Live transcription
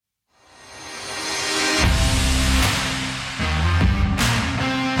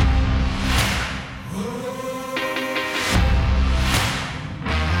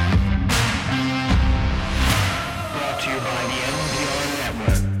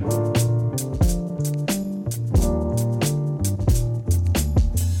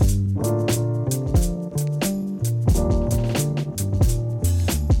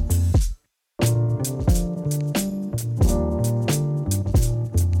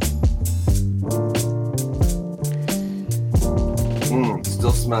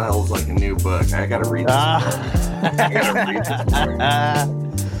smells like a new book. I gotta read this book. I gotta read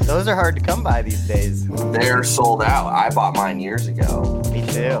this book. Those are hard to come by these days. They're sold out. I bought mine years ago. Me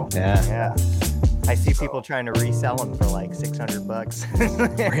too. Yeah. I see people trying to resell them for like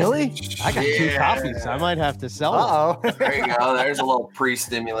 $600. Really? I got 2 copies. I might have to sell them. Uh-oh. There you go. There's a little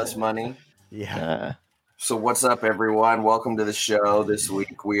pre-stimulus money. Yeah. So what's up, everyone? Welcome to the show. This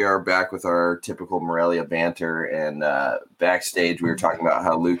week we are back with our typical Morelia banter, and backstage we were talking about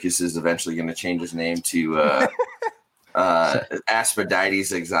how Lucas is eventually going to change his name to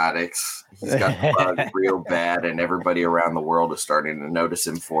Asphodite Exotics. He's got the bug real bad, and everybody around the world is starting to notice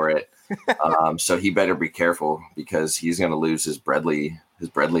him for it. So he better be careful because he's going to lose his Bredli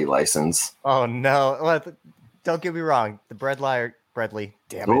license. Oh no! Well, don't get me wrong. The Bredli.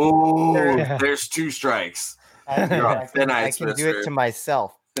 Damn it! Oh, there's 2 strikes. You're on thin I ice, can do mister. it to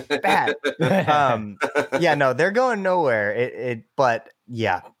myself. Bad. Yeah, no, they're going nowhere. But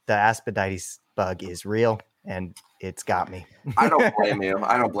yeah, the Asphodite bug is real, and it's got me. I don't blame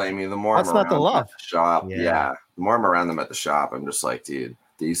you. The more That's I'm not the around love. them at the shop, Yeah. the more I'm around them at the shop, I'm just like, dude,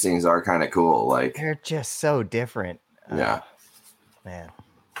 these things are kind of cool. Like, They're just so different. yeah. Man.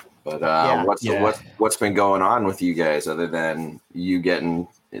 But Yeah. what's been going on with you guys other than you getting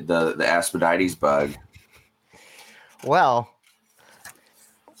the Asphodite bug? Well,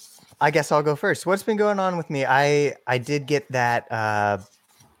 I guess I'll go first. What's been going on with me? I did get that.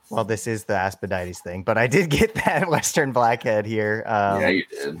 Well, this is the Asphodite thing, but I did get that Western blackhead here. Yeah, you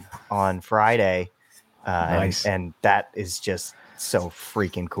did. On Friday. Nice. And that is just so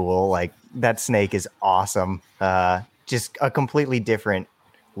freaking cool. Like, that snake is awesome. Just a completely different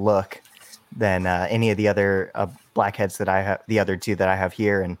look than any of the other blackheads that I have, the other 2 that I have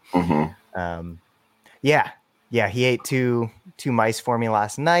here. And yeah, he ate two mice for me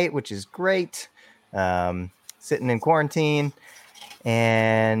last night, which is great. Sitting in quarantine.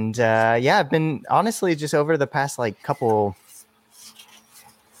 And I've been honestly just over the past like couple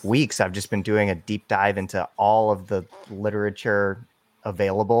weeks, I've just been doing a deep dive into all of the literature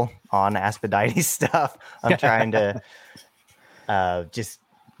available on Asphodite stuff. I'm trying to just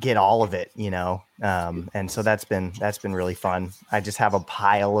get all of it, and so that's been really fun. I just have a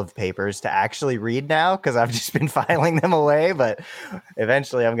pile of papers to actually read now because I've just been filing them away, but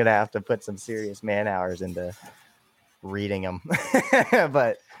eventually I'm gonna have to put some serious man hours into reading them.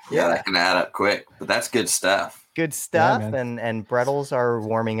 But Yeah, that can add up quick, but that's good stuff. good stuff. Yeah, and Brettles are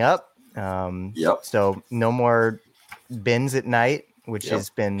warming up. Yep. So no more bins at night, which Yep. has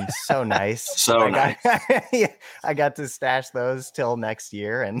been so nice. So I got to stash those till next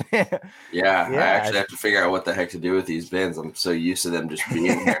year, and Yeah, I Yeah. actually have to figure out what the heck to do with these bins. I'm so used to them just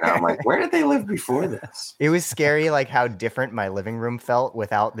being here now. I'm like, where did they live before this? it was scary, like how different my living room felt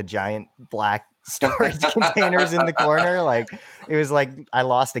without the giant black storage containers in the corner. Like, it was like I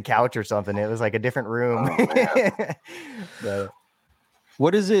lost a couch or something. It was like a different room. Oh, But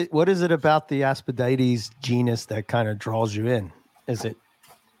What is it about the Asphodite genus that kind of draws you in? Is it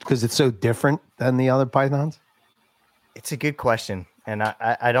because it's so different than the other pythons? it's a good question, and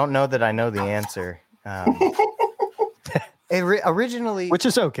I don't know that I know the answer. Originally, Which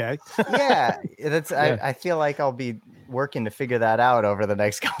is okay. yeah, that's Yeah. I feel like I'll be working to figure that out over the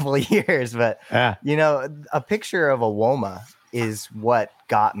next couple of years. But Yeah. a picture of a woma is what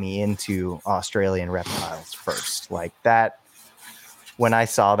got me into Australian reptiles first. Like that, when I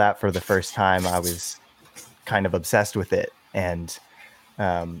saw that for the first time, I was kind of obsessed with it. And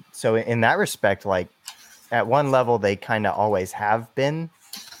so in that respect, like at one level, they kind of always have been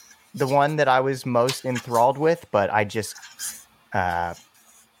the one that I was most enthralled with, but I just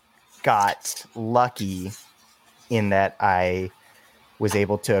got lucky in that I was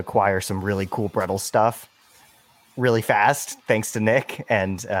able to acquire some really cool Brettle stuff really fast, thanks to Nick,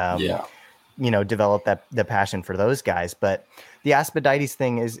 and develop the passion for those guys. But the Asphodite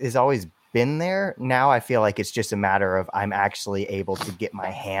thing is always been there. Now I feel like it's just a matter of I'm actually able to get my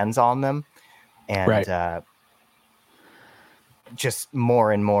hands on them, and Right. just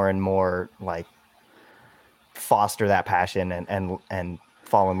more and more and more like foster that passion and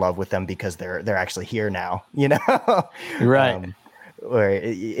fall in love with them because they're actually here now, Right. Where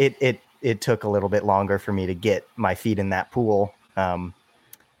it took a little bit longer for me to get my feet in that pool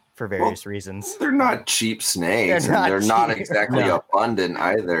for various reasons. They're not cheap snakes. They're not They're not cheap. exactly No. abundant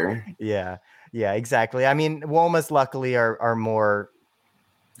either. Yeah, exactly. I mean, womas luckily are more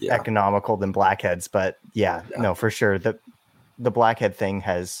Yeah. economical than blackheads, but no, for sure. The blackhead thing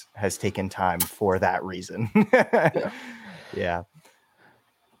has taken time for that reason. Yeah.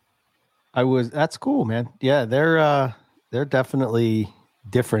 That's cool, man. Yeah, they're definitely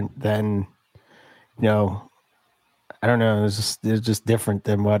different than, I don't know. They're just different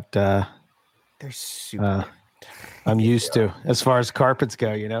than what They're super. I'm used to as far as carpets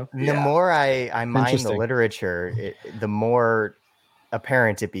go, you know? The more I mine the Interesting. literature, the more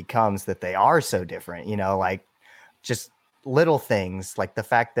apparent it becomes that they are so different, you know, like just little things like the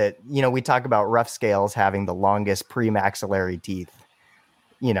fact that, you know, we talk about rough scales having the longest premaxillary teeth,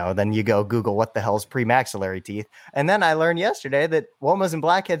 you know, then you go Google what the hell's premaxillary teeth. And then I learned yesterday that Womas and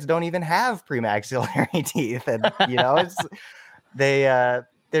blackheads don't even have premaxillary teeth. And, you know, it's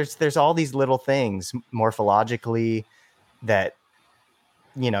there's all these little things morphologically that,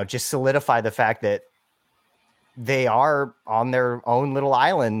 you know, just solidify the fact that they are on their own little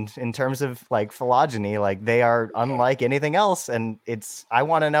island in terms of like phylogeny. Like they are unlike anything else. And I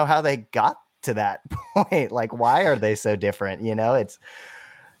want to know how they got to that point. Like, why are they so different? You know,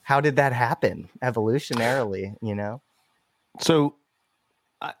 how did that happen evolutionarily, you know? So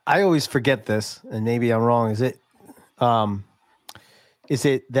I always forget this, and maybe I'm wrong. Is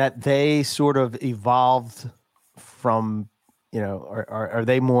it that they sort of evolved from, you know, are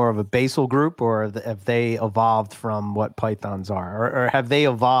they more of a basal group, or have they evolved from what pythons are, or have they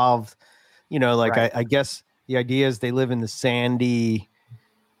evolved, you know, like Right. I guess the idea is they live in the sandy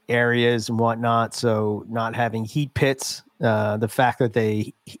areas and whatnot. So not having heat pits, the fact that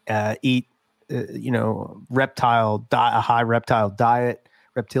they eat, you know, a high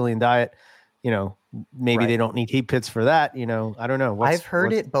reptilian diet, you know, maybe they don't need heat pits for that. You know, I don't know. I've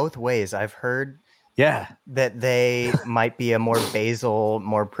heard it both ways. I've heard that they might be a more basal,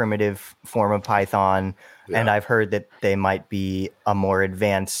 more primitive form of python. Yeah. And I've heard that they might be a more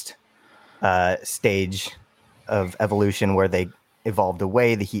advanced stage of evolution where they evolved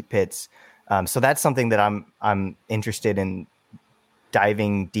away the heat pits. So that's something that I'm interested in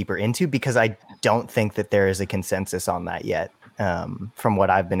diving deeper into, because I don't think that there is a consensus on that yet, from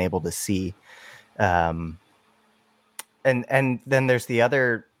what I've been able to see. And then there's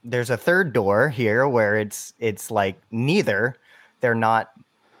a third door here where it's like neither. They're not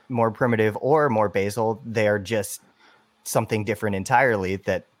more primitive or more basal. They are just something different entirely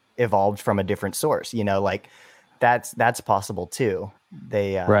that evolved from a different source, you know, like that's possible too.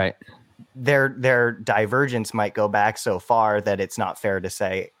 Right. Their divergence might go back so far that it's not fair to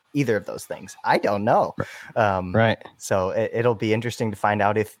say either of those things. I don't know. Right. So it'll be interesting to find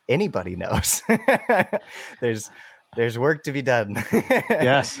out if anybody knows. There's work to be done.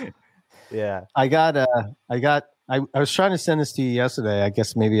 Yes. Yeah. I was trying to send this to you yesterday. I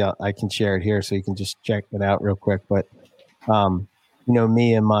guess maybe I can share it here so you can just check it out real quick. But, you know,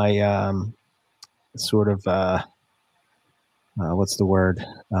 me and my sort of, what's the word?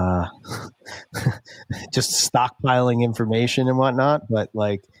 Just stockpiling information and whatnot. But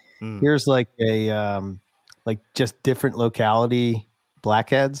like, here's like like just different locality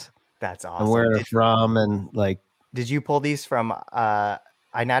blackheads. That's awesome. And where they're from, and like. Did you pull these from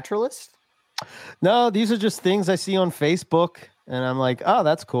iNaturalist? No, these are just things I see on Facebook, and I'm like, oh,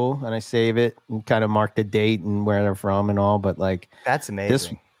 that's cool, and I save it and kind of mark the date and where they're from and all. But like, that's amazing.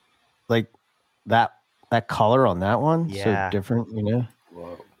 This, like that color on that one, so different, you know.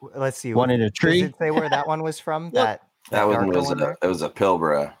 Whoa. Let's see. One in a tree. Does it say where that one was from? That one was a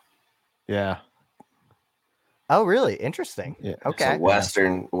Pilbara. Yeah. Oh, really? Interesting. Yeah. Okay.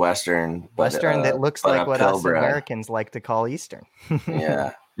 Western, that looks like what us Americans like to call Eastern.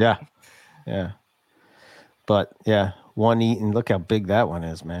 Yeah. Yeah. But yeah, one eating. Look how big that one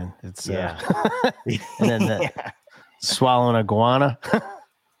is, man. It's and then swallowing a guana.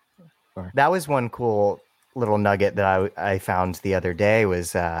 That was one cool little nugget that I found the other day.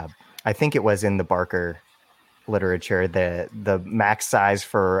 Was I think it was in the Barker literature. The max size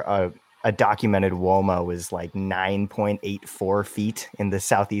for a documented Woma was like 9.84 feet in the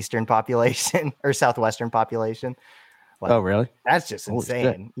southeastern population or southwestern population. Like, oh, really? That's just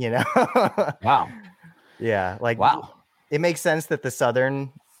insane, you know? Wow. Yeah. Like, wow. It makes sense that the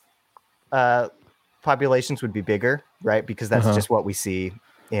southern populations would be bigger, right? Because that's just what we see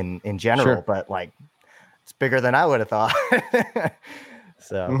in general. Sure. But like, it's bigger than I would have thought.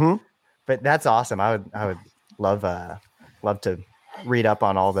 So, but that's awesome. I would love to read up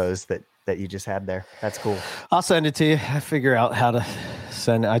on all those that you just had there. That's cool. I'll send it to you. I figure out how to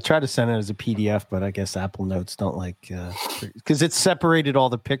send it. I try to send it as a PDF, but I guess Apple Notes don't like, because it's separated all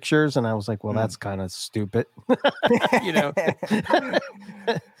the pictures, and I was like, well, that's kind of stupid. You know,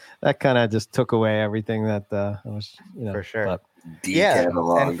 that kind of just took away everything that I was, you know, for sure. But, yeah, and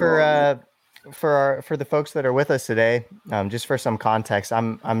for the folks that are with us today, just for some context,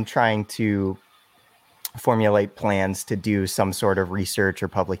 I'm trying to formulate plans to do some sort of research or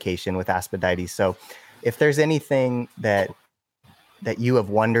publication with Aspidites. So if there's anything that that you have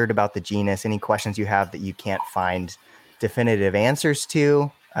wondered about the genus, any questions you have that you can't find definitive answers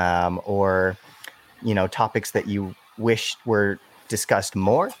to, or, topics that you wish were discussed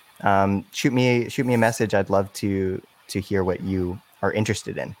more, shoot me a message. I'd love to hear what you are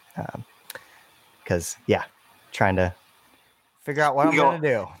interested in. Because trying to figure out what I'm going to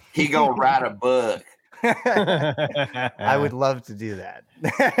do. He gonna write a book. I would love to do that.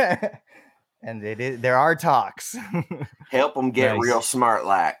 And there are talks. Help him get real smart,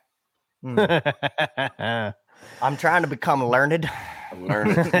 like. I'm trying to become learned.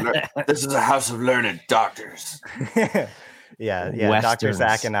 This is a house of learned doctors. Yeah. Westerns. Dr.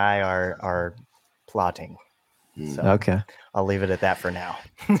 Zach and I are plotting. So Okay. I'll leave it at that for now.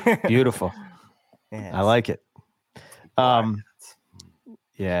 Beautiful. Yes. I like it.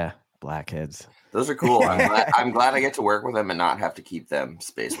 Yeah, blackheads. Those are cool. I'm glad I get to work with them and not have to keep them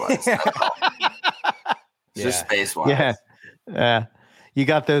space-wise. Just space-wise. Yeah. You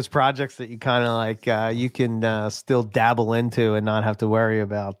got those projects that you kind of like, you can still dabble into and not have to worry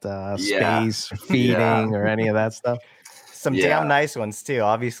about space, feeding, or any of that stuff. Some damn nice ones too.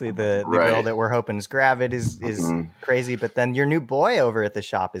 Obviously, the girl that we're hoping is Gravid is crazy, but then your new boy over at the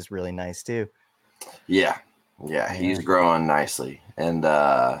shop is really nice too. Yeah, he's growing nicely, and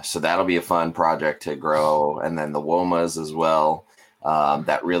so that'll be a fun project to grow. And then the Womas as well.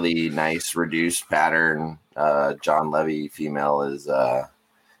 That really nice reduced pattern John Levy female is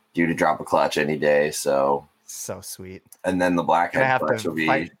due to drop a clutch any day. So sweet. And then the blackhead clutch will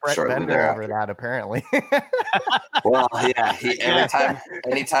be shortly thereafter. Over that, apparently. Well, yeah.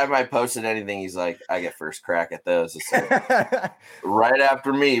 Anytime I posted anything, he's like, "I get first crack at those." So, right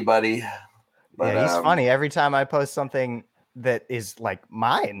after me, buddy. But, he's funny. Every time I post something that is like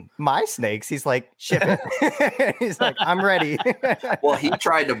my snakes, he's like, "Ship it." He's like, "I'm ready." Well, he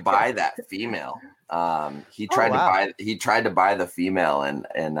tried to buy that female. He tried to buy the female,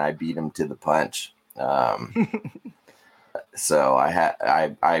 and I beat him to the punch. So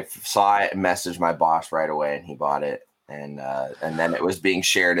I saw it and messaged my boss right away, and he bought it, and then it was being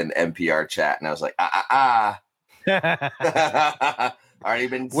shared in the NPR chat, and I was like, already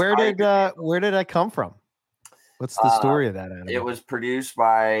been. Where did I come from? What's the story of that animal? It was produced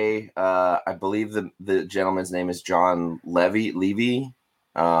by I believe the gentleman's name is John Levy.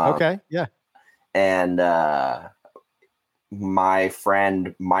 Okay, yeah, and my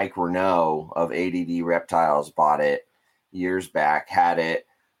friend Mike Renault of ADD Reptiles bought it years back, had it.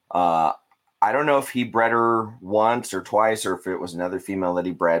 I don't know if he bred her once or twice or if it was another female that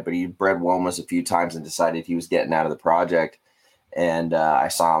he bred, but he bred Womas a few times and decided he was getting out of the project. And I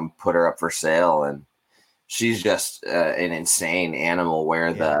saw him put her up for sale, and she's just an insane animal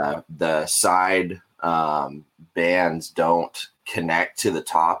where the side bands don't connect to the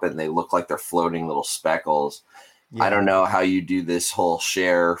top and they look like they're floating little speckles. I don't know how you do this whole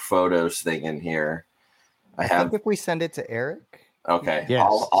share photos thing in here. I think if we send it to Eric. Okay. Yes,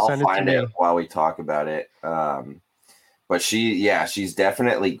 I'll find it while we talk about it. But she's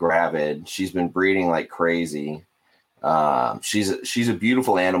definitely gravid. She's been breeding like crazy. She's a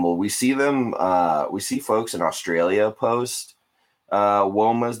beautiful animal. We see them. We see folks in Australia post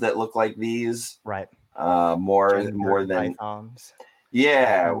Womas that look like these. Right. More than pythons.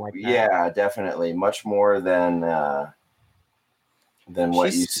 Definitely much more than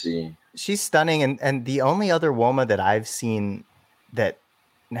what you see. She's stunning, and the only other Woma that I've seen that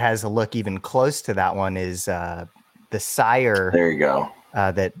has a look even close to that one is the sire. There you go.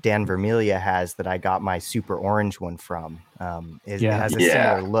 That Dan Vermelia has, that I got my super orange one from. It has a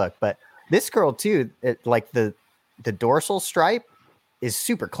similar look, but this girl too, like the dorsal stripe is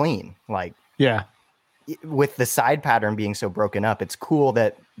super clean. Like with the side pattern being so broken up, it's cool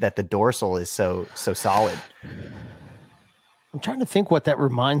that the dorsal is so solid. I'm trying to think what that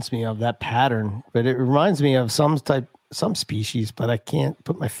reminds me of, that pattern, but it reminds me of some species, but I can't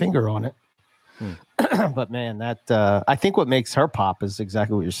put my finger on it. But man, that I think what makes her pop is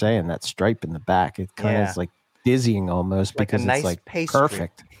exactly what you're saying. That stripe in the back, it kind of is like dizzying almost, like because it's like pastry.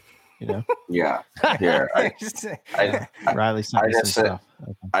 Perfect. You know? Yeah. Riley sent me some stuff.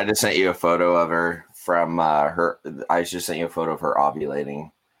 Okay. I just sent you a photo of her from her. I just sent you a photo of her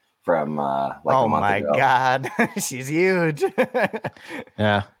ovulating from a month ago. God, she's huge.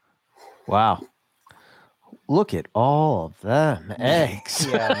 Yeah. Wow. Look at all of them eggs.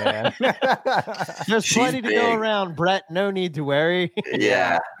 Yeah, man. There's plenty to go around, Brett. No need to worry.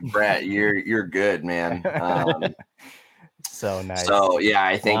 Yeah, Brett, you're good, man. So nice. So yeah,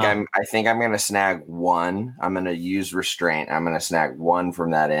 I think I'm gonna snag one. I'm gonna use restraint. I'm gonna snag one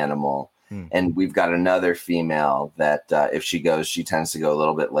from that animal. And we've got another female that if she goes, she tends to go a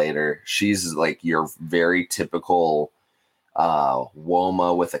little bit later. She's like your very typical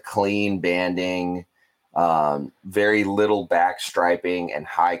Woma with a clean banding, very little back striping, and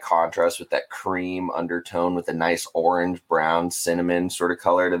high contrast with that cream undertone with a nice orange, brown, cinnamon sort of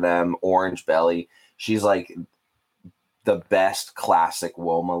color to them, orange belly. She's like the best classic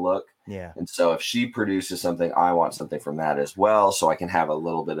Woma look. Yeah. And so if she produces something, I want something from that as well, so I can have a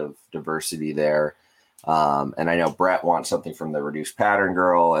little bit of diversity there. And I know Brett wants something from the Reduced Pattern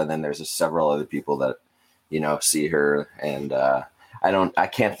girl, and then there's several other people that, you know, see her, and I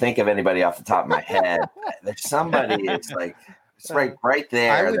can't think of anybody off the top of my head. There's somebody, it's like it's right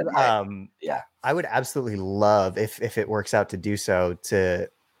there. I would absolutely love if it works out to do so, to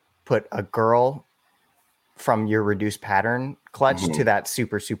put a girl from your Reduced Pattern clutch to that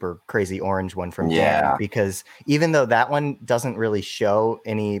super crazy orange one from Dan, because even though that one doesn't really show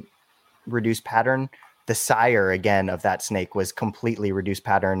any Reduced Pattern, the sire again of that snake was completely Reduced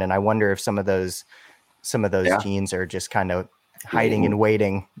Pattern, and I wonder if some of those genes are just kind of hiding and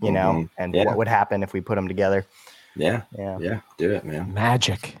waiting, you know, and what would happen if we put them together. Yeah, do it, man.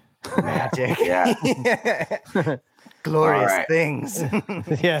 Magic. Yeah. Glorious things.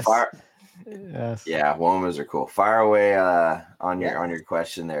 Yes. Yes. Yeah, Womas are cool. Fire away on your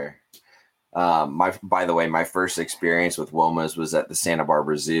question there. By the way, my first experience with Womas was at the Santa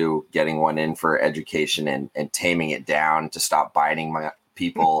Barbara Zoo, getting one in for education and taming it down to stop biting my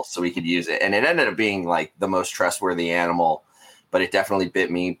people so we could use it. And it ended up being like the most trustworthy animal, but it definitely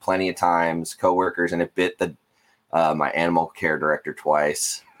bit me plenty of times, coworkers, and it bit my animal care director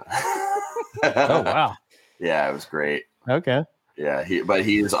twice. Oh, wow. Yeah, it was great. Okay. Yeah,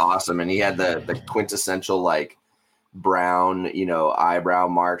 he is awesome, and he had the quintessential like brown, you know, eyebrow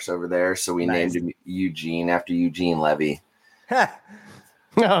marks over there. So we named him Eugene after Eugene Levy.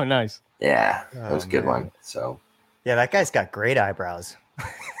 Oh, nice. Yeah, that was a good one. So yeah, that guy's got great eyebrows.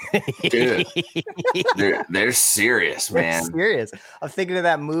 Dude, they're serious, man. They're serious. I'm thinking of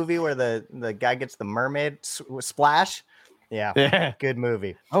that movie where the guy gets the mermaid splash. Yeah, good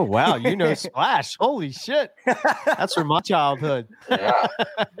movie. Oh wow, you know Splash. Holy shit. That's from my childhood. Yeah.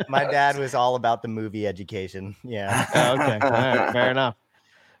 My dad was all about the movie education. Yeah. Okay. All right. Fair enough.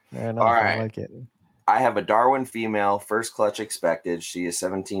 All right. I like it. I have a Darwin female, first clutch expected. She is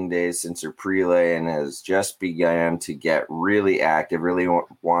 17 days since her prelay and has just begun to get really active, really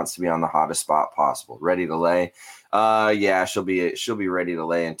wants to be on the hottest spot possible. Ready to lay? Yeah, she'll be ready to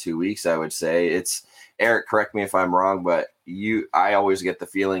lay in 2 weeks, I would say. It's Eric, correct me if I'm wrong, but I always get the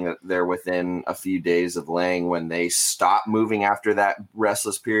feeling that they're within a few days of laying when they stop moving after that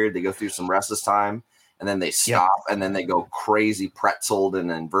restless period. They go through some restless time and then they stop and then they go crazy pretzeled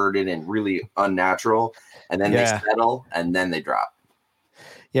and inverted and really unnatural. And then they settle and then they drop.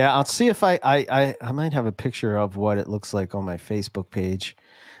 Yeah. I'll see if I might have a picture of what it looks like on my Facebook page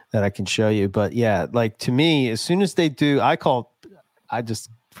that I can show you. But yeah, like to me, as soon as they do,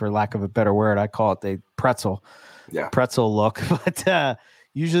 for lack of a better word, I call it the pretzel look. But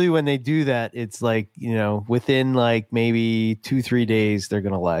usually when they do that, it's like, you know, within like maybe 2-3 days, they're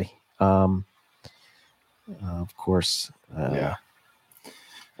going to lay. Of course. Yeah.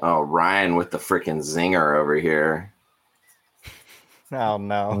 Oh, Ryan with the freaking zinger over here. Oh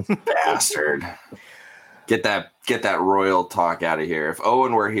no. Bastard. Get that royal talk out of here. If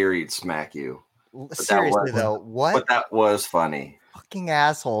Owen were here, he'd smack you. Seriously though, what? But that was funny. Fucking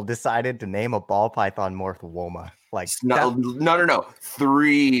asshole decided to name a ball python morph Woma. Like no.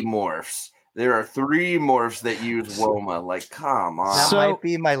 3 morphs. There are 3 morphs that use Woma. Like, come on. That might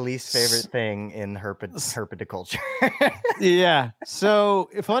be my least favorite thing in herpetoculture. Yeah. So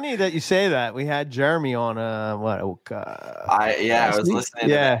funny that you say that. We had Jeremy on I was listening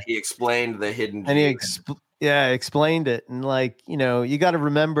to that. He explained the hidden and he explained it. And like, you know, you got to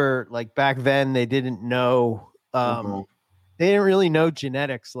remember, like back then they didn't know they didn't really know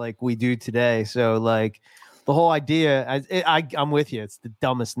genetics like we do today. So like the whole idea, I'm with you. It's the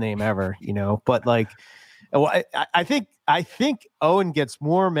dumbest name ever, you know, but like, I think Owen gets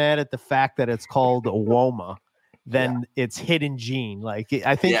more mad at the fact that it's called a Woma than its hidden gene. Like,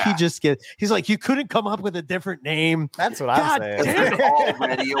 I think he's like, you couldn't come up with a different name. That's what I'm saying. It's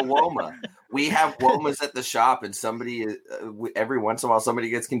already a Woma. We have Womas at the shop, and somebody every once in a while somebody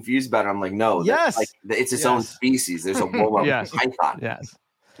gets confused about it. I'm like, no, it's its own species. There's a Woma python. Yes.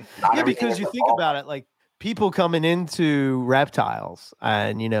 Because you think about it, like people coming into reptiles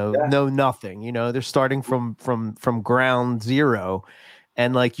and know nothing. You know, they're starting from ground zero,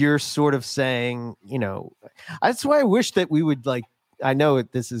 and like you're sort of saying, you know, that's why I wish that we would like. I know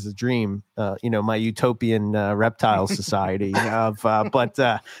this is a dream, my utopian reptile society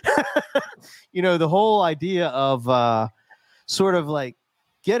but you know, the whole idea of sort of like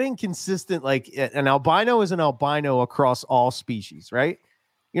getting consistent, like an albino is an albino across all species, right?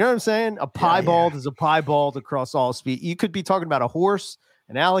 You know what I'm saying? A piebald is a piebald across all species. You could be talking about a horse,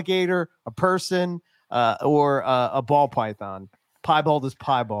 an alligator, a person, or a ball python. Piebald is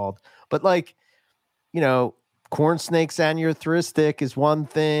piebald. But like, you know, corn snake's aneurystic is one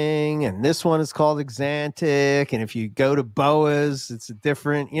thing, and this one is called exantic. And if you go to boas, it's a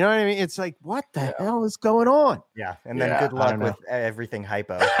different, you know what I mean? It's like, what the hell is going on? Yeah. And then good luck with everything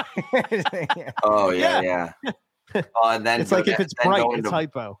hypo. Oh, yeah. And then it's like if it's bright, it's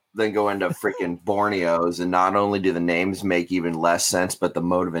hypo. Then go into freaking Borneos, and not only do the names make even less sense, but the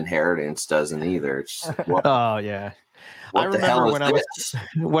mode of inheritance doesn't either. It's just, oh yeah. I remember when I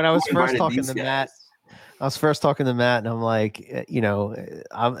was first talking to Matt. I was first talking to Matt, and I'm like, you know,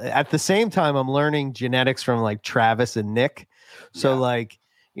 at the same time I'm learning genetics from like Travis and Nick. So like,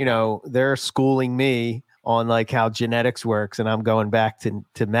 you know, they're schooling me on like how genetics works, and I'm going back to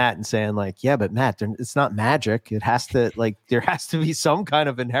Matt and saying like, yeah, but Matt, it's not magic. It has to, like, there has to be some kind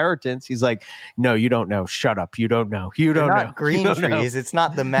of inheritance. He's like, no, you don't know. Shut up. You don't know. You don't know. Green trees. It's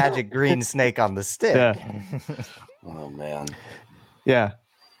not the magic green snake on the stick. Yeah. Oh man. Yeah.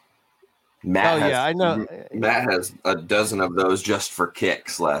 I know. Matt has a dozen of those just for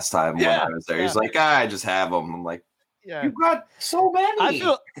kicks. Last time when I was there, he's like, I just have them. I'm like, you got so many.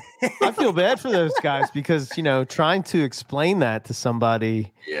 I feel bad for those guys because, you know, trying to explain that to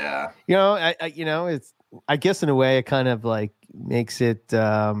somebody. Yeah. You know, I guess in a way it kind of like makes it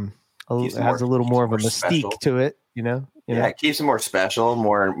has a little more of a mystique special to it. You know. It keeps it more special,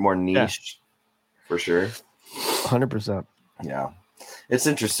 more niche, for sure. 100%. Yeah. It's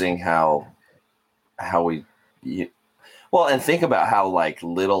interesting how and think about how like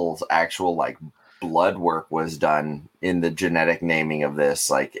little actual like blood work was done in the genetic naming of this.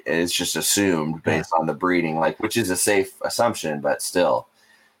 Like it's just assumed based on the breeding, like, which is a safe assumption, but still.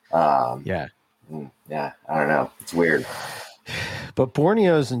 I don't know. It's weird. But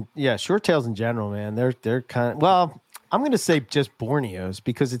Borneos and short tails in general, man, they're kind of, well, I'm going to say just Borneos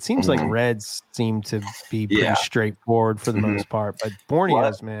because it seems like reds seem to be pretty straightforward for the most part. But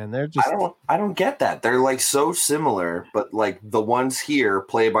Borneos, man, they're just... I don't get that. They're like so similar, but like the ones here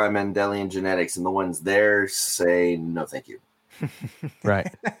play by Mendelian genetics and the ones there say no thank you. Right.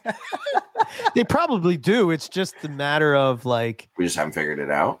 They probably do. It's just a matter of like... We just haven't figured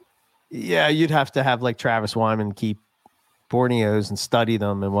it out. Yeah, you'd have to have like Travis Wyman keep Borneos and study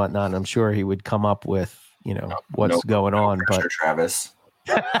them and whatnot. And I'm sure he would come up with, you know, what's going on. Pressure, but Travis.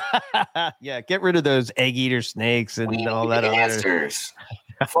 Yeah, get rid of those egg eater snakes and all that answers.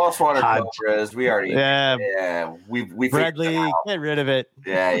 False water cobras. We already we Bradley, get rid of it.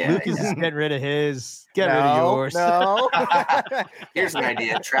 Yeah. Lucas is getting rid of his. Get rid of yours. No. Here's an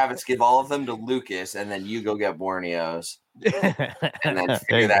idea. Travis, give all of them to Lucas, and then you go get Borneos. And then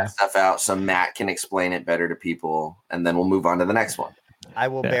figure that stuff out so Matt can explain it better to people, and then we'll move on to the next one. I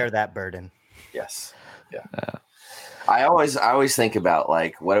will bear that burden. Yes. Yeah. I always think about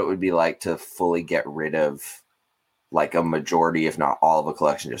like what it would be like to fully get rid of like a majority, if not all, of a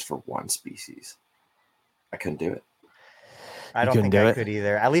collection just for one species. I couldn't do it. I don't think I could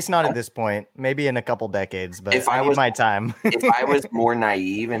either. At least not at this point. Maybe in a couple decades, but if I was my time. If I was more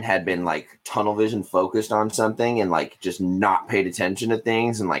naive and had been like tunnel vision focused on something and like just not paid attention to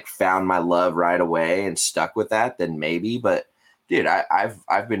things and like found my love right away and stuck with that, then maybe. But dude,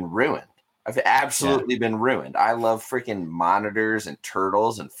 I've been ruined. I've absolutely been ruined. I love freaking monitors and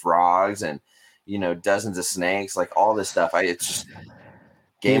turtles and frogs and, you know, dozens of snakes, like all this stuff. It's just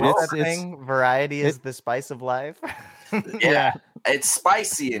game over. Variety is the spice of life. Yeah, it's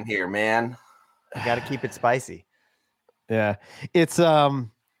spicy in here, man. You got to keep it spicy. Yeah, it's man,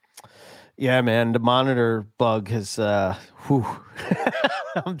 the monitor bug has. I'm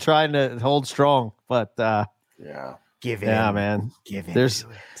trying to hold strong, but give in. Yeah, man, give in.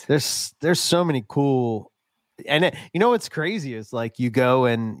 There's so many cool, and you know what's crazy is like you go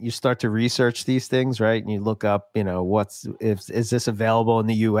and you start to research these things, right? And you look up, you know, is this available in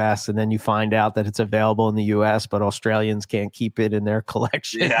the U.S. and then you find out that it's available in the U.S. but Australians can't keep it in their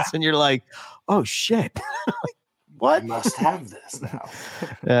collections, and you're like, oh shit, what? I must have this now.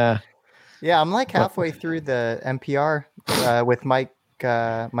 Yeah, I'm like halfway through the NPR with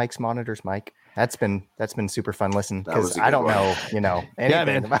Mike's monitors, Mike. That's been super fun listen because I don't know, you know,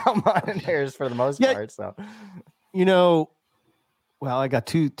 anything about monitors for the most part. So, you know, well, I got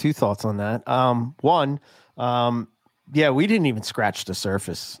two thoughts on that. One, we didn't even scratch the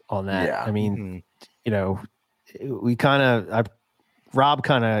surface on that. Yeah. I mean, you know, Rob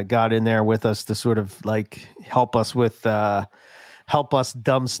kind of got in there with us to sort of like help us with help us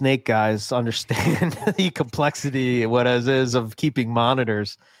dumb snake guys understand the complexity what it is of keeping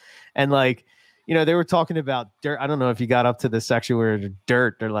monitors. And like, you know, they were talking about dirt. I don't know if you got up to the section where the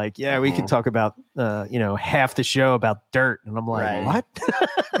dirt, they're like, yeah, we can talk about, you know, half the show about dirt. And I'm like, what?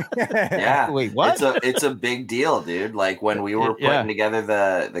 Yeah. Wait, what? It's a big deal, dude. Like when we were putting together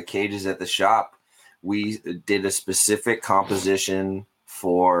the cages at the shop, we did a specific composition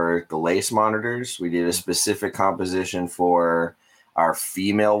for the lace monitors. We did a specific composition for our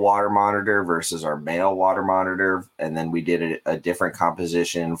female water monitor versus our male water monitor. And then we did a different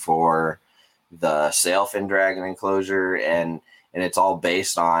composition for the sailfin dragon enclosure. And it's all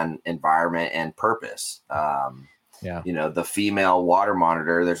based on environment and purpose. You know, the female water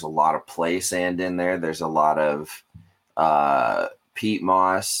monitor, there's a lot of play sand in there. There's a lot of peat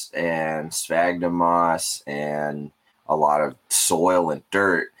moss and sphagnum moss and a lot of soil and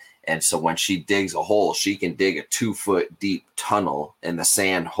dirt. And so when she digs a hole, she can dig a 2-foot deep tunnel and the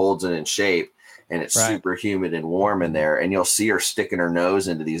sand holds it in shape, and it's super humid and warm in there. And you'll see her sticking her nose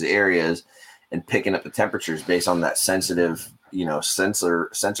into these areas and picking up the temperatures based on that sensitive, you know, sensor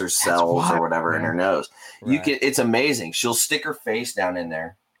cells or whatever in her nose. It's amazing. She'll stick her face down in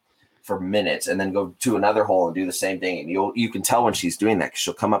there for minutes and then go to another hole and do the same thing. And you can tell when she's doing that, because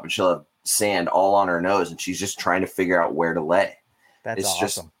she'll come up and she'll have sand all on her nose and she's just trying to figure out where to lay. That's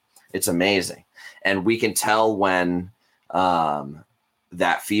awesome. It's amazing. And we can tell when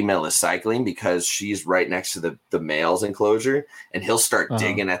that female is cycling because she's right next to the male's enclosure, and he'll start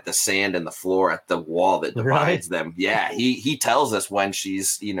digging at the sand and the floor at the wall that divides them. Yeah. He tells us when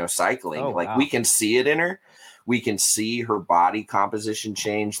she's, you know, cycling. We can see it in her. We can see her body composition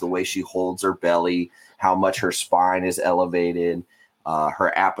change, the way she holds her belly, how much her spine is elevated,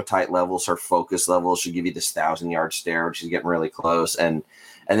 her appetite levels, her focus levels. She'll give you this 1,000-yard stare when she's getting really close. And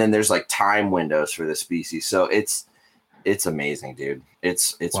then there's like time windows for the species. So it's amazing, dude.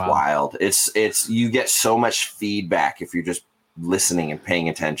 It's wild. It's you get so much feedback if you're just listening and paying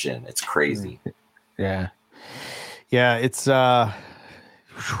attention. It's crazy. Yeah. Yeah. It's, I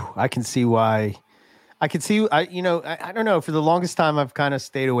can see why. I don't know, for the longest time, I've kind of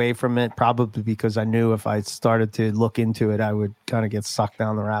stayed away from it, probably because I knew if I started to look into it, I would kind of get sucked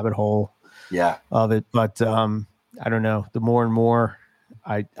down the rabbit hole of it. But I don't know, the more and more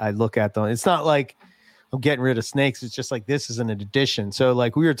I look at them, it's not like I'm getting rid of snakes. It's just like, this is an addition. So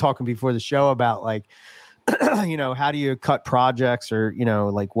like we were talking before the show about like, you know, how do you cut projects, or, you know,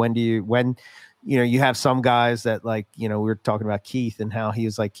 like when you know, you have some guys that, like, you know, we were talking about Keith and how he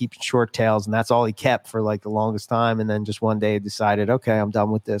was like keeping short tails, and that's all he kept for like the longest time. And then just one day decided, okay, I'm done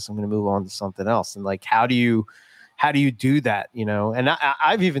with this. I'm going to move on to something else. And like, how do you do that? You know? And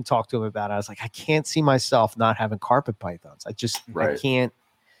I've even talked to him about it. I was like, I can't see myself not having carpet pythons. I just, I can't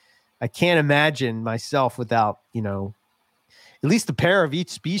imagine myself without, you know, at least a pair of each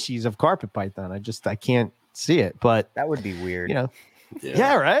species of carpet python. I can't see it, but that would be weird. You know?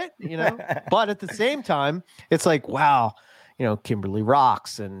 Yeah, right. You know, but at the same time, it's like, wow, you know, Kimberly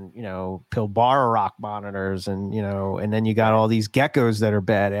rocks and, you know, Pilbara rock monitors, and, you know, and then you got all these geckos that are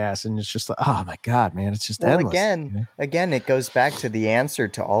badass, and it's just like, oh my God, man, it's just endless. Again, it goes back to the answer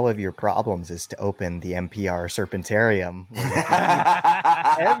to all of your problems is to open the NPR Serpentarium.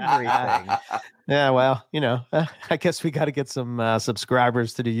 Everything. Yeah, well, you know, I guess we got to get some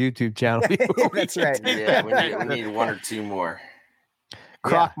subscribers to the YouTube channel. That's right. Yeah, we need one or two more.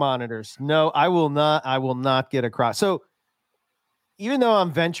 Croc monitors. No, I will not get a croc. So even though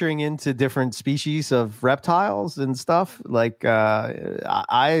I'm venturing into different species of reptiles and stuff, like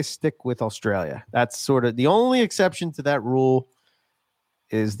I stick with Australia. That's sort of the only exception to that rule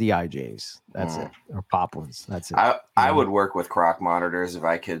is the IJs. That's it. Or poplins. That's it. I would work with croc monitors if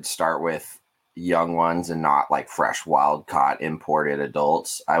I could start with young ones and not like fresh wild caught imported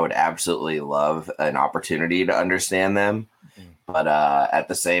adults. I would absolutely love an opportunity to understand them. But at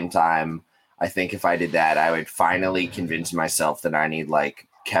the same time, I think if I did that, I would finally convince myself that I need like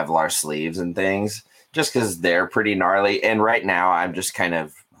Kevlar sleeves and things, just because they're pretty gnarly. And right now I'm just kind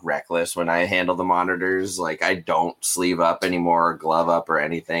of reckless when I handle the monitors. Like I don't sleeve up anymore, or glove up or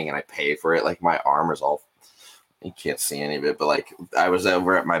anything, and I pay for it. Like my arm is all, you can't see any of it, but like I was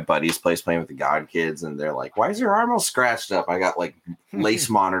over at my buddy's place playing with the God Kids, and they're like, why is your arm all scratched up? I got like lace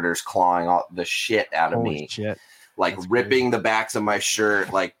monitors clawing all the shit out of me. Shit. Like that's ripping crazy. The backs of my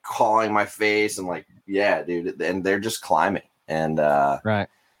shirt, like clawing my face, and like, yeah, dude. And they're just climbing, and right.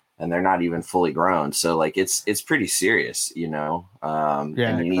 And they're not even fully grown. So like, it's pretty serious, you know? And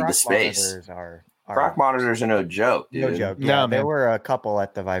you need the space. Croc monitors are no joke, dude. No joke. Yeah, there were a couple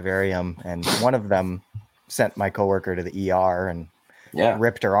at the vivarium, and one of them sent my coworker to the ER and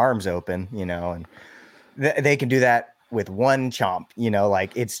ripped her arms open, you know, and they can do that with one chomp,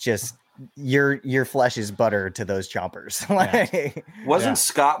 like it's just your flesh is butter to those chompers. Wasn't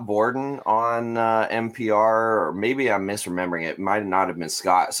Scott Borden on NPR, or maybe I'm misremembering it? Might not have been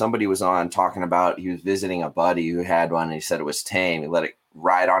Scott. Somebody was on talking about he was visiting a buddy who had one, and he said it was tame. He let it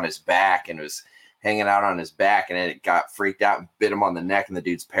ride on his back, and it was hanging out on his back, and then it got freaked out and bit him on the neck, and the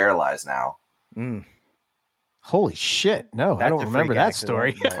dude's paralyzed now. Holy shit! No, I don't remember that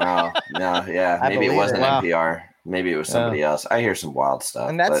story. Oh no, yeah, maybe it wasn't NPR. Maybe it was somebody else. I hear some wild stuff.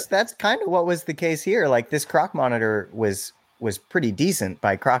 And that's kind of what was the case here. Like this croc monitor was pretty decent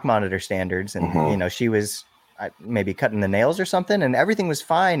by croc monitor standards. And, she was maybe cutting the nails or something, and everything was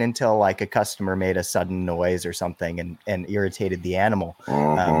fine until like a customer made a sudden noise or something and irritated the animal.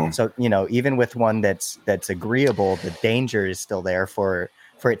 So, even with one that's agreeable, the danger is still there for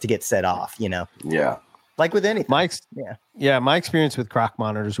it to get set off, Yeah. Like with anything. My experience with croc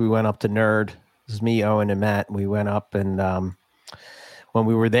monitors, we went up to Nerd. This is me, Owen, and Matt. We went up, and when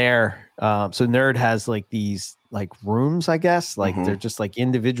we were there, so Nerd has like these like rooms, I guess, like they're just like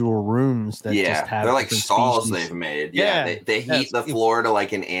individual rooms that just have they're like stalls species. They've made. They heat the floor to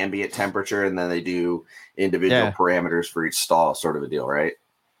like an ambient temperature, and then they do individual parameters for each stall, sort of a deal, right?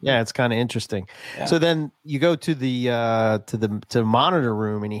 Yeah, it's kind of interesting. Yeah. So then you go to the monitor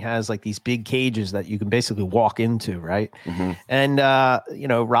room, and he has like these big cages that you can basically walk into, right? And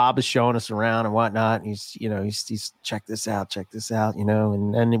Rob is showing us around and whatnot. And he's check this out,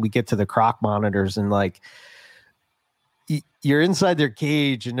 and then we get to the croc monitors, and like you're inside their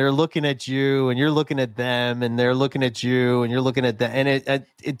cage, and they're looking at you, and you're looking at them, and they're looking at you, and you're looking at them, and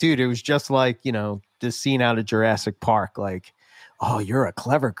it was just like this scene out of Jurassic Park, like. Oh, you're a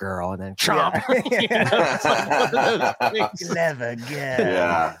clever girl, and then chomp. Clever girl.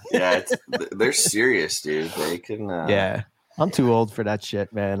 Yeah. They're serious, dude. They can. Yeah, I'm too old for that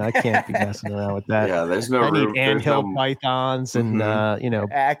shit, man. I can't be messing around with that. Yeah, there's no. I need anthill pythons and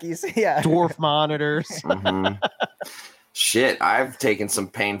Ackies, dwarf monitors. Shit, I've taken some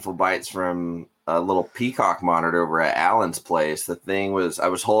painful bites from a little peacock monitor over at Alan's place. The thing was, I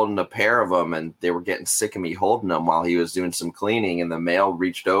was holding a pair of them, and they were getting sick of me holding them while he was doing some cleaning, and the male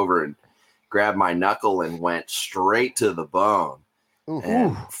reached over and grabbed my knuckle and went straight to the bone.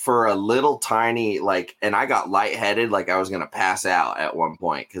 And for a little tiny, and I got lightheaded, like I was going to pass out at one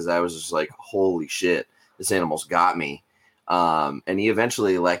point, because I was just like, holy shit, this animal's got me. And he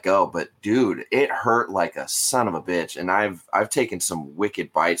eventually let go, but dude, it hurt like a son of a bitch. And I've taken some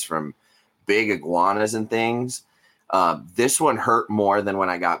wicked bites from big iguanas and things. This one hurt more than when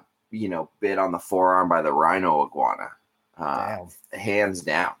I got, bit on the forearm by the rhino iguana. Hands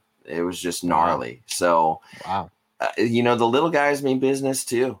down. It was just gnarly. Wow. So, the little guys mean business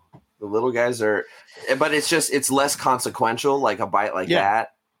too. The little guys are, but it's less consequential. Like a bite like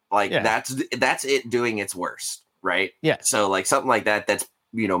that, that's it doing its worst. Right. Yeah. So like something like that, that's,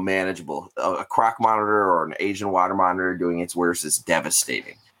 manageable. A croc monitor or an Asian water monitor doing its worst is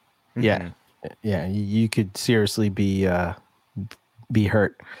devastating. Yeah. Yeah. You could seriously be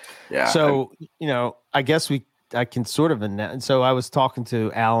hurt. Yeah. So, I guess I can sort of, so I was talking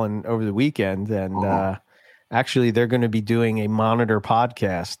to Alan over the weekend, and actually they're going to be doing a monitor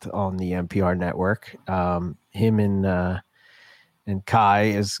podcast on the NPR network. Him and Kai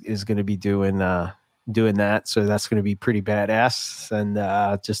is going to be doing that, so that's going to be pretty badass, and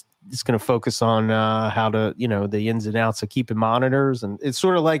it's going to focus on how to the ins and outs of keeping monitors, and it's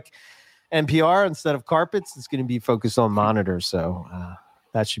sort of like NPR instead of carpets. It's going to be focused on monitors, so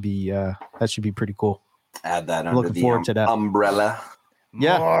that should be pretty cool. Add that I'm under the umbrella.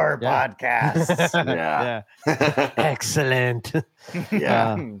 More podcasts. Yeah. Excellent.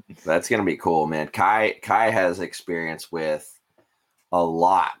 That's going to be cool, man. Kai has experience with a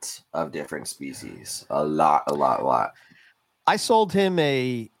lot of different species. A lot. I sold him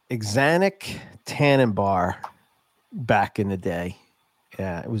a Exanic Tannenbar back in the day.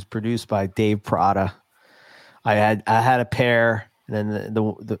 Yeah, it was produced by Dave Prada. I had a pair, and then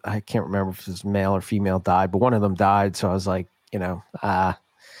the I can't remember if it was male or female died, but one of them died. So I was like, I'm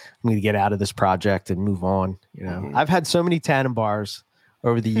going to get out of this project and move on. I've had so many Tannenbars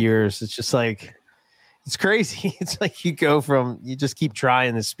over the years. It's just like, it's crazy. It's like you just keep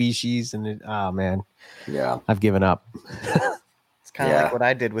trying the species, and oh man, yeah, I've given up. It's kind of like what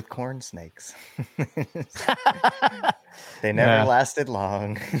I did with corn snakes. They never lasted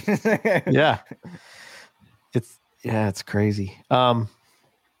long. It's crazy.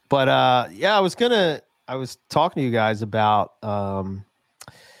 But I was talking to you guys about.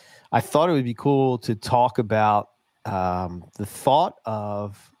 I thought it would be cool to talk about the thought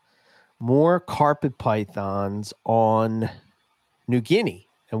of more carpet pythons on New Guinea,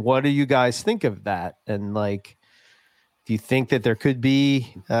 and what do you guys think of that? And like, Do you think that there could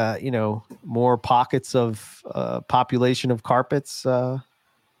be, more pockets of population of carpets on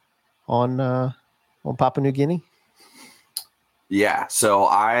Papua New Guinea? Yeah. So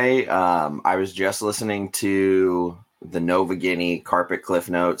I was just listening to the Nova Guinea carpet cliff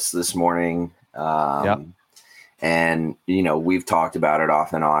notes this morning. And, we've talked about it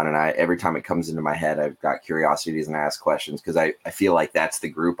off and on. And every time it comes into my head, I've got curiosities and ask questions because I feel like that's the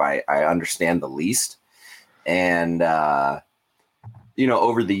group I understand the least. And, over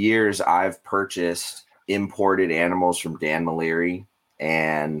the years, I've purchased imported animals from Dan Maleri,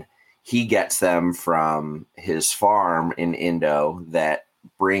 and he gets them from his farm in Indo that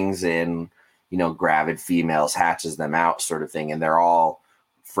brings in, gravid females, hatches them out sort of thing. And they're all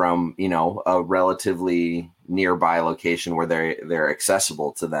from, a relatively nearby location where they're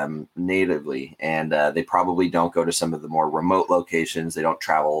accessible to them natively. And they probably don't go to some of the more remote locations. They don't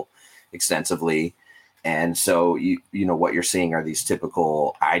travel extensively. And so, what you're seeing are these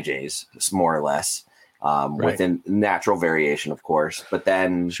typical IJs, more or less, within natural variation, of course. But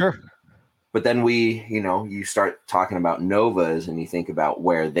then, you start talking about Novas and you think about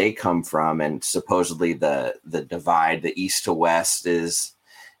where they come from. And supposedly the divide, the east to west is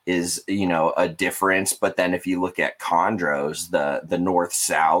a difference. But then if you look at chondros, the north,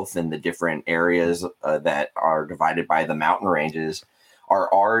 south, and the different areas that are divided by the mountain ranges are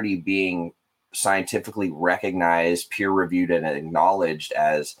already being scientifically recognized, peer-reviewed, and acknowledged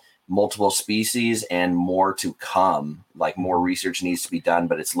as multiple species and more to come. Like more research needs to be done,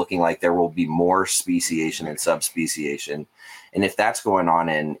 but it's looking like there will be more speciation and subspeciation. And if that's going on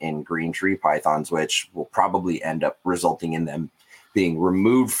in green tree pythons, which will probably end up resulting in them being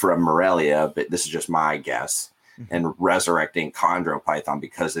removed from Morelia, but this is just my guess, and resurrecting chondro python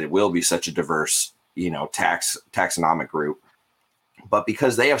because it will be such a diverse, taxonomic group. But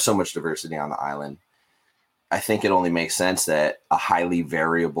because they have so much diversity on the island, I think it only makes sense that a highly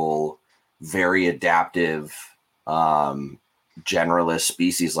variable, very adaptive, generalist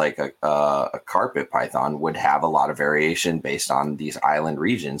species like a carpet python would have a lot of variation based on these island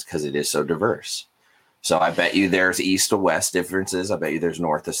regions because it is so diverse. So I bet you there's east to west differences. I bet you there's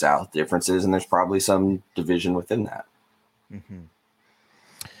north to south differences, and there's probably some division within that. Mm-hmm.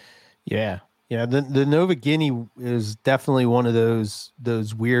 Yeah. Yeah, the Nova Guinea is definitely one of those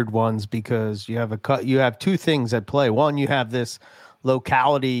weird ones because you have two things at play. One, you have this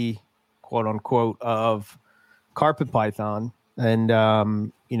locality, quote unquote, of carpet python, and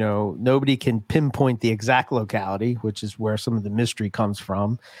nobody can pinpoint the exact locality, which is where some of the mystery comes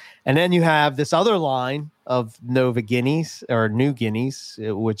from. And then you have this other line of Nova Guineas or New Guineas,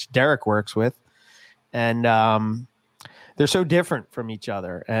 which Derek works with, and they're so different from each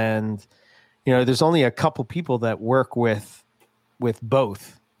other. And there's only a couple people that work with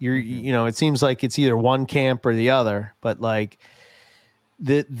both. It seems like it's either one camp or the other, but like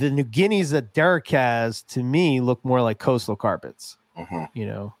the New Guineas that Derek has, to me, look more like coastal carpets.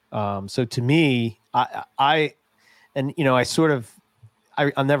 So to me, I'll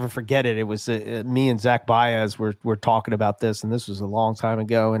never forget it. It was me and Zach Baez were talking about this, and this was a long time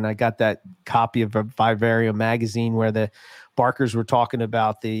ago. And I got that copy of Vivarium magazine where the Barkers were talking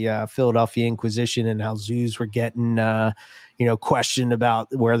about the Philadelphia Inquisition and how zoos were getting, questioned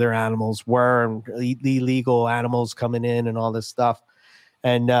about where their animals were and illegal animals coming in and all this stuff.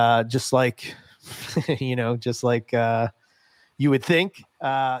 And just like you would think,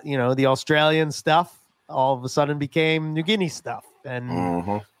 the Australian stuff all of a sudden became New Guinea stuff. And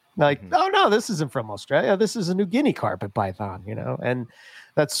oh no, this isn't from Australia. This is a New Guinea carpet python, and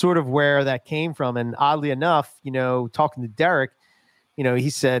that's sort of where that came from. And oddly enough, talking to Derek, he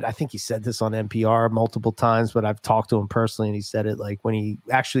said, I think he said this on NPR multiple times, but I've talked to him personally, and he said it like when he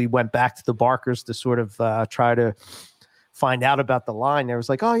actually went back to the Barkers to sort of try to find out about the line, there was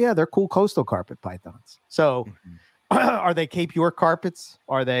like, oh yeah, they're cool coastal carpet pythons. So are they Cape York carpets?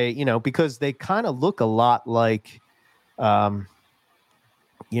 Are they, because they kind of look a lot like, to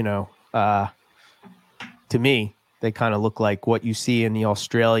me, they kind of look like what you see in the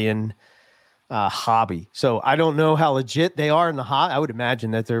Australian hobby. So I don't know how legit they are in the hobby. I would imagine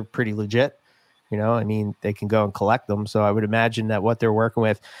that they're pretty legit. They can go and collect them. So I would imagine that what they're working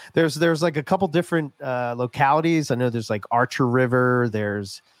with, there's like a couple different localities. I know there's like Archer River.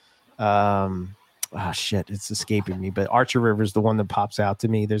 There's, it's escaping me, but Archer River is the one that pops out to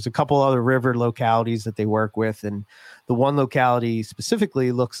me. There's a couple other river localities that they work with. And the one locality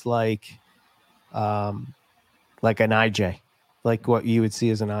specifically looks like an IJ, like what you would see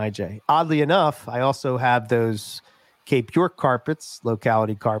as an IJ. Oddly enough, I also have those Cape York carpets,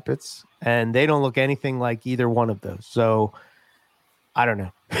 locality carpets, and they don't look anything like either one of those. So I don't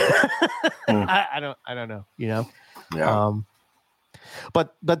know. I don't know, Yeah.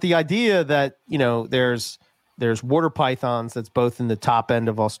 But the idea that, you know, there's water pythons that's both in the top end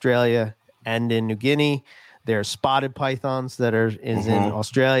of Australia and in New Guinea. There's spotted pythons that is in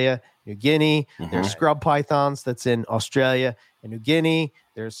Australia, New Guinea. There's scrub pythons that's in Australia and New Guinea.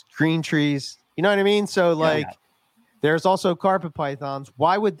 There's green trees. You know what I mean? So like there's also carpet pythons.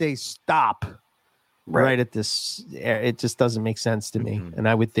 Why would they stop right at this? It just doesn't make sense to me. And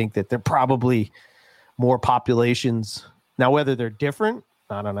I would think that they're probably more populations. Now, whether they're different,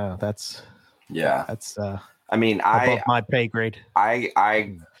 I don't know. That's I mean, above my pay grade.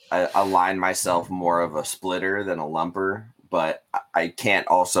 I align myself more of a splitter than a lumper, but I can't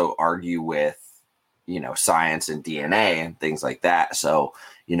also argue with, you know, science and DNA and things like that. So,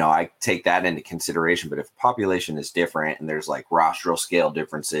 you know, I take that into consideration. But if population is different and there's like rostral scale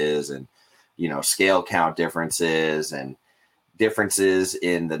differences and, you know, scale count differences and differences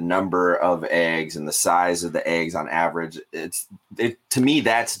in the number of eggs and the size of the eggs on average, to me,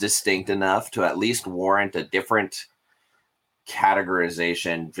 that's distinct enough to at least warrant a different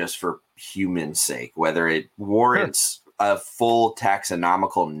categorization just for human sake, whether it warrants a full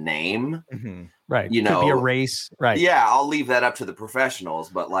taxonomical name. Right. You know, could be a race. Right. Yeah. I'll leave that up to the professionals,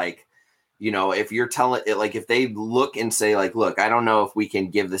 but like, you know, if you're telling it, like if they look and say like, look, I don't know if we can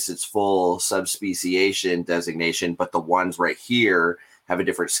give this its full subspeciation designation, but the ones right here have a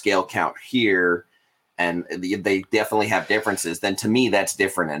different scale count here, and they definitely have differences, then to me, that's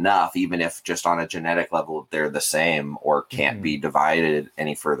different enough, even if just on a genetic level, they're the same or can't be divided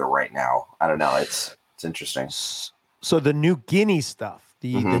any further right now. I don't know. It's interesting. So the New Guinea stuff,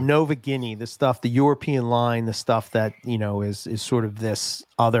 the Nova Guinea, the stuff, the European line, the stuff that, you know, is sort of this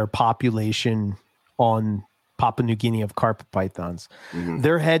other population on Papua New Guinea of carpet pythons.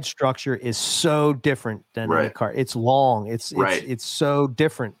 Their head structure is so different than it's long. It's so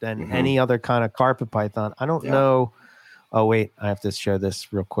different than any other kind of carpet python. I don't know. Oh wait, I have to show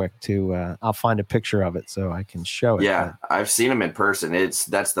this real quick too. I'll find a picture of it so I can show it. Yeah, I've seen them in person.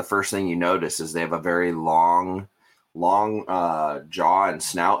 That's the first thing you notice is they have a very long jaw and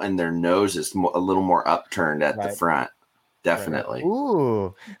snout, and their nose is a little more upturned at the front. Definitely.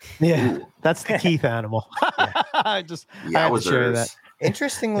 Ooh. Yeah. That's the Keith animal. I had to share that.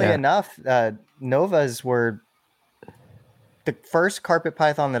 Interestingly enough, Novas were the first carpet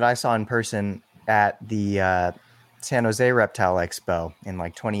python that I saw in person at the San Jose Reptile Expo in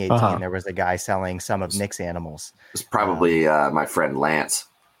like 2018. There was a guy selling some of Nick's animals. It's probably my friend Lance.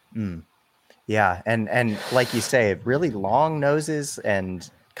 Yeah, and like you say, really long noses and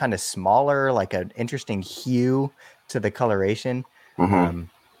kind of smaller, like an interesting hue to the coloration.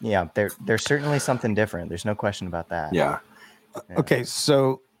 Yeah, there's certainly something different. There's no question about that. Yeah. Okay,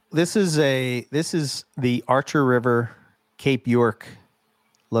 so this is the Archer River, Cape York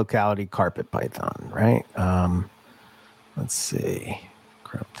locality carpet python, right? Let's see,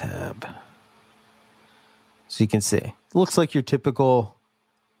 crop tab. So you can see, it looks like your typical,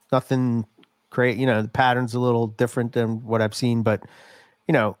 nothing great. You know, the pattern's a little different than what I've seen, but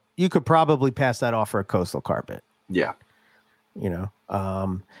you know, you could probably pass that off for a coastal carpet. Yeah. You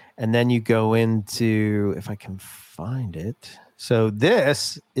know, and then you go into, if I can find it. So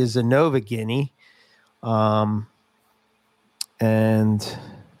this is a Nova Guinea, and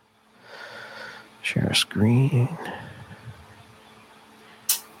share screen.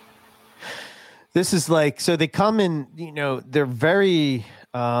 This is like, so they come in, you know, they're very,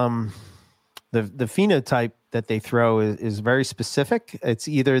 the phenotype that they throw is very specific. It's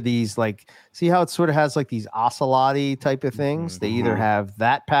either these like, see how it sort of has like these ocelot type of things. They either have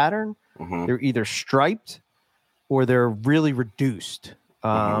that pattern, they're either striped or they're really reduced.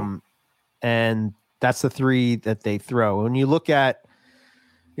 And that's the three that they throw. When you look at,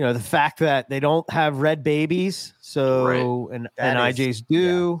 you know, the fact that they don't have red babies. So, and IJs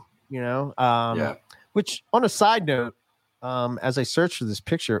do, you know, which on a side note, as I search for this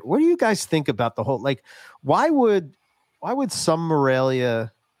picture, what do you guys think about the whole, like, why would some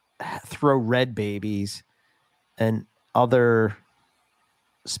Morelia throw red babies and other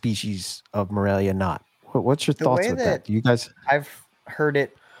species of Morelia not? What's your thoughts with that? Do you guys? I've heard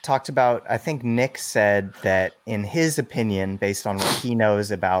it talked about. I think Nick said that in his opinion, based on what he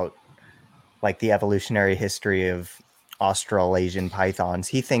knows about like the evolutionary history of Australasian pythons,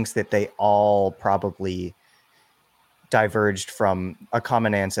 he thinks that they all probably diverged from a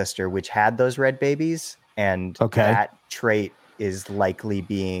common ancestor which had those red babies, and that trait is likely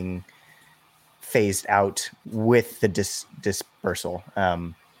being phased out with the dispersal.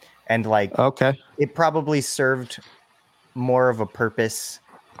 And like, it probably served more of a purpose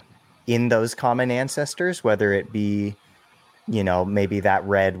in those common ancestors, whether it be, you know, maybe that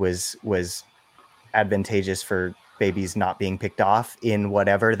red was advantageous for babies not being picked off in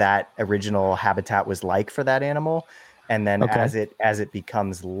whatever that original habitat was like for that animal. And then as it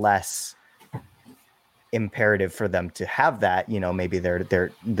becomes less imperative for them to have that, maybe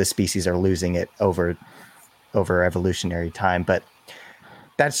the species are losing it over evolutionary time. But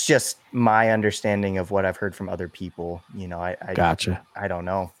that's just my understanding of what I've heard from other people. I gotcha. I don't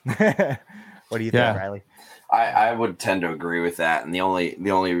know. What do you think, Riley? I would tend to agree with that. And the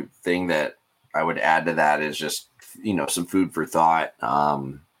only thing that I would add to that is just, some food for thought.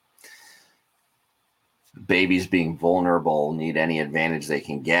 Babies being vulnerable need any advantage they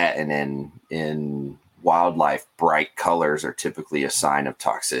can get. And in wildlife, bright colors are typically a sign of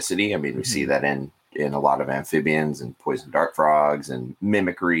toxicity. I mean, we see that in a lot of amphibians and poison dart frogs and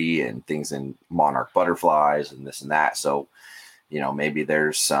mimicry and things in monarch butterflies and this and that. So, maybe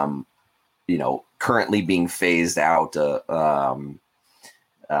there's some, currently being phased out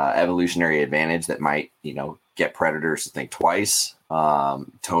evolutionary advantage that might, get predators to think twice.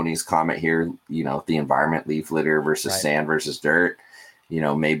 Tony's comment here, the environment, leaf litter versus sand versus dirt,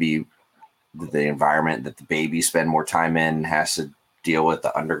 maybe the environment that the babies spend more time in has to deal with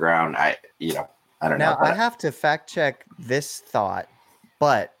the underground. I don't know. I have to fact check this thought,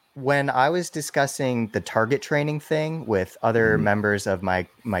 but when I was discussing the target training thing with other members of my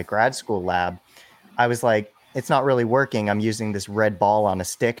grad school lab, I was like, it's not really working. I'm using this red ball on a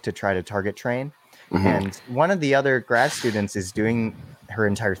stick to try to target train. Mm-hmm. And one of the other grad students is doing her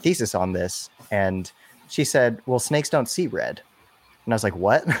entire thesis on this. And she said, well, snakes don't see red. And I was like,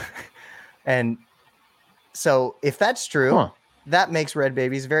 what? And so if that's true, that makes red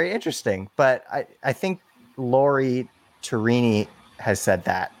babies very interesting. But I think Lori Torini has said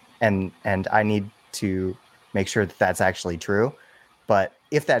that. And I need to make sure that that's actually true. But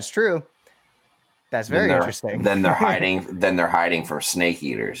if that's true, that's very interesting. Then they're hiding. Then they're hiding from snake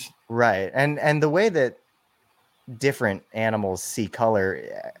eaters. Right. And the way that different animals see color,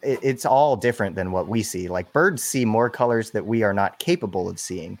 it's all different than what we see. Like birds see more colors that we are not capable of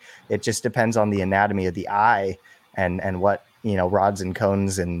seeing. It just depends on the anatomy of the eye and what, rods and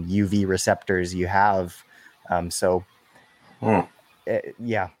cones and UV receptors you have.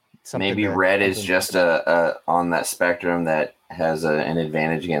 Maybe red is just a on that spectrum that has an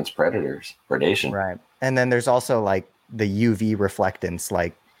advantage against predation. Right. And then there's also like the UV reflectance,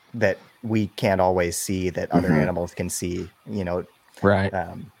 like that we can't always see that other animals can see, Right.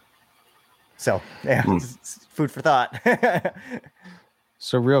 So yeah, food for thought.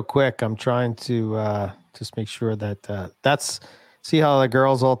 So real quick, I'm trying to just make sure that see how the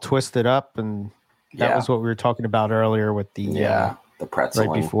girl's all twisted up, and that was what we were talking about earlier with the pretzel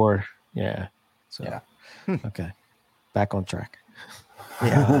right before. Yeah. So okay, back on track.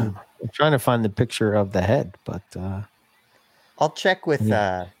 Yeah, I'm trying to find the picture of the head, but I'll check with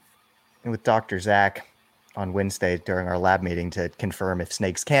Dr. Zach on Wednesday during our lab meeting to confirm if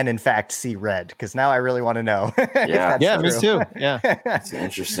snakes can in fact see red, because now I really want to know. Yeah, me too. Yeah, it's an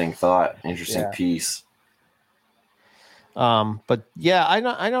interesting thought, piece. But yeah,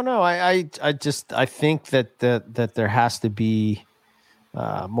 I don't know. I think that there has to be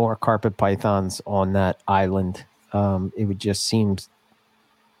more carpet pythons on that island. It would just seem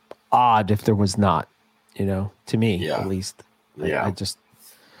odd if there was not, to me at least.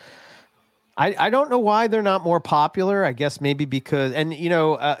 I don't know why they're not more popular. I guess maybe because, and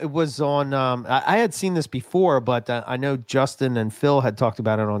it was on, I had seen this before, but I know Justin and Phil had talked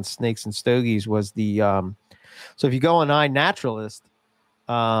about it on Snakes and Stogies, was the, so if you go on iNaturalist,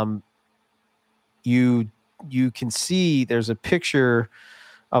 you can see there's a picture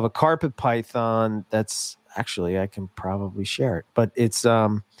of a carpet python that's actually, I can probably share it, but it's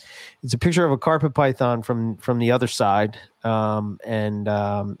a picture of a carpet python from the other side.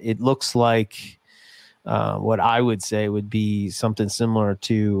 It looks like what I would say would be something similar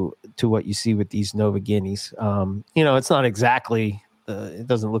to what you see with these Nova Guineas. It's not exactly, it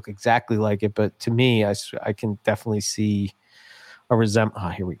doesn't look exactly like it, but to me, I can definitely see a resemblance. Oh,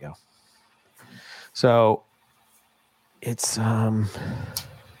 here we go. So it's,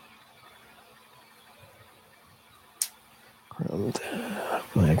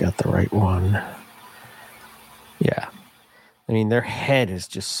 hopefully I got the right one. Yeah. I mean, their head is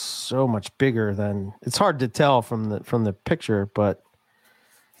just so much bigger than, it's hard to tell from the picture, but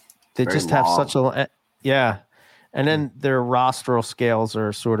they just have such a, and then their rostral scales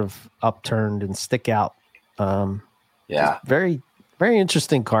are sort of upturned and stick out. Very, very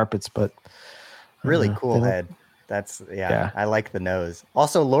interesting carpets, but really cool head. That's I like the nose.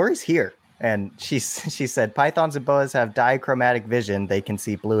 Also, Lori's here, and she said pythons and boas have dichromatic vision. They can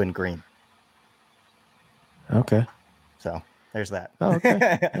see blue and green. Okay. So there's that. Oh,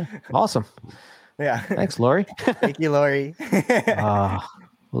 okay. Awesome. Yeah. Thanks, Lori. Thank you, Lori.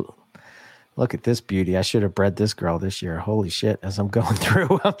 Look at this beauty. I should have bred this girl this year. Holy shit. As I'm going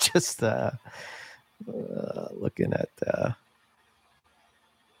through, I'm just looking at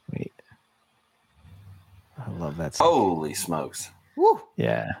wait. I love that snake. Holy smokes. Woo.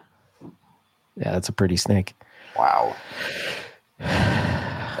 Yeah. Yeah, that's a pretty snake. Wow.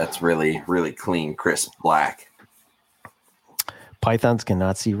 That's really, really clean, crisp black. Pythons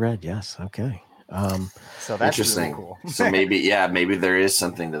cannot see red. Yes. Okay. So that's Interesting. really cool. So maybe there is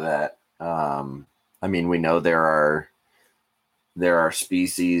something to that. I mean, we know there are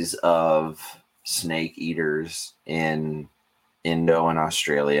species of snake eaters in Indo and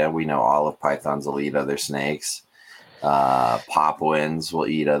Australia. We know olive pythons will eat other snakes. Papuans will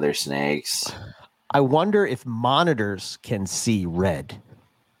eat other snakes. I wonder if monitors can see red.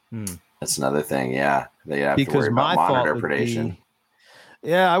 That's another thing. Yeah. They have to Because worry my about thought monitor would predation.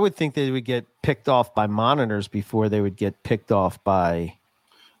 Yeah, I would think they would get picked off by monitors before they would get picked off by,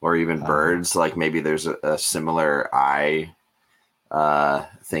 Or even birds. Like maybe there's a similar eye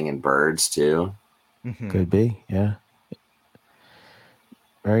thing in birds too. could be. Yeah.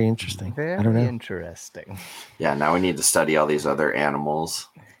 Very interesting. Very I don't know. interesting. Yeah, now we need to study all these other animals,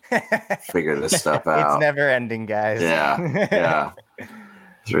 figure this stuff out. It's never ending, guys. Yeah, yeah.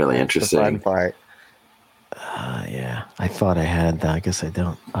 It's really The interesting. fun part. Yeah, I thought I had. I guess I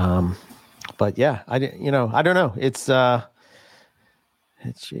don't. But yeah, I didn't. I don't know. It's head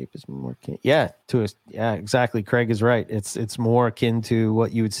shape is more akin. Yeah, exactly. Craig is right. It's more akin to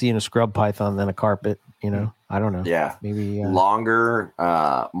what you would see in a scrub python than a carpet. I don't know. Yeah, Maybe longer,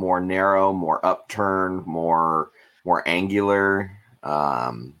 more narrow, more upturned, more angular.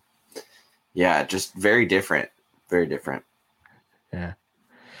 Yeah, just very different. Very different. Yeah.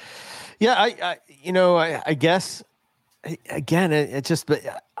 Yeah, I guess again, it just,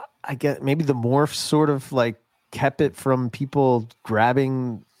 but I get maybe the morph sort of like kept it from people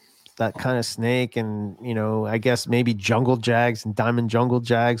grabbing that kind of snake, and I guess maybe jungle jags and diamond jungle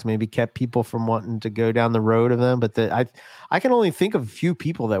jags maybe kept people from wanting to go down the road of them. But I can only think of a few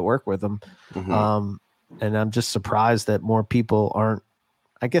people that work with them, and I'm just surprised that more people aren't.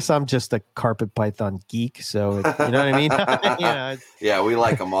 I guess I'm just a carpet python geek, so you know what I mean. Yeah, we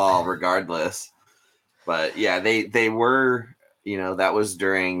like them all regardless. But yeah, they were, that was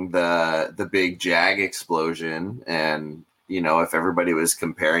during the big jag explosion, and if everybody was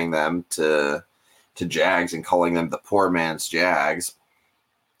comparing them to jags and calling them the poor man's jags,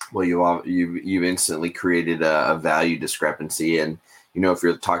 well, you instantly created a value discrepancy. And if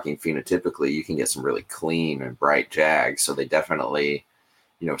you're talking phenotypically, you can get some really clean and bright jags. So they definitely,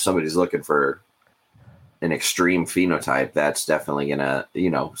 if somebody's looking for an extreme phenotype, that's definitely gonna,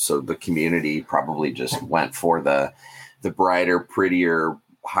 so the community probably just went for the brighter, prettier,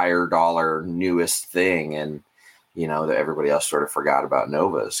 higher dollar, newest thing. And, that everybody else sort of forgot about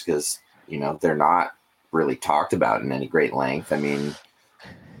Novas because, they're not really talked about in any great length. I mean,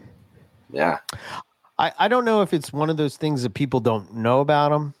 yeah. I don't know if it's one of those things that people don't know about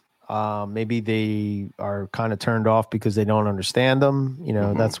them. Maybe they are kind of turned off because they don't understand them.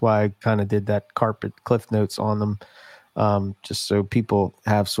 That's why I kind of did that carpet cliff notes on them, just so people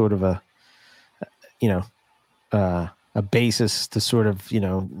have sort of a basis to sort of,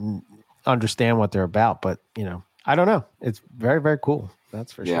 understand what they're about. But, I don't know. It's very, very cool.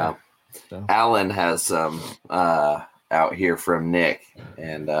 That's for sure. So. Alan has some out here from Nick,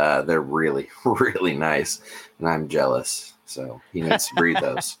 and they're really, really nice. And I'm jealous. So he needs to breed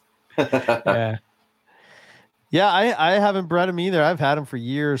those. Yeah. I haven't bred them either. I've had them for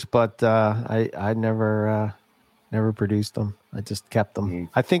years, but I never produced them. I just kept them.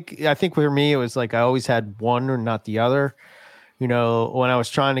 I think for me it was like I always had one or not the other. When I was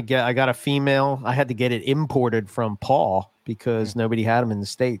trying to I got a female, I had to get it imported from Paul because nobody had them in the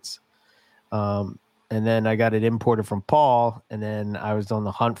States. And then I got it imported from Paul, and then I was on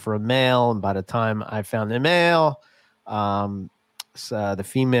the hunt for a male, and by the time I found the male, so the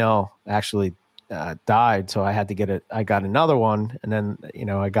female actually died, so I had to get it. I got another one, and then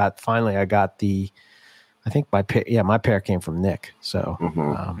I got the. I think my pair came from Nick. So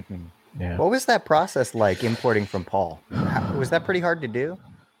yeah. What was that process like importing from Paul? Was that pretty hard to do?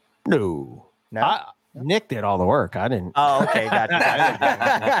 No. Nick did all the work. I didn't. Oh, okay,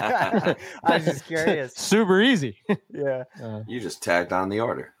 gotcha. I was just curious. Super easy. Yeah. You just tagged on the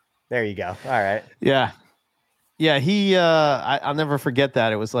order. There you go. All right. Yeah. Yeah, he I'll never forget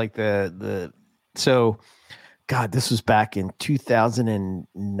that. It was like so God, this was back in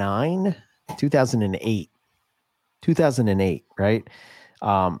 2009, 2008, right?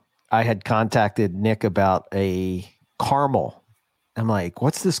 I had contacted Nick about a caramel I'm like,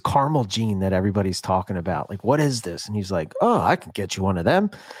 what's this caramel gene that everybody's talking about? Like, what is this? And he's like, oh, I can get you one of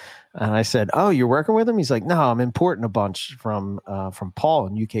them. And I said, oh, you're working with him? He's like, no, I'm importing a bunch from Paul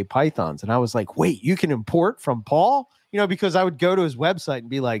and UK Pythons. And I was like, wait, you can import from Paul? You know, because I would go to his website and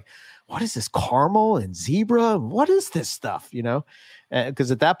be like, what is this caramel and zebra? What is this stuff? You know,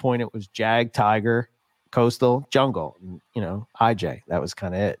 because at that point it was Jag, Tiger, Coastal, Jungle, and, you know, IJ. That was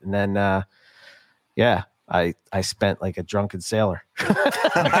kind of it. And then, yeah, I spent like a drunken sailor.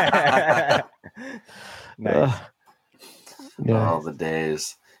 Nice. Yeah. All the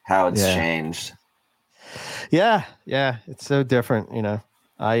days, how it's changed. Yeah, it's so different. You know,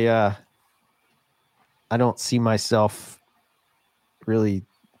 I don't see myself really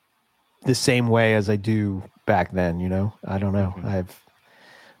the same way as I do back then. You know, I don't know.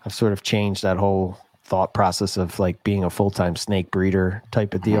 I've sort of changed that whole thought process of like being a full-time snake breeder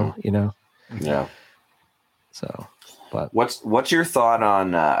type of deal. You know. Yeah. So, but what's your thought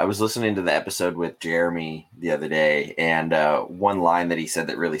on? I was listening to the episode with Jeremy the other day, and one line that he said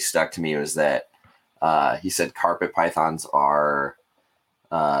that really stuck to me was that he said carpet pythons are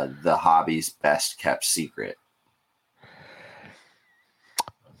the hobby's best kept secret.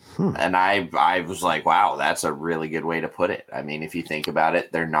 And I was like, wow, that's a really good way to put it. I mean, if you think about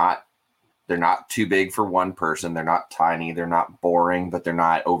it, they're not too big for one person. They're not tiny. They're not boring, but they're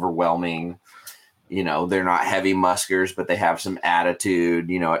not overwhelming. You know, they're not heavy muskers, but they have some attitude,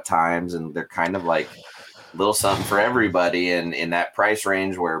 you know, at times. And they're kind of like a little something for everybody. And in that price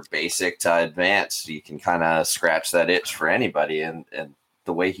range where basic to advanced, you can kind of scratch that itch for anybody. And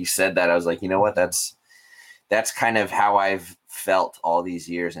the way he said that, I was like, you know what, that's kind of how I've felt all these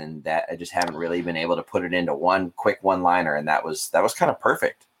years. And that I just haven't really been able to put it into one quick one-liner. And that was kind of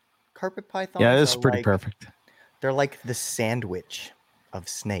perfect. Carpet pythons. yeah, it's pretty perfect. They're like the sandwich of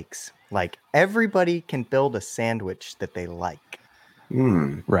snakes. Like everybody can build a sandwich that they like.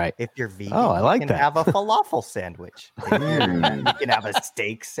 Right. If you're vegan, I like you can that. have a falafel sandwich. You can have a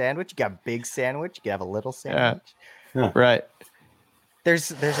steak sandwich. You got a big sandwich. You can have a little sandwich. Yeah. Right.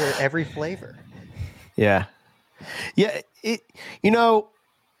 There's every flavor. Yeah. Yeah. You know,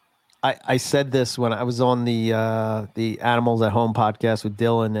 I said this when I was on the Animals at Home podcast with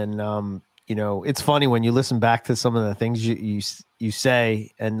Dylan, and you know, it's funny when you listen back to some of the things you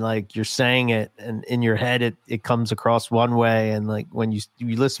say, and like you're saying it, and in your head it comes across one way, and like when you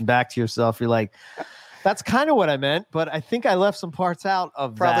listen back to yourself, you're like, that's kind of what I meant, but I think I left some parts out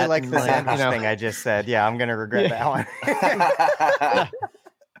of Probably that. like the sandwich thing I just said. Yeah, I'm gonna regret that one.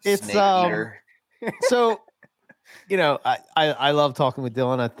 It's so. You know, I love talking with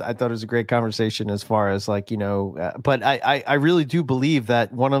Dylan. I thought it was a great conversation as far as like, you know, but I really do believe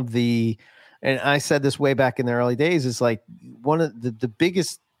that one of the, and I said this way back in the early days, is like one of the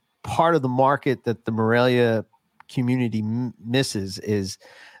biggest part of the market that the Morelia community misses is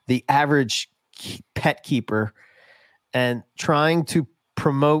the average pet keeper, and trying to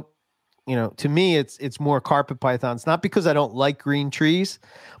promote, you know, to me, it's more carpet pythons, not because I don't like green trees,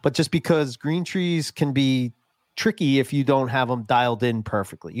 but just because green trees can be tricky if you don't have them dialed in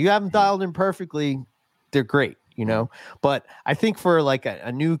perfectly. You have them dialed in perfectly, they're great, you know. But I think for like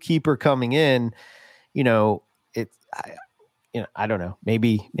a new keeper coming in, you know, I don't know.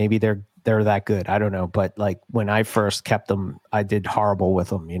 Maybe they're that good. I don't know. But like when I first kept them, I did horrible with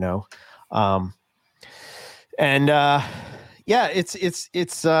them, you know. Yeah,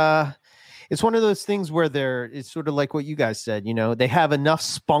 it's one of those things where it's sort of like what you guys said, you know, they have enough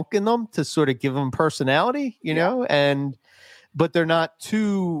spunk in them to sort of give them personality, you know, but they're not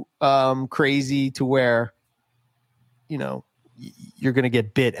too crazy to where, you know, you're going to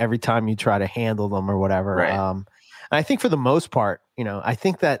get bit every time you try to handle them or whatever. Right. And I think for the most part, you know, I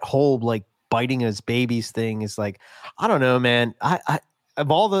think that whole like biting as babies thing is like, I don't know, man.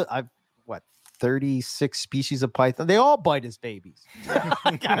 I've 36 species of python. They all bite as babies.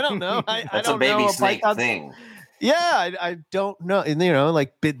 I don't know. That's a baby snake thing. Yeah, I don't know. And you know,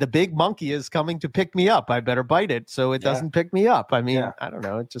 like the big monkey is coming to pick me up. I better bite it so it doesn't pick me up. I mean, I don't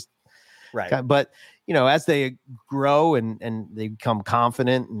know. It just right. But you know, as they grow and they become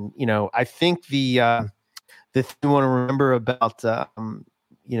confident, and you know, I think the thing you want to remember about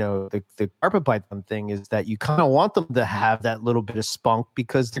you know, the carpet python thing is that you kind of want them to have that little bit of spunk,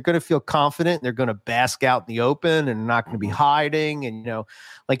 because they're going to feel confident. They're going to bask out in the open and not going to be hiding. And, you know,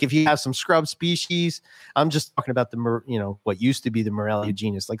 like if you have some scrub species, I'm just talking about you know, what used to be the Morelia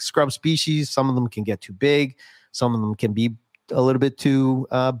genus, like scrub species. Some of them can get too big. Some of them can be a little bit too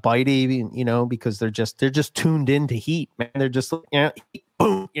bitey, you know, because they're just tuned into heat, man. They're just, you know,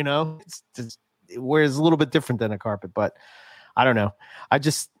 boom, you know, it's just, whereas a little bit different than a carpet, but I don't know.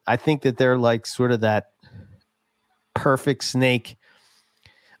 I think that they're like sort of that perfect snake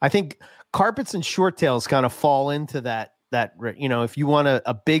I think carpets and short tails kind of fall into that, if you want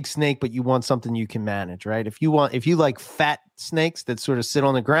a big snake, but you want something you can manage, right? If you like fat snakes that sort of sit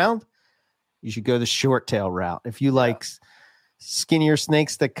on the ground, you should go the short tail route. If you like skinnier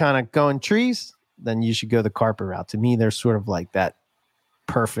snakes that kind of go in trees, then you should go the carpet route. To me, they're sort of like that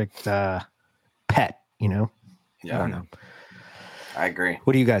perfect pet, Yeah. I don't know. I agree.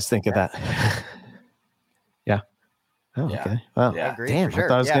 What do you guys think of that? Yeah. Oh, Yeah. okay. Well, Yeah. Agree, damn, for sure. I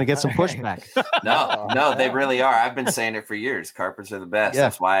thought I was Yeah. going to get some pushback. No, they really are. I've been saying it for years. Carpets are the best. Yeah.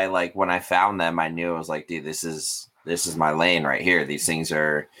 That's why, like, when I found them, I knew I was like, dude, this is my lane right here. These things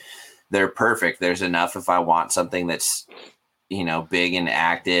they're perfect. There's enough if I want something that's, big and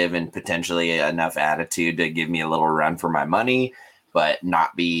active and potentially enough attitude to give me a little run for my money, but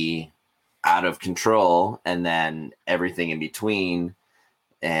not be out of control, and then everything in between.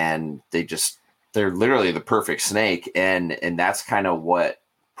 And they're literally the perfect snake. And that's kind of what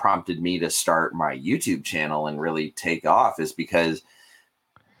prompted me to start my YouTube channel and really take off, is because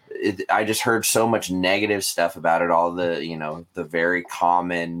I just heard so much negative stuff about it. All the, the very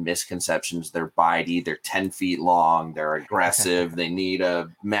common misconceptions. They're bitey, they're 10 feet long, they're aggressive, they need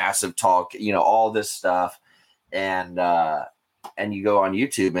a massive talk, all this stuff. And you go on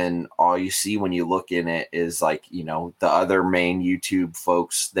YouTube and all you see when you look in it is like, the other main YouTube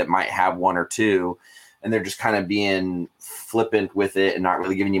folks that might have one or two, and they're just kind of being flippant with it and not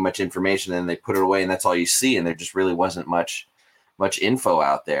really giving you much information. And they put it away and that's all you see. And there just really wasn't much info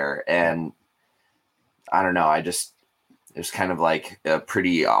out there. And I don't know, it was kind of like a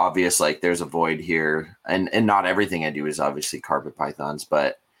pretty obvious, like there's a void here. And not everything I do is obviously carpet pythons,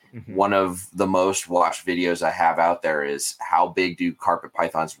 but one of the most watched videos I have out there is how big do carpet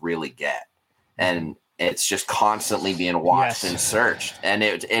pythons really get? And it's just constantly being watched and searched. And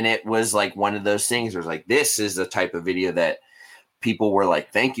it was like one of those things where it's like, this is the type of video that people were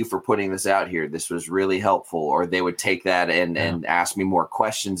like, thank you for putting this out here. This was really helpful. Or they would take that and ask me more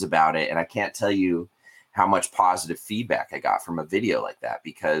questions about it. And I can't tell you how much positive feedback I got from a video like that,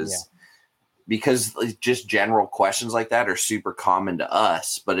 because just general questions like that are super common to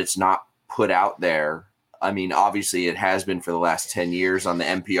us, but it's not put out there. I mean, obviously it has been for the last 10 years on the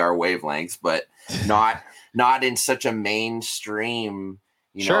NPR wavelengths, but not in such a mainstream,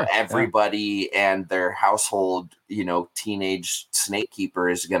 everybody and their household, teenage snake keeper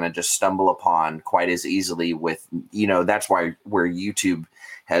is going to just stumble upon quite as easily with, that's where YouTube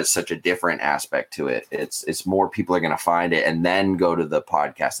has such a different aspect to it. It's more people are going to find it and then go to the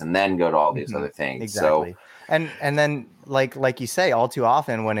podcast and then go to all these other things. Exactly. So, and then like you say, all too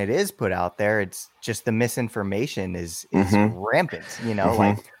often when it is put out there, it's just the misinformation is rampant,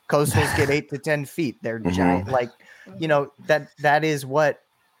 like coastals get 8 to 10 feet. They're giant. Like, that is what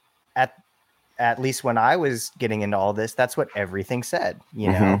at least when I was getting into all this, that's what everything said,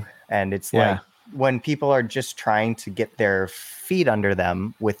 and it's like, when people are just trying to get their feet under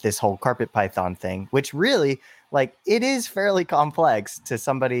them with this whole carpet python thing, which really, like, it is fairly complex to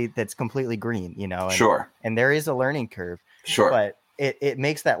somebody that's completely green, and, and there is a learning curve, but it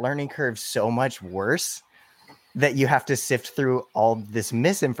makes that learning curve so much worse that you have to sift through all this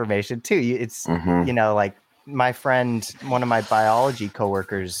misinformation too. It's, like my friend, one of my biology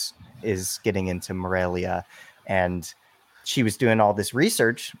coworkers is getting into Morelia, and she was doing all this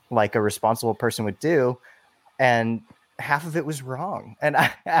research like a responsible person would do, and half of it was wrong. And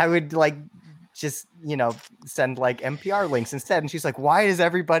I would like just, send like NPR links instead. And she's like, why is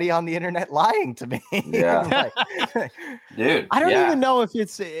everybody on the internet lying to me? Yeah. Dude, I don't even know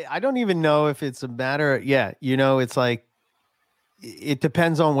if it's a matter. Yeah. It's like, it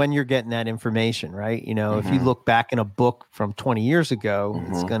depends on when you're getting that information, right? If you look back in a book from 20 years ago,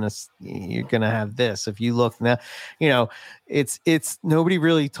 you're gonna have this. If you look now, it's nobody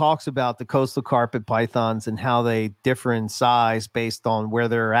really talks about the coastal carpet pythons and how they differ in size based on where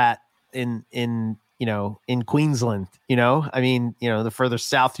they're at in Queensland. I mean, the further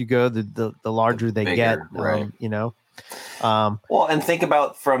south you go, the larger they get, right? Well, and think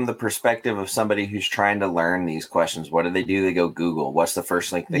about from the perspective of somebody who's trying to learn these questions. What do? They go Google. What's the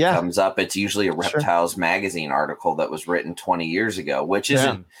first link that comes up? It's usually a Reptiles magazine article that was written 20 years ago, which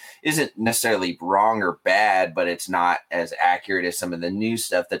isn't necessarily wrong or bad, but it's not as accurate as some of the new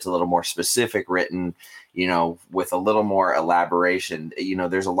stuff that's a little more specific written, with a little more elaboration.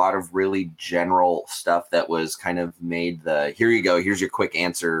 There's a lot of really general stuff that was kind of made here you go, here's your quick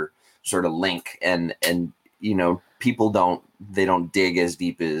answer sort of link. And people don't dig as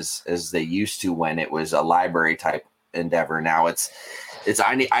deep as they used to when it was a library type endeavor. Now it's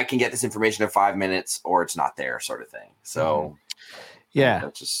I can get this information in 5 minutes or it's not there, sort of thing. So yeah,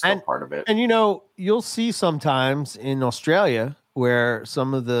 that's just part of it. And you'll see sometimes in Australia where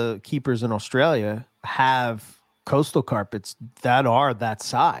some of the keepers in Australia have coastal carpets that are that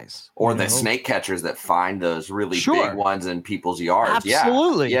size. Or the snake catchers that find those really big ones in people's yards.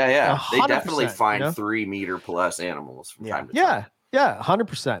 Absolutely. Yeah. They definitely find 3 meter plus animals from time to time. Yeah,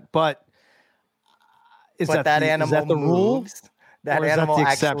 100%. But is that animal the rule? That animal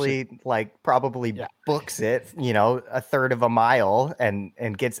actually probably books it, a third of a mile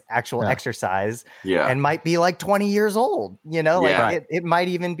and gets actual exercise and might be 20 years old, it might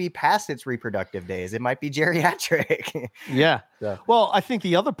even be past its reproductive days. It might be geriatric. Yeah. Well, I think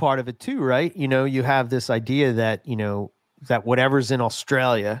the other part of it too, right? You have this idea that, that whatever's in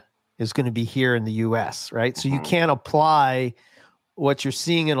Australia is going to be here in the US, right? So you can't apply what you're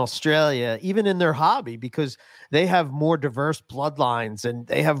seeing in Australia, even in their hobby, because they have more diverse bloodlines and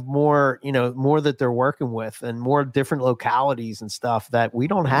they have more, more that they're working with and more different localities and stuff that we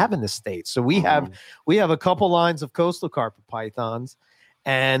don't have in the States. So we have a couple lines of coastal carpet pythons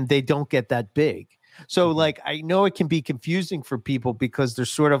and they don't get that big. So I know it can be confusing for people because they're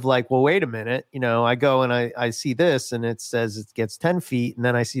sort of like, well, wait a minute, I go and I see this and it says it gets 10 feet. And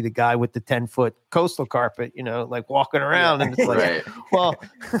then I see the guy with the 10-foot coastal carpet, walking around and it's like, well,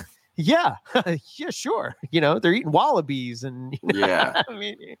 yeah, sure. They're eating wallabies and, I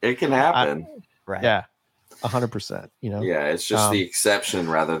mean, it can happen. Right. Yeah. 100%, Yeah. It's just the exception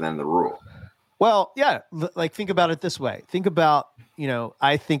rather than the rule. Well, yeah. Think about it this way. Think about,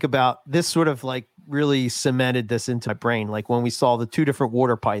 I think about this sort of really cemented this into my brain. Like when we saw the 2 different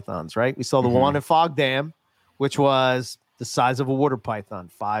water pythons, right? We saw the one at Fog Dam, which was the size of a water python,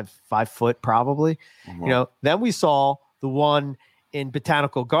 5 foot probably. Then we saw the one in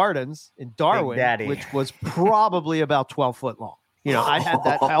Botanical Gardens in Darwin, which was probably about 12 foot long. I had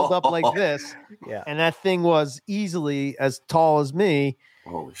that held up like this, and that thing was easily as tall as me.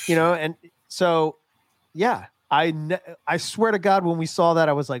 Holy shit. And so, yeah. I swear to God, when we saw that,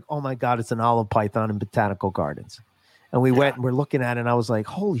 I was like, oh my God, it's an olive python in Botanical Gardens. And we went and we're looking at it and I was like,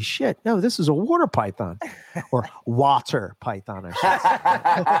 holy shit, no, this is a water python or water python. I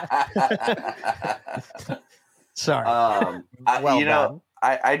should say. Sorry.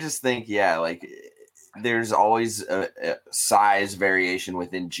 I just think, there's always a size variation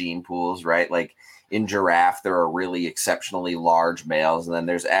within gene pools, right? Like in giraffe, there are really exceptionally large males and then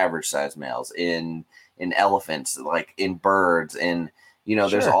there's average size males in elephants, like in birds, and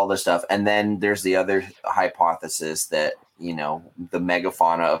there's all this stuff. And then there's the other hypothesis that the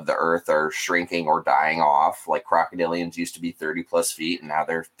megafauna of the earth are shrinking or dying off. Like crocodilians used to be 30 plus feet and now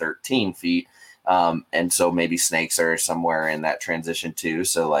they're 13 feet. And so maybe snakes are somewhere in that transition too.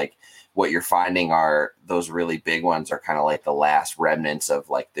 So what you're finding are those really big ones are kind of like the last remnants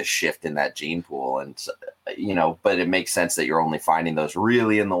of the shift in that gene pool. And so, but it makes sense that you're only finding those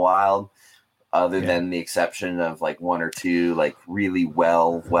really in the wild. Other than the exception of 1 or 2, really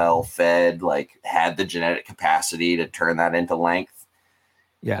well fed, had the genetic capacity to turn that into length.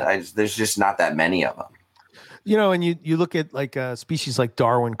 Yeah. There's just not that many of them. And you look at species like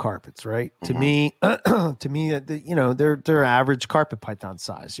Darwin carpets, right? To me, they're average carpet python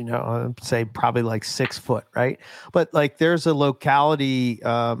size, I'd say probably 6 foot, right? But there's a locality,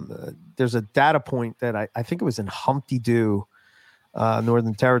 there's a data point that I think it was in Humpty Doo,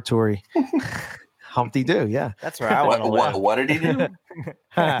 Northern Territory. Humpty Doo, yeah. That's where I want to live. What did he do?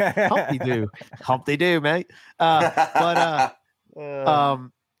 Humpty Doo, mate.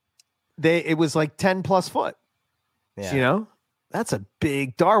 It was 10 plus foot. Yeah. That's a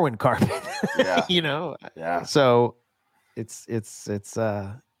big Darwin carpet. Yeah. Yeah. So it's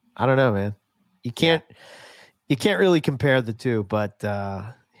I don't know, man. You can't really compare the two, but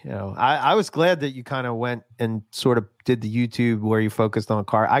I was glad that you kind of went and sort of did the YouTube where you focused on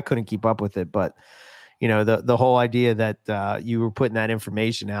car. I couldn't keep up with it, but the whole idea that you were putting that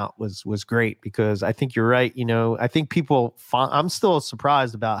information out was great, because I think you're right. I think people, I'm still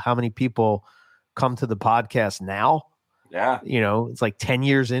surprised about how many people come to the podcast now. Yeah. It's 10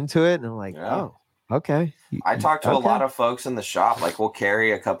 years into it and I'm like, oh, okay. I talk to a lot of folks in the shop. We'll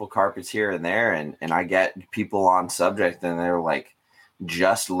carry a couple carpets here and there, and I get people on subject and they're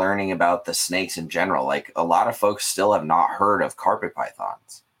just learning about the snakes in general. A lot of folks still have not heard of carpet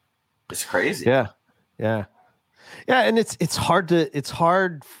pythons. It's crazy. Yeah. And it's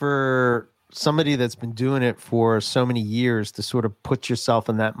hard for somebody that's been doing it for so many years to sort of put yourself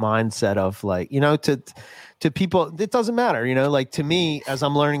in that mindset of to people, it doesn't matter, to me, as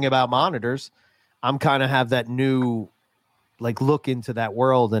I'm learning about monitors, I'm kind of have that new look into that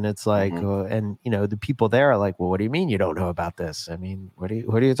world, and it's and the people there are like, well, what do you mean you don't know about this? I mean, what are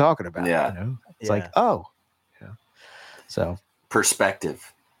you talking about? Yeah. It's oh, yeah. So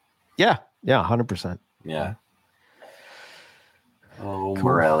perspective. Yeah. 100%. Yeah.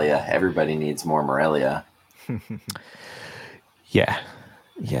 cool. Morelia. Everybody needs more Morelia. Yeah.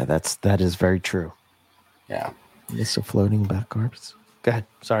 That is very true. Yeah. It's a floating back carpets. Go ahead.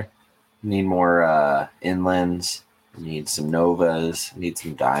 Sorry. Need more inlands. Need some novas. Need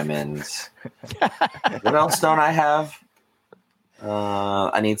some diamonds. What else don't I have?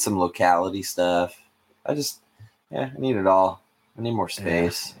 I need some locality stuff. I need it all. I need more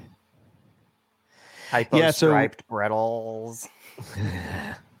space. Hypo striped Brettles.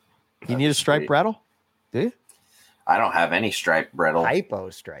 You need a striped Brettle? Do you? I don't have any striped Brettle. Hypo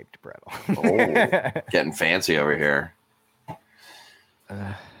striped Brettle. Oh, getting fancy over here.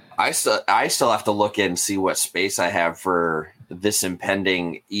 I still have to look and see what space I have for this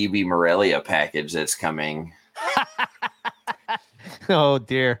impending EB Morelia package that's coming. Oh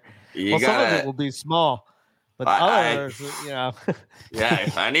dear. Some of it will be small, but others, Yeah,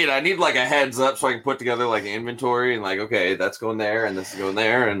 I need like a heads up so I can put together like an inventory and like, okay, that's going there and this is going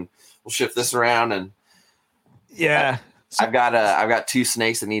there and we'll shift this around and yeah. I've got 2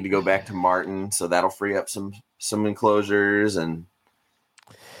 snakes that need to go back to Martin, so that'll free up some enclosures and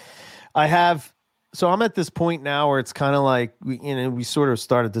I'm at this point now where it's kind of like we sort of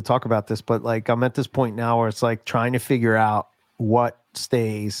started to talk about this, but like I'm at this point now where it's like trying to figure out what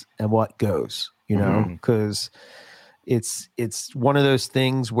stays and what goes, because it's one of those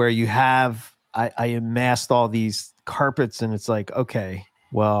things where you have I amassed all these carpets and it's like, okay,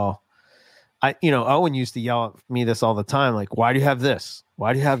 well, Owen used to yell at me this all the time, like, why do you have this?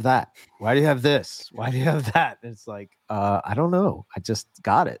 Why do you have that? Why do you have this? Why do you have that? And it's like, I don't know. I just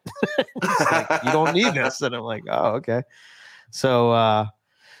got it. Like, you don't need this. And I'm like, oh, okay. So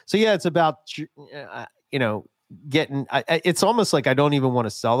yeah, it's about, getting, it's almost like I don't even want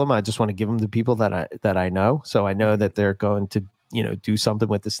to sell them. I just want to give them to people that I know. So I know that they're going to, do something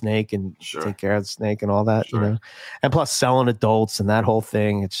with the snake and take care of the snake and all that, and plus selling adults and that whole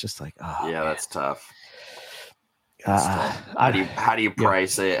thing. It's just like, oh yeah, man. that's tough. How do you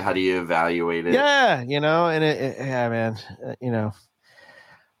price it? How do you evaluate it? Yeah. And man,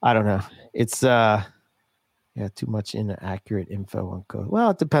 I don't know. It's, too much inaccurate info on coast. Well,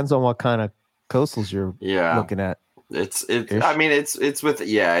 it depends on what kind of coastals you're looking at. It's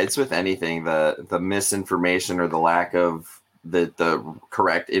with anything, the misinformation or the lack of the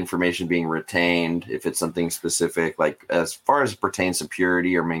correct information being retained. If it's something specific, like as far as it pertains to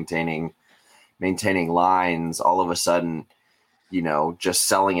purity or maintaining lines, all of a sudden, just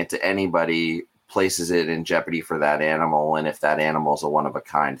selling it to anybody places it in jeopardy for that animal. And if that animal's a one of a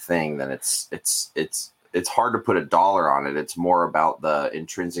kind thing, then it's hard to put a dollar on it. It's more about the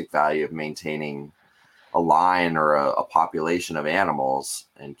intrinsic value of maintaining a line or a population of animals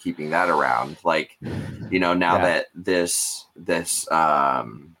and keeping that around. Like, that this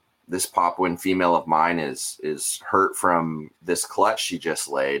Papuan female of mine is hurt from this clutch she just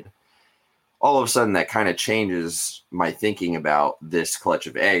laid. All of a sudden that kind of changes my thinking about this clutch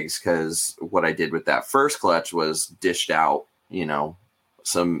of eggs. Cause what I did with that first clutch was dished out,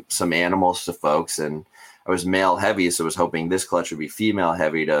 some animals to folks, and I was male heavy. So I was hoping this clutch would be female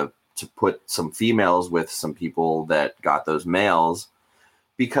heavy to put some females with some people that got those males,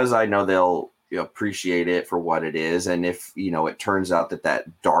 because I know they'll appreciate it for what it is. And if, it turns out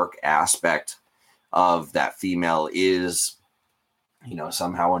that dark aspect of that female is,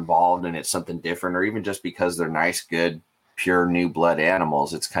 somehow involved and it's something different, or even just because they're nice, good, pure new blood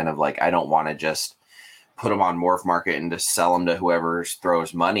animals, it's kind of like, I don't want to just put them on Morph Market and just sell them to whoever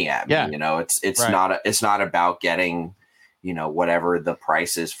throws money at me. It's right. It's not about getting, whatever the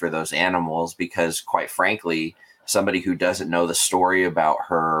price is for those animals, because quite frankly, somebody who doesn't know the story about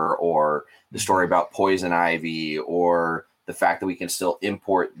her or the story about poison ivy or the fact that we can still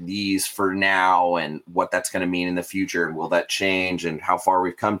import these for now and what that's going to mean in the future, and will that change and how far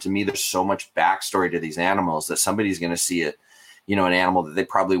we've come. To me, there's so much backstory to these animals that somebody's going to see it, an animal that they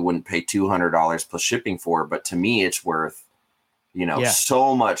probably wouldn't pay $200 plus shipping for. But to me, it's worth,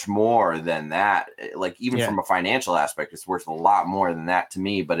 so much more than that. Like even from a financial aspect, it's worth a lot more than that to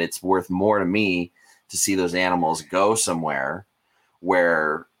me, but it's worth more to me to see those animals go somewhere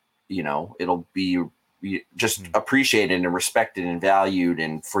where, it'll be just appreciated and respected and valued,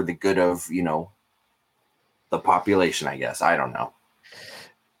 and for the good of, the population, I guess. I don't know.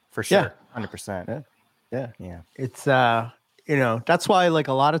 For sure. 100%. Yeah. It's, that's wwhy, like,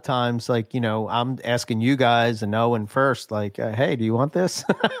 a lot of times, like, I'm asking you guys and Owen first, like, hey, do you want this?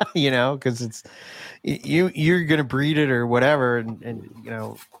 Because it's you're gonna breed it or whatever, and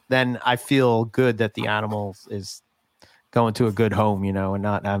then I feel good that the animal is going to a good home, and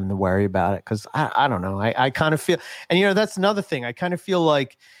not having to worry about it. Because I don't know, I kind of feel, and that's another thing. I kind of feel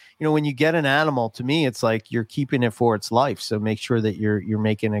like, when you get an animal, to me, it's like you're keeping it for its life. So make sure that you're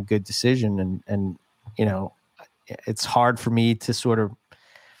making a good decision. And it's hard for me to sort of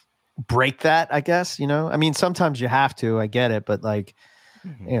break that, I guess. I mean, sometimes you have to. I get it, but like,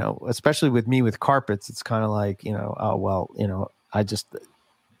 especially with me with carpets, it's kind of like, oh well, I just,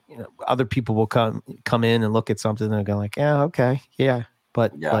 other people will come in and look at something and go like, yeah, okay, yeah.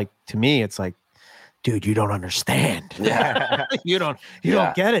 But like to me, it's like, dude, you don't understand. Yeah. you don't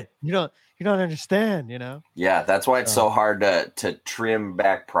get it. You don't understand, Yeah, that's why it's so hard to trim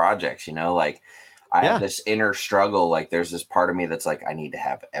back projects, like I have this inner struggle. Like there's this part of me that's like, I need to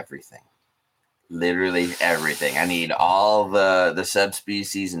have everything. Literally everything. I need all the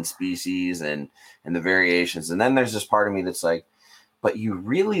subspecies and species and the variations. And then there's this part of me that's like, but you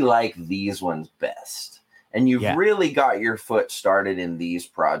really like these ones best. And you've really got your foot started in these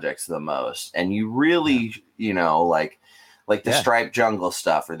projects the most. And you really, like the striped jungle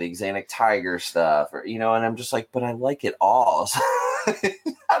stuff or the Axanthic tiger stuff, or, and I'm just like, but I like it all. So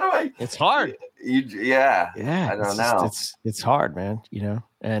how do I? It's hard. Yeah. I don't know. It's hard, man,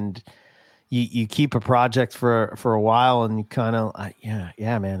 and you keep a project for a while and you kind of,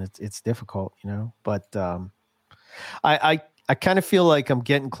 man, it's difficult, but I kind of feel like I'm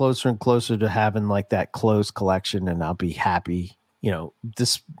getting closer and closer to having like that closed collection, and I'll be happy,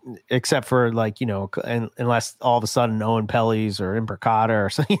 this, except for like, unless all of a sudden Owen Pelly's or Imbricata or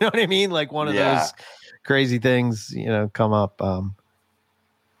something, you know what I mean? Like one of those crazy things, come up.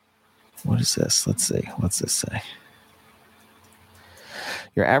 What is this? Let's see. What's this say?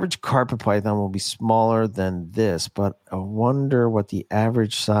 Your average carpet python will be smaller than this, but I wonder what the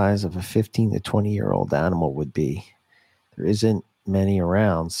average size of a 15 to 20-year-old animal would be. There isn't many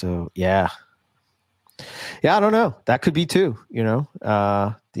around, so yeah, I don't know. That could be too.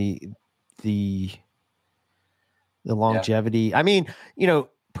 The longevity. Yeah. I mean,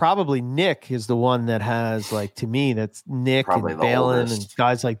 probably Nick is the one that has, like, to me, that's Nick probably and Balin and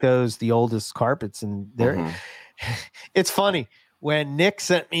guys like those, the oldest carpets, and they're. It's funny. When Nick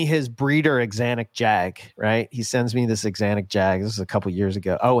sent me his breeder Axanthic Jag, right? He sends me this Axanthic Jag. This is a couple years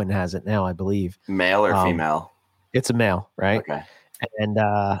ago. Owen has it now, I believe. Male or female? It's a male, right? Okay. And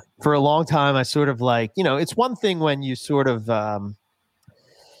for a long time, I sort of like, it's one thing when you sort of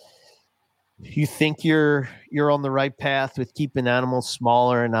you think you're on the right path with keeping animals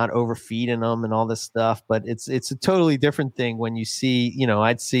smaller and not overfeeding them and all this stuff, but it's a totally different thing when you see,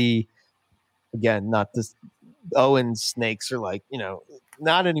 I'd see, again, not this. Owen snakes are like,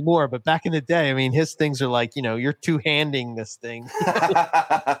 not anymore, but back in the day, I mean, his things are like, you're two-handing this thing. Like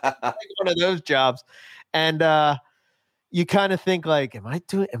one of those jobs. And you kind of think like, am I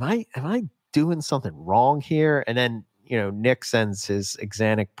doing something wrong here? And then, Nick sends his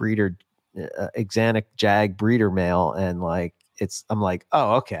Axanthic Jag breeder male, and like, I'm like,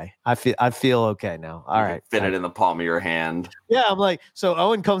 oh, okay. I feel okay now. All right. Fit it in the palm of your hand. Yeah. I'm like, so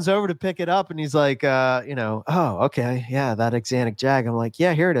Owen comes over to pick it up and he's like, oh, okay. Yeah. That Axanthic Jag. I'm like,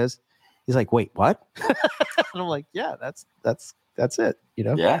 yeah, here it is. He's like, wait, what? And I'm like, yeah, that's it.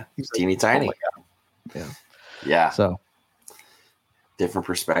 Yeah. He's teeny tiny. Oh yeah. Yeah. So different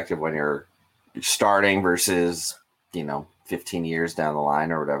perspective when you're starting versus, 15 years down the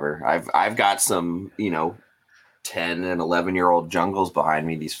line or whatever. I've got some, 10 and 11-year-old jungles behind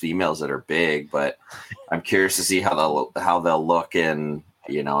me, these females that are big, but I'm curious to see how they'll look in,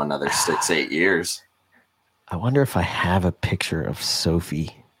 another 6-8 years. I wonder if I have a picture of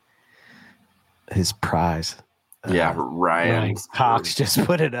Sophie, his prize. Yeah, Ryan Cox just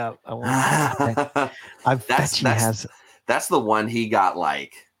put it up. I bet she has. That's the one he got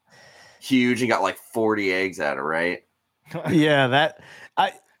like huge. He got like 40 eggs out of, right? Yeah,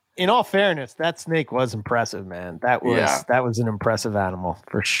 in all fairness, that snake was impressive, man. That was an impressive animal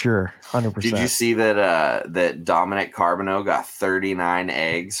for sure. 100%. Did you see that Dominic Carbonneau got 39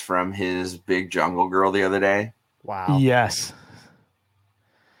 eggs from his big jungle girl the other day? Wow. Yes.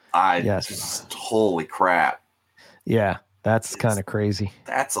 Holy crap. Yeah, that's kind of crazy.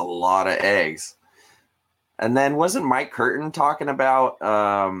 That's a lot of eggs. And then wasn't Mike Curtin talking about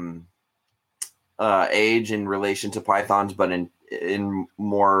age in relation to pythons, but in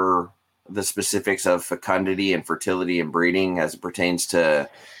more the specifics of fecundity and fertility and breeding as it pertains to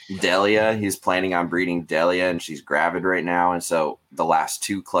Delia? He's planning on breeding Delia, and she's gravid right now. And so the last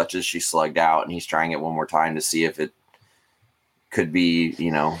 2 clutches she slugged out, and he's trying it one more time to see if it could be,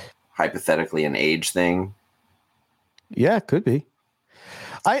 hypothetically an age thing. Yeah, it could be.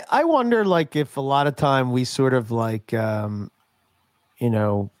 I wonder, like, if a lot of time we sort of like, kind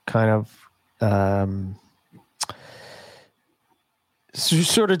of,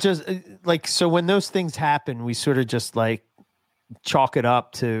 sort of just like, so when those things happen, we sort of just like chalk it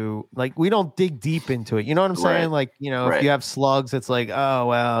up to like we don't dig deep into it. You know what I'm saying? Like, you know, if you have slugs, it's like, oh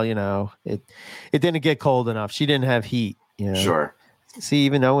well, you know, it didn't get cold enough. She didn't have heat. You know? Sure. See,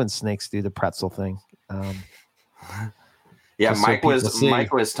 even Owen's snakes do the pretzel thing. Yeah, Mike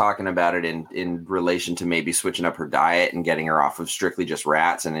was talking about it in relation to maybe switching up her diet and getting her off of strictly just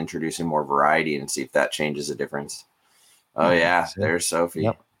rats and introducing more variety and see if that changes the difference. Oh yeah, there's Sophie.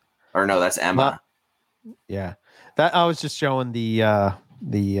 Yep. Or no, that's Emma. Yeah, that I was just showing the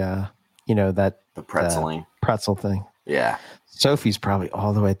you know, that the pretzeling pretzel thing. Yeah, Sophie's probably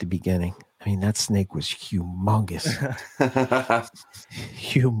all the way at the beginning. I mean, that snake was humongous,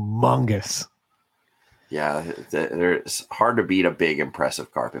 humongous. Yeah, it's hard to beat a big,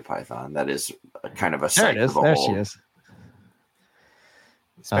 impressive carpet python. That is kind of a sight to behold. There she is.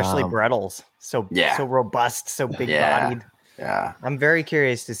 Especially Brettles. So robust, so big bodied. Yeah. I'm very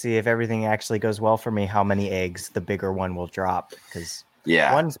curious to see if everything actually goes well for me, how many eggs the bigger one will drop. Because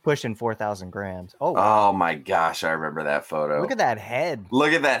one's pushing 4,000 grams. Oh my gosh, I remember that photo. Look at that head.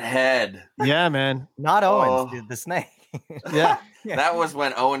 Look at that head. Yeah, man. Not Owens, dude, the snake. Yeah. That was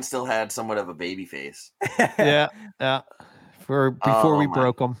when Owen still had somewhat of a baby face. Yeah. Before we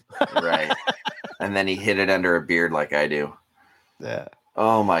broke him. Right. And then he hid it under a beard like I do. Yeah.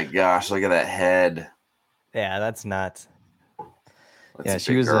 Oh my gosh, look at that head. Yeah, that's nuts.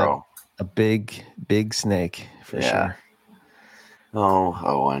 She was a big snake for sure. Oh,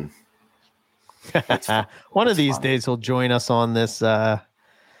 Owen. One of these days he'll join us on this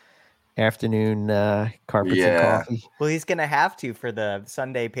afternoon carpets and coffee. Well, he's gonna have to for the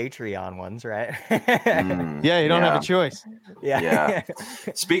Sunday Patreon ones, right? Yeah, you don't have a choice. Yeah.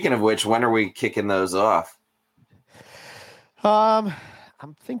 Speaking of which, when are we kicking those off?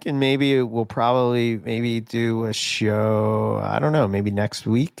 I'm thinking maybe we'll probably do a show. I don't know. Maybe next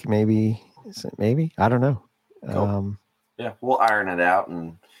week. Maybe I don't know. Cool. Yeah, we'll iron it out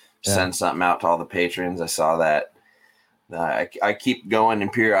and send something out to all the patrons. I saw that. I keep going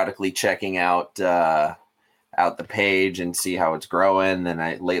and periodically checking out the page and see how it's growing.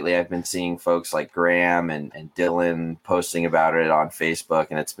 And lately I've been seeing folks like Graham and Dylan posting about it on Facebook,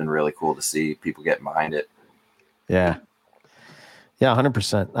 and it's been really cool to see people get behind it. Yeah. Yeah,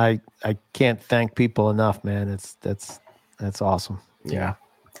 100%. I can't thank people enough, man. That's awesome. Yeah.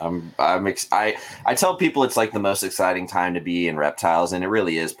 I tell people it's like the most exciting time to be in reptiles, and it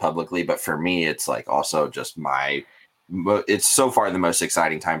really is publicly, but for me it's like also just it's so far the most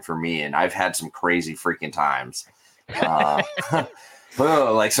exciting time for me, and I've had some crazy freaking times.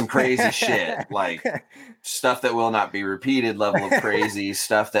 Like some crazy shit, like stuff that will not be repeated level of crazy,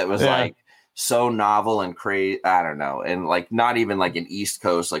 stuff that was like so novel and crazy. I don't know. And like, not even like an East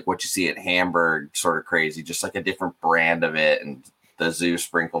Coast, like what you see at Hamburg sort of crazy, just like a different brand of it. And the zoo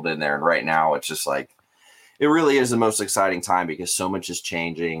sprinkled in there. And right now it's just like, it really is the most exciting time because so much is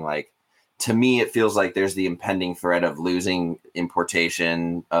changing. Like to me, it feels like there's the impending threat of losing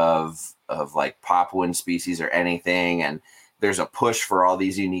importation of like Papuan species or anything. And there's a push for all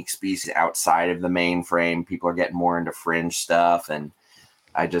these unique species outside of the mainframe. People are getting more into fringe stuff. And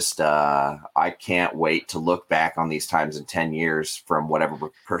I just, I can't wait to look back on these times in 10 years from whatever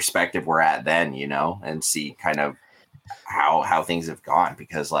perspective we're at then, you know, and see kind of how things have gone.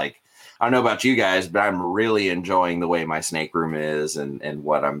 Because like, I don't know about you guys, but I'm really enjoying the way my snake room is and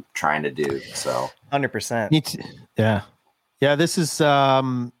what I'm trying to do. So 100%. Yeah. Yeah. This is,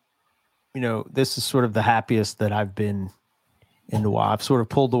 this is sort of the happiest that I've been in a while. I've sort of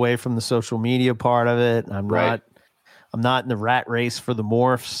pulled away from the social media part of it. I'm not in the rat race for the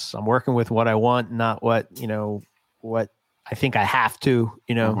morphs. I'm working with what I want, not what I think I have to,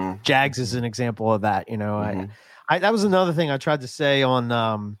 Jags is an example of that. I that was another thing I tried to say on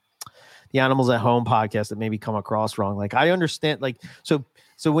the Animals at Home podcast that maybe come across wrong. Like I understand, like, so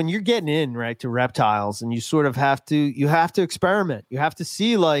when you're getting in right to reptiles and you sort of have to experiment, you have to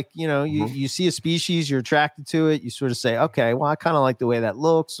see like, you see a species, you're attracted to it. You sort of say, okay, well, I kind of like the way that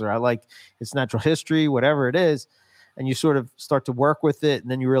looks, or I like its natural history, whatever it is. And you sort of start to work with it, and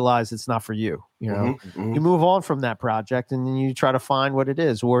then you realize it's not for you. You move on from that project, and then you try to find what it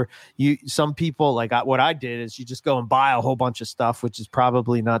is. Or some people, like what I did is you just go and buy a whole bunch of stuff, which is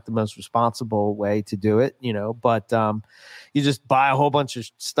probably not the most responsible way to do it, but you just buy a whole bunch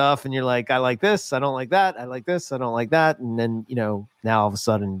of stuff, and you're like, I like this, I don't like that, I like this, I don't like that. And then, now all of a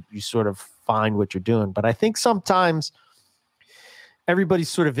sudden you sort of find what you're doing. But I think sometimes everybody's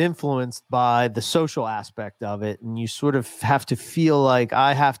sort of influenced by the social aspect of it. And you sort of have to feel like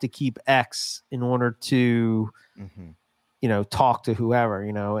I have to keep X in order to talk to whoever,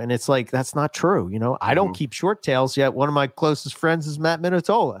 and it's like, that's not true. I don't keep short tails, yet one of my closest friends is Matt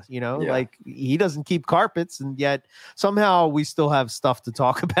Minatola, like he doesn't keep carpets, and yet somehow we still have stuff to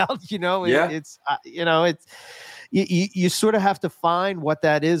talk about. It's you sort of have to find what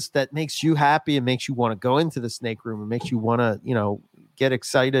that is that makes you happy and makes you want to go into the snake room and makes you want to, get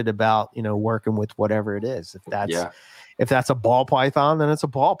excited about, working with whatever it is. If that's a ball python, then it's a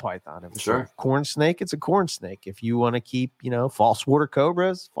ball python. If it's a corn snake, it's a corn snake. If you want to keep, false water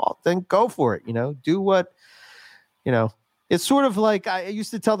cobras, then go for it. Do what, it's sort of like, I used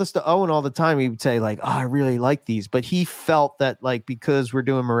to tell this to Owen all the time. He would say like, oh, I really like these, but he felt that like, because we're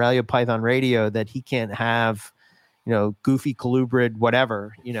doing Morelia Python Radio, that he can't have, goofy colubrid,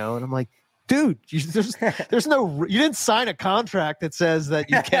 whatever, and I'm like, dude, there's no, you didn't sign a contract that says that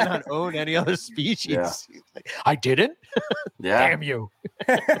you cannot own any other species. Yeah. I didn't. Yeah. Damn you.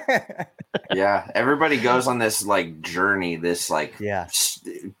 Yeah. Everybody goes on this like journey, this like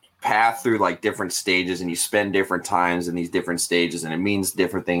path through like different stages, and you spend different times in these different stages, and it means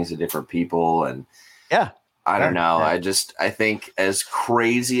different things to different people. And I don't know. Yeah. I think as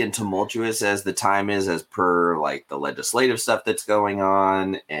crazy and tumultuous as the time is, as per like the legislative stuff that's going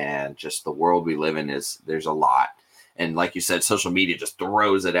on and just the world we live in, there's a lot. And like you said, social media just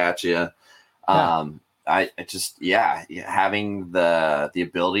throws it at you. Having the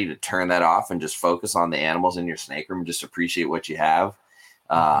ability to turn that off and just focus on the animals in your snake room, just appreciate what you have.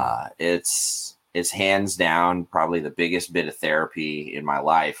 It's hands down probably the biggest bit of therapy in my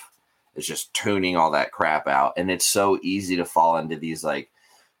life. It's just tuning all that crap out. And it's so easy to fall into these like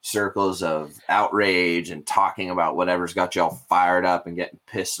circles of outrage and talking about whatever's got you all fired up and getting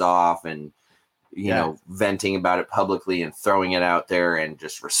pissed off and, venting about it publicly and throwing it out there and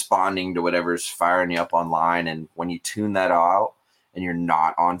just responding to whatever's firing you up online. And when you tune that out and you're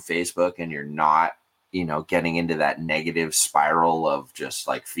not on Facebook and you're not, getting into that negative spiral of just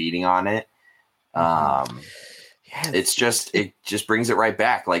like feeding on it, it just brings it right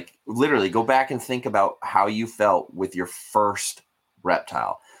back. Like literally go back and think about how you felt with your first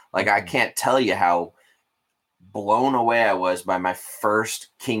reptile. Like I can't tell you how blown away I was by my first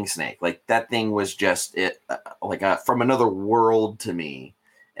king snake. Like that thing was just from another world to me.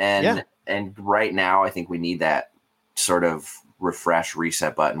 And right now I think we need that sort of refresh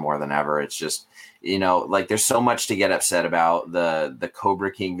reset button more than ever. It's just, like there's so much to get upset about. The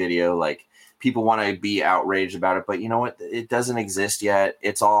Cobra King video, like people want to be outraged about it, but you know what? It doesn't exist yet.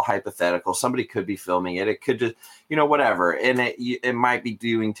 It's all hypothetical. Somebody could be filming it. It could just, whatever. And it might be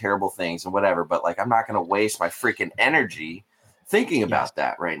doing terrible things and whatever, but like, I'm not going to waste my freaking energy thinking about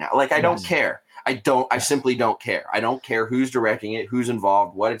that right now. Like, I don't care. I simply don't care. I don't care who's directing it, who's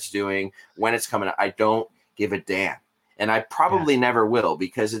involved, what it's doing, when it's coming out. I don't give a damn. And I probably never will,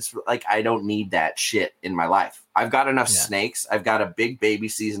 because it's like, I don't need that shit in my life. I've got enough snakes. I've got a big baby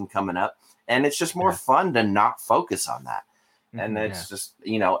season coming up. And it's just more fun to not focus on that. And it's just,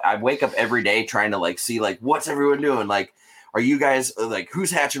 I wake up every day trying to like see like, what's everyone doing? Like, are you guys like, who's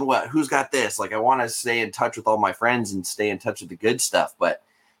hatching what? Who's got this? Like, I want to stay in touch with all my friends and stay in touch with the good stuff, but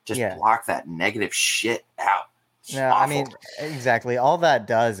just block that negative shit out. It's awful. I mean, exactly. All that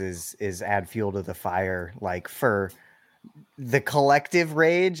does is add fuel to the fire, like for the collective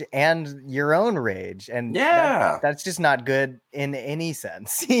rage and your own rage. And that's just not good in any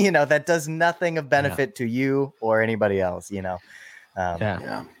sense. That does nothing of benefit to you or anybody else,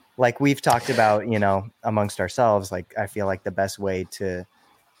 like we've talked about, amongst ourselves. Like, I feel like the best way to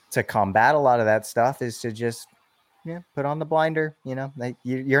combat a lot of that stuff is to just, put on the blinder, like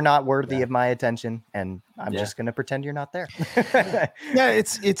you're not worthy of my attention, and I'm just going to pretend you're not there.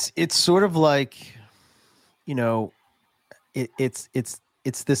 It's sort of like, it's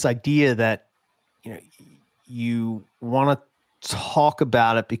this idea that you want to talk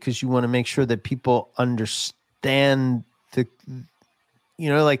about it because you want to make sure that people understand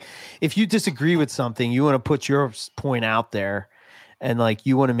like if you disagree with something, you want to put your point out there, and like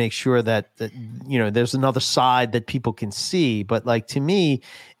you want to make sure that there's another side that people can see. But like, to me,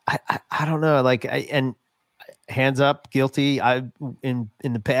 I don't know, like and hands up, guilty. I in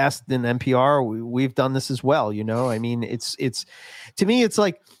the past in NPR we've done this as well. I mean, it's to me, it's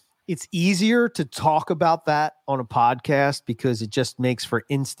like it's easier to talk about that on a podcast because it just makes for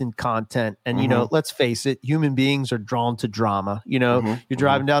instant content. And let's face it, human beings are drawn to drama. You're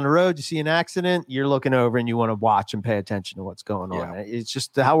driving down the road, you see an accident, you're looking over and you want to watch and pay attention to what's going on. It's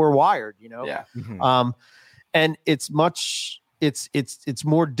just how we're wired. And it's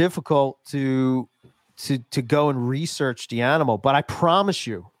more difficult to go and research the animal. But I promise,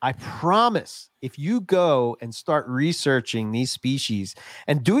 if you go and start researching these species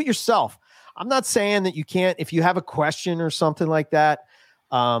and do it yourself, I'm not saying that you can't, if you have a question or something like that,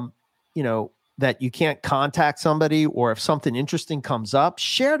 that you can't contact somebody, or if something interesting comes up,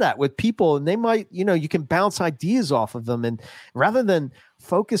 share that with people, and they might, you can bounce ideas off of them. And rather than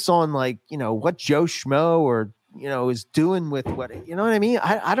focus on what Joe Schmo or, is doing with what, you know what I mean?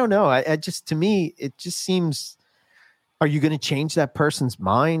 I don't know. I just, to me, it just seems, are you going to change that person's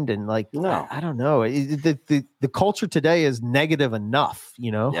mind? And no. I don't know. The culture today is negative enough,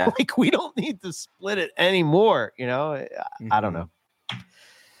 Yeah. We don't need to split it anymore. I don't know.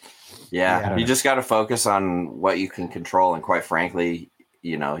 Yeah, you just got to focus on what you can control. And quite frankly,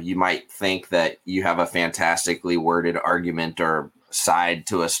 you might think that you have a fantastically worded argument or side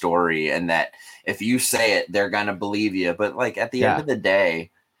to a story, and that if you say it, they're going to believe you. But at the end of the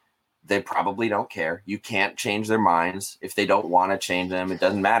day, they probably don't care. You can't change their minds. If they don't want to change them, it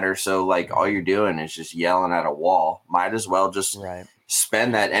doesn't matter. So all you're doing is just yelling at a wall. Might as well just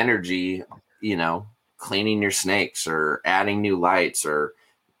spend that energy, cleaning your snakes or adding new lights or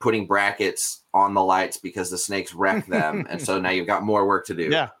putting brackets on the lights because the snakes wreck them. And so now you've got more work to do.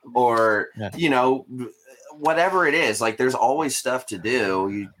 Yeah. Or, whatever it is, there's always stuff to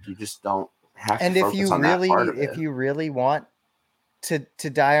do. You just don't have to focus on that part of it. If you really want to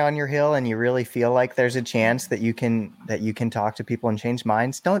die on your hill and you really feel like there's a chance that you can talk to people and change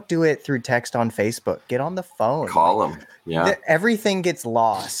minds, don't do it through text on Facebook. Get on the phone. Call them. Yeah. Everything gets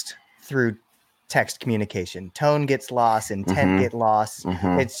lost through text communication. Tone gets lost, intent get lost.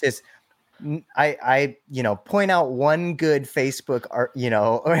 It's just, I point out one good Facebook or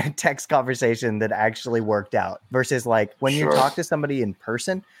text conversation that actually worked out versus when you talk to somebody in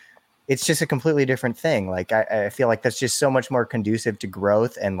person, it's just a completely different thing. I feel like that's just so much more conducive to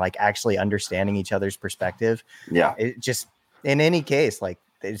growth and actually understanding each other's perspective. Yeah. It just, in any case,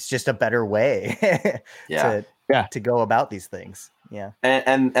 it's just a better way to go about these things. Yeah.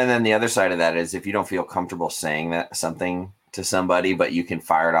 And then the other side of that is, if you don't feel comfortable saying something to somebody, but you can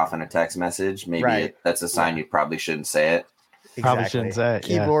fire it off in a text message, maybe that's a sign you probably shouldn't say it. Exactly. Probably shouldn't say it.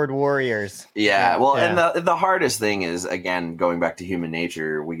 Keyboard warriors. Yeah. Well, and the hardest thing is, again, going back to human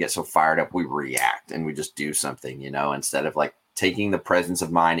nature, we get so fired up, we react and we just do something, instead of taking the presence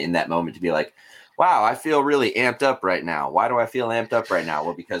of mind in that moment to be wow, I feel really amped up right now. Why do I feel amped up right now?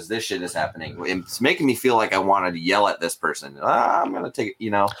 Well, because this shit is happening. It's making me feel like I wanted to yell at this person. I'm going to take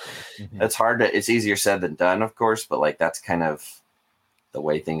it, It's hard it's easier said than done, of course, but that's kind of the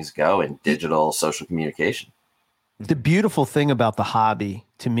way things go in digital social communication. The beautiful thing about the hobby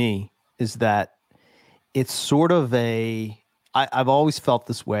to me is that it's sort of I've always felt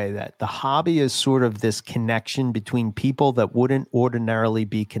this way, that the hobby is sort of this connection between people that wouldn't ordinarily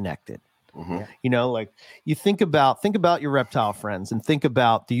be connected. You think about your reptile friends and think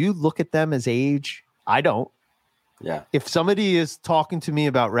about, do you look at them as age? I don't. Yeah. If somebody is talking to me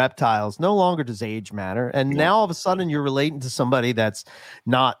about reptiles, no longer does age matter. And now all of a sudden you're relating to somebody that's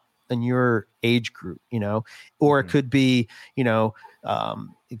not in your age group, or it could be, it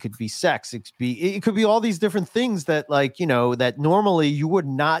could be sex. It could be all these different things that that normally you would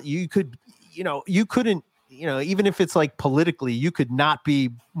not, you couldn't, even if it's politically, you could not be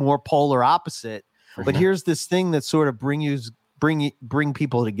more polar opposite. But here's this thing that sort of bring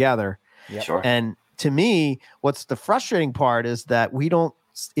people together. Yep. Sure. And to me, what's the frustrating part is that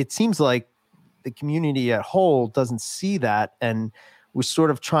it seems like the community at whole doesn't see that. And we're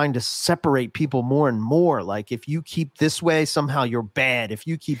sort of trying to separate people more and more. If you keep this way, somehow you're bad. If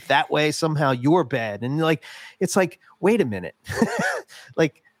you keep that way, somehow you're bad. And it's wait a minute.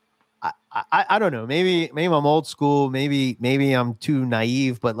 I don't know. Maybe I'm old school. Maybe I'm too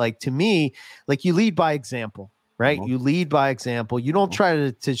naive. But to me, you lead by example, right? You lead by example. You don't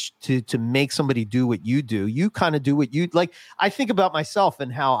try to make somebody do what you do. You kind of do what you like. I think about myself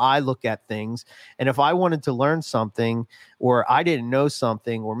and how I look at things. And if I wanted to learn something, or I didn't know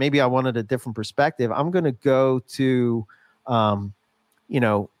something, or maybe I wanted a different perspective, I'm going to go to, try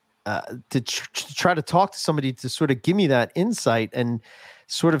to talk to somebody to sort of give me that insight and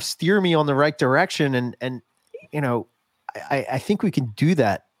sort of steer me on the right direction. And I think we can do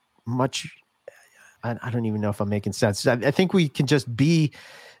that much. I don't even know if I'm making sense. I think we can just we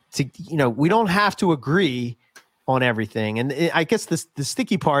don't have to agree on everything. And I guess the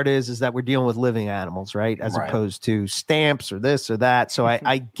sticky part is that we're dealing with living animals, right? As opposed to stamps or this or that. So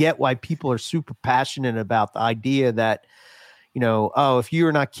I get why people are super passionate about the idea that, if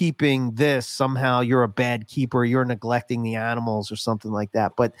you're not keeping this, somehow you're a bad keeper, you're neglecting the animals or something like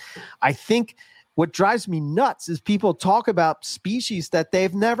that. But I think what drives me nuts is people talk about species that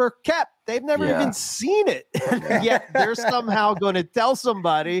they've never kept. They've never even seen it. Yet they're somehow going to tell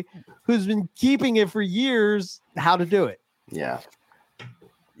somebody who's been keeping it for years how to do it. Yeah.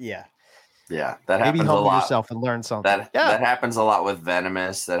 Yeah. Yeah, that Maybe happens a humble lot. yourself and learn something. That happens a lot with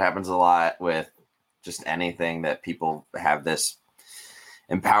venomous. That happens a lot with just anything that people have this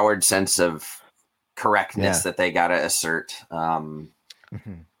empowered sense of correctness that they gotta assert.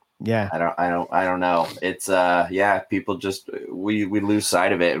 Yeah, I don't know. It's people just we lose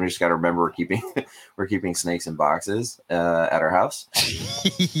sight of it, and we just got to remember we're keeping snakes in boxes at our house.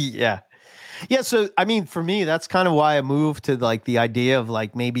 yeah. So I mean, for me, that's kind of why I moved to like the idea of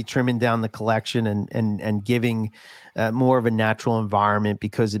like maybe trimming down the collection and giving more of a natural environment,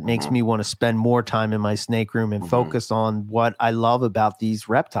 because it makes me want to spend more time in my snake room and focus on what I love about these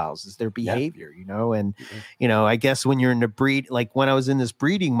reptiles is their behavior, you know. And you know, I guess when you're in the breed, like when I was in this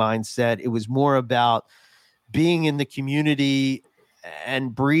breeding mindset, it was more about being in the community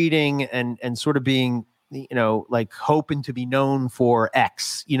and breeding and sort of being, you know, like hoping to be known for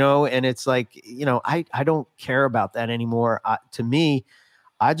X, you know. And it's like, you know, I don't care about that anymore. To me,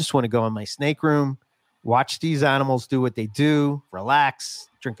 I just want to go in my snake room, watch these animals do what they do, relax,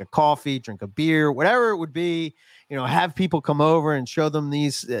 drink a coffee, drink a beer, whatever it would be, you know, have people come over and show them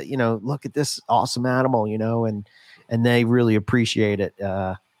these, you know, look at this awesome animal, you know, and they really appreciate it.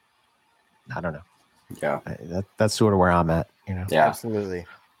 I don't know. Yeah. That's sort of where I'm at, you know? Yeah, Absolutely.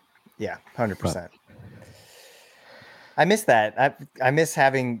 Yeah. 100%. I miss that. I miss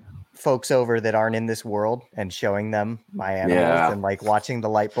having folks over that aren't in this world and showing them my animals and like watching the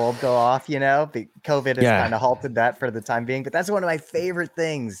light bulb go off, you know. COVID has kind of halted that for the time being, but that's one of my favorite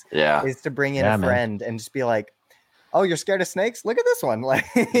things is to bring in a friend and just be like, oh, you're scared of snakes? Look at this one. Like,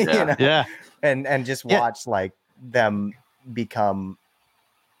 you know, and just watch like them become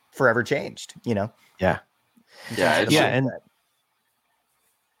forever changed, you know? And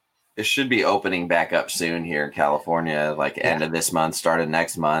it should be opening back up soon here in California, like end of this month, start of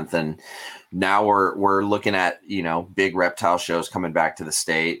next month. And now we're looking at, you know, big reptile shows coming back to the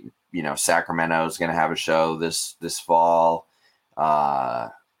state. You know, Sacramento is going to have a show this fall,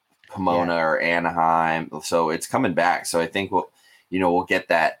 Pomona or Anaheim. So it's coming back. So I think we'll get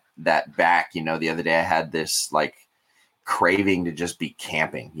that back. You know, the other day I had this like craving to just be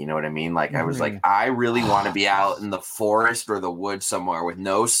camping, you know what I mean? Like I was like, I really want to be out in the forest or the woods somewhere with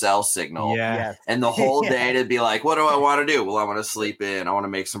no cell signal, and the whole day to be like, what do I want to do? Well, I want to sleep in, I want to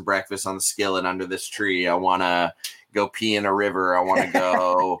make some breakfast on the skillet under this tree, I want to go pee in a river, I want to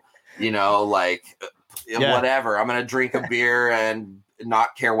go you know, like whatever, I'm gonna drink a beer and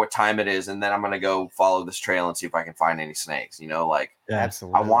not care what time it is, and then I'm gonna go follow this trail and see if I can find any snakes, you know, like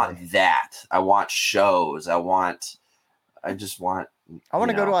absolutely. I want that. I want shows. I want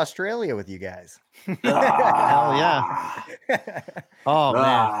to go to Australia with you guys. Hell yeah. Oh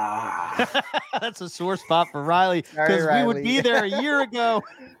man. That's a sore spot for Riley, because we would be there a year ago.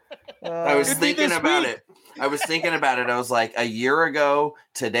 I was thinking about it. I was like, a year ago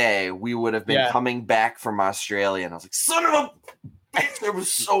today, we would have been coming back from Australia, and I was like, son of a bitch, I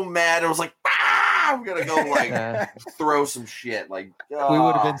was so mad. I was like, I'm gonna go like throw some shit. Like we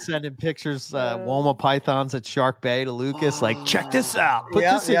would have been sending pictures, Woma pythons at Shark Bay to Lucas, like, check this out. Put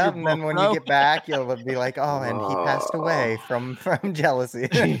this in your book, and then when you get back, you'll be like, oh, and he passed away from jealousy.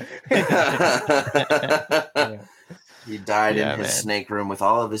 He died in his snake room with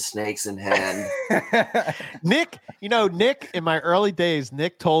all of his snakes in hand. Nick, in my early days,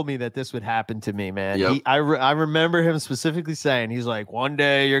 Nick told me that this would happen to me, man. Yep. I remember him specifically saying, he's like, one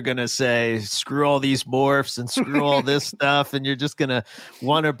day you're going to say, screw all these morphs and screw all this stuff. And you're just going to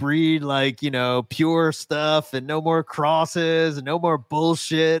want to breed like, you know, pure stuff and no more crosses and no more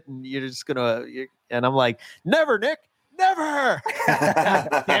bullshit. And you're just going to, and I'm like, never, Nick. Never.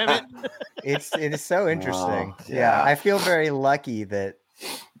 Damn it. It is so interesting. Yeah. I feel very lucky that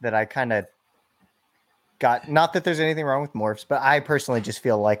I kind of got, not that there's anything wrong with morphs, but I personally just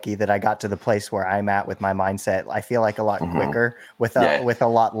feel lucky that I got to the place where I'm at with my mindset. I feel like a lot quicker with a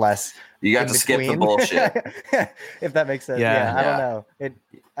lot less. You got to skip the bullshit. If that makes sense. Yeah. I don't know.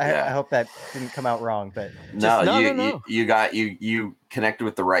 I hope that didn't come out wrong, but you connected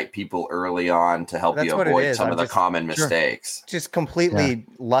with the right people early on to help you avoid some of the common mistakes. Just completely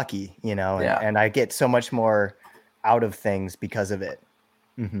lucky, you know, and I get so much more out of things because of it.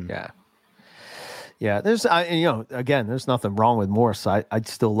 Mm-hmm. Yeah. There's, again, there's nothing wrong with morphs. I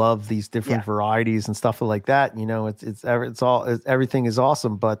still love these different varieties and stuff like that. You know, everything is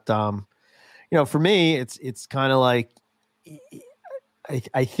awesome. But, for me, it's kind of like,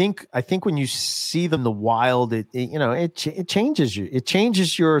 I think when you see them in the wild, it changes you. It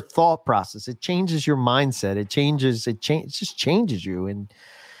changes your thought process. It changes your mindset. It just changes you. And,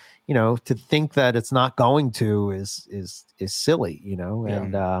 to think that it's not going to is silly,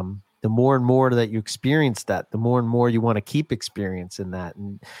 and, the more and more that you experience that, the more and more you want to keep experiencing that.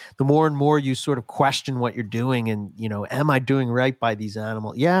 And the more and more you sort of question what you're doing and, am I doing right by these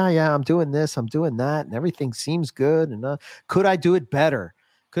animals? Yeah, I'm doing this, I'm doing that, and everything seems good. And could I do it better?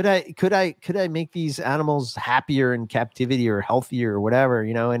 Could I make these animals happier in captivity or healthier or whatever,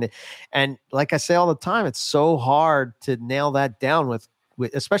 and like I say all the time, it's so hard to nail that down with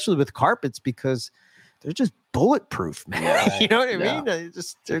especially with carpets, because they're just bulletproof, man. Yeah. You know what I mean?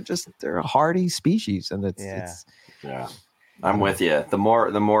 They're a hardy species, and it's I'm with you. The more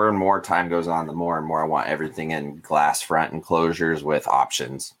and more time goes on, the more and more I want everything in glass front enclosures with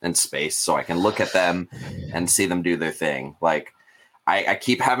options and space, so I can look at them and see them do their thing. Like I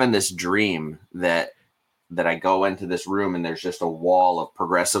keep having this dream that I go into this room and there's just a wall of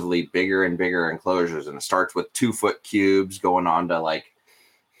progressively bigger and bigger enclosures, and it starts with 2-foot cubes going on to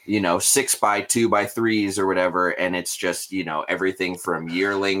 6x2x3s or whatever, and it's just everything from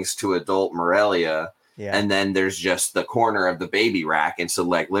yearlings to adult Morelia. Yeah. And then there's just the corner of the baby rack, and so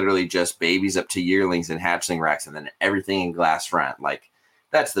literally just babies up to yearlings and hatchling racks, and then everything in glass front.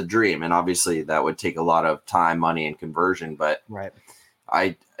 That's the dream, and obviously that would take a lot of time, money, and conversion. But right.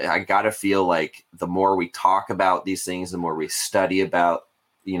 I gotta feel like the more we talk about these things, the more we study about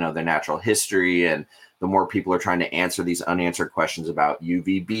their natural history, and the more people are trying to answer these unanswered questions about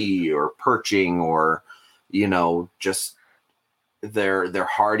UVB or perching or just their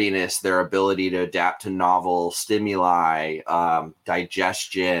hardiness, their ability to adapt to novel stimuli,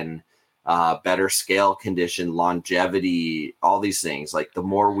 digestion, better scale condition, longevity, all these things. The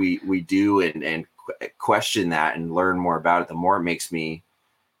more we do and question that and learn more about it, the more it makes me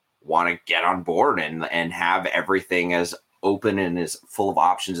want to get on board and have everything as open and as full of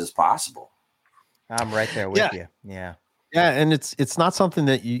options as possible. I'm right there with you. Yeah. Yeah. And it's not something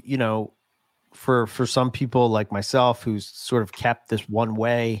that for some people like myself, who's sort of kept this one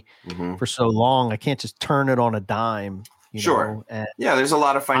way for so long, I can't just turn it on a dime. Sure. And there's a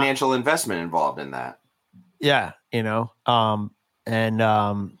lot of financial investment involved in that. Yeah. But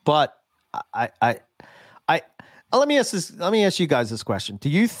let me ask you guys this question. Do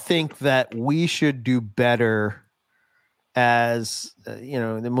you think that we should do better as,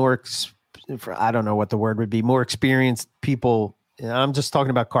 the more, I don't know what the word would be, more experienced people? I'm just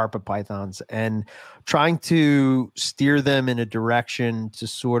talking about carpet pythons, and trying to steer them in a direction to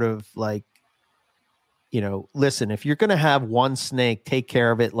sort of listen, if you're going to have one snake, take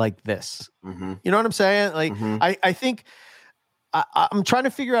care of it like this. Mm-hmm. You know what I'm saying? I think I'm trying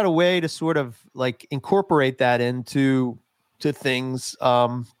to figure out a way to sort of incorporate that into things.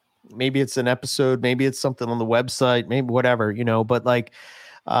 Maybe it's an episode, maybe it's something on the website, maybe whatever, but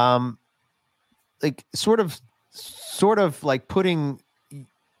sort of putting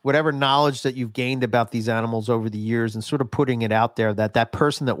whatever knowledge that you've gained about these animals over the years and sort of putting it out there that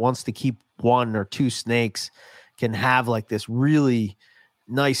person that wants to keep 1 or 2 snakes can have this really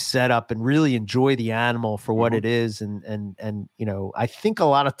nice setup and really enjoy the animal for what it is. And I think a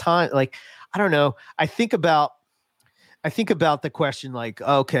lot of time, I don't know, I think about the question,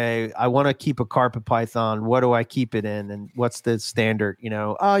 okay, I want to keep a carpet python. What do I keep it in? And what's the standard?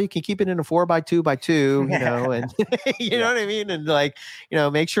 Oh, you can keep it in a 4x2x2, and you know what I mean? And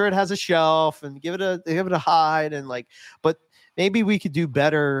make sure it has a shelf and give it a hide. And but maybe we could do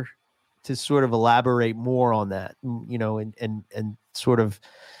better to sort of elaborate more on that, and sort of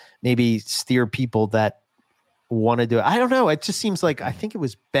maybe steer people that want to do it. I don't know. It just seems like, I think it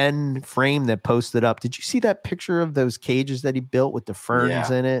was Ben Frame that posted up. Did you see that picture of those cages that he built with the ferns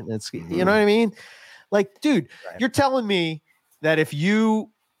in it? And it's, you know what I mean? Dude, you're telling me that if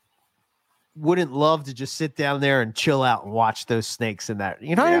you wouldn't love to just sit down there and chill out and watch those snakes in that,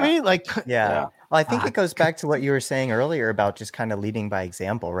 you know what I mean? Well, I think it goes back to what you were saying earlier about just kind of leading by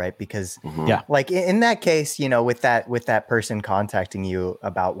example, right? Because in that case, with that person contacting you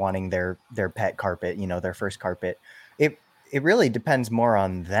about wanting their pet carpet, their first carpet, it really depends more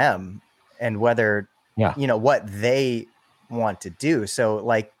on them and whether, what they want to do. So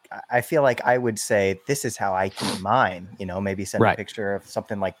I feel like I would say, this is how I keep mine, maybe send a picture of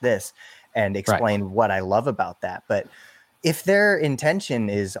something like this and explain what I love about that. But if their intention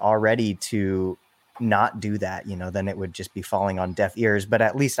is already to not do that, then it would just be falling on deaf ears. But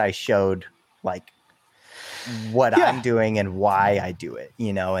at least I showed what I'm doing and why I do it,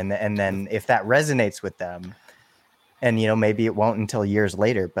 and then if that resonates with them, and, maybe it won't until years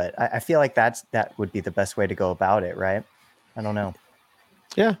later, but I feel like that would be the best way to go about it. Right. I don't know.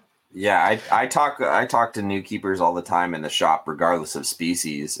 Yeah. Yeah, I talk to new keepers all the time in the shop, regardless of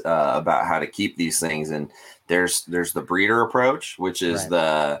species, about how to keep these things. And there's the breeder approach, which is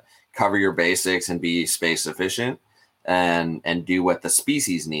the cover your basics and be space efficient. and do what the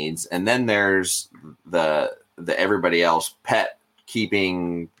species needs. And then there's the everybody else pet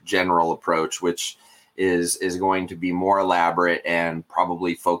keeping general approach, which is going to be more elaborate and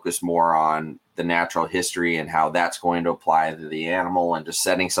probably focus more on the natural history and how that's going to apply to the animal, and just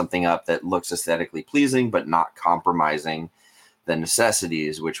setting something up that looks aesthetically pleasing but not compromising the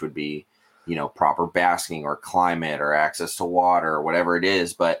necessities, which would be, you know, proper basking or climate or access to water or whatever it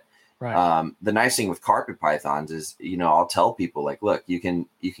is. But the nice thing with carpet pythons is, you know, I'll tell people, like, look, you can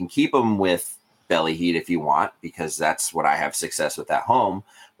keep them with belly heat if you want, because that's what I have success with at home.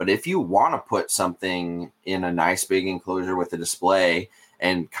 But if you want to put something in a nice big enclosure with a display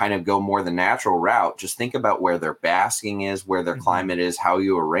and kind of go more the natural route, just think about where their basking is, where their climate is, how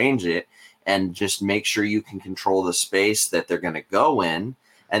you arrange it, and just make sure you can control the space that they're going to go in,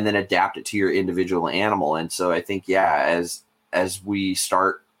 and then adapt it to your individual animal. And so I think, as we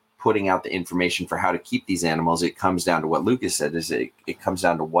start putting out the information for how to keep these animals, it comes down to what Lucas said, is it comes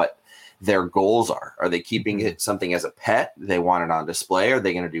down to what their goals are. Are they keeping it something as a pet? They want it on display? Are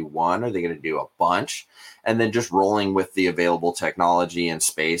they going to do one? Are they going to do a bunch? And then just rolling with the available technology and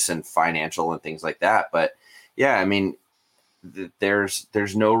space and financial and things like that. But yeah, I mean, there's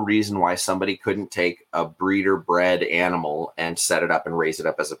no reason why somebody couldn't take a breeder bred animal and set it up and raise it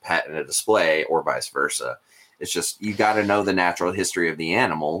up as a pet in a display, or vice versa. It's just, you got to know the natural history of the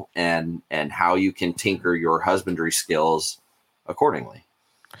animal and how you can tinker your husbandry skills accordingly.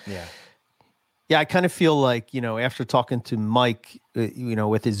 Yeah, I kind of feel like, you know, after talking to Mike, you know,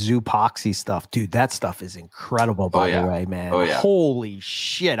 with his Zoopoxy stuff, dude, that stuff is incredible, by the way, man. Holy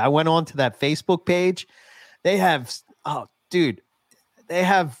shit. I went on to that Facebook page. They have, they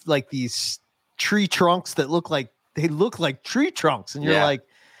have like these tree trunks that look like tree trunks. And you're like,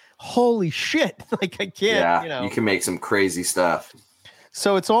 holy shit. Like, I can't, you know. You can make some crazy stuff.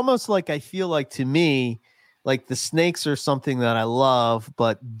 So it's almost like, I feel like, to me, like, the snakes are something that I love,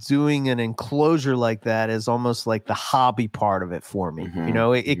 but doing an enclosure like that is almost like the hobby part of it for me. You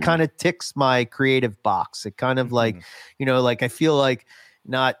know, it kind of ticks my creative box. It kind of like, you know, like, I feel like,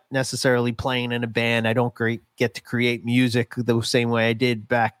 not necessarily playing in a band, I don't get to create music the same way I did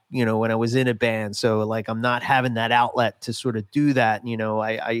back, you know, when I was in a band. So like, I'm not having that outlet to sort of do that. You know,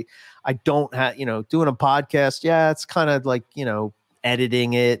 I don't have, you know, doing a podcast. Yeah. It's kind of like, you know,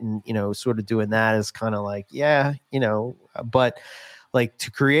 editing it and, you know, sort of doing that is kind of like, you know, but like, to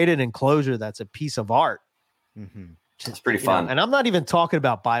create an enclosure that's a piece of art. It's pretty fun. Know, and I'm not even talking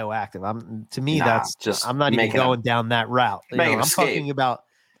about bioactive. That's just, I'm not even going down that route. You know, I'm talking about,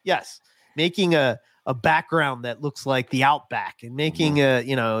 making a background that looks like the outback, and making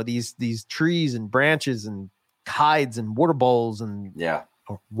you know, these trees and branches and hides and water bowls and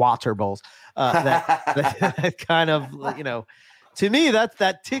or water bowls. That kind of, you know, to me,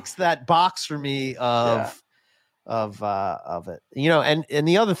 that ticks that box for me of it, you know. And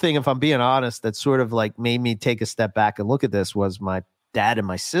the other thing, if I'm being honest, that sort of like made me take a step back and look at this was my dad and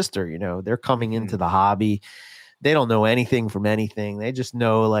my sister. You know, they're coming into the hobby. They don't know anything from anything. They just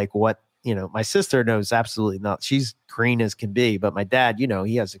know like what, you know, my sister knows absolutely not. She's green as can be, but my dad, you know,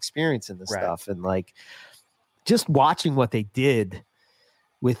 he has experience in this stuff, and like, just watching what they did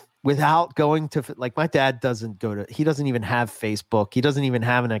without going to, like, my dad he doesn't even have Facebook. He doesn't even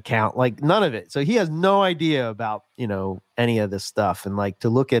have an account, like none of it. So he has no idea about, you know, any of this stuff. And like, to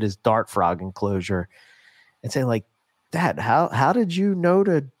look at his dart frog enclosure and say like, Dad, how did you know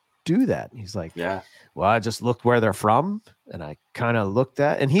to do that? And he's like, well, I just looked where they're from, and I kind of looked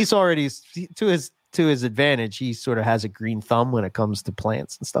at, and he's already, to his advantage, he sort of has a green thumb when it comes to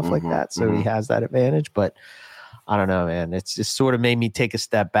plants and stuff like that. So he has that advantage. But I don't know, man. It's just sort of made me take a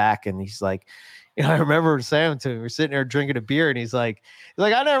step back. And he's like, you know, I remember saying to him, we're sitting there drinking a beer, and he's like,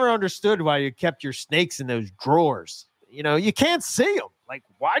 I never understood why you kept your snakes in those drawers. You know, you can't see them. Like,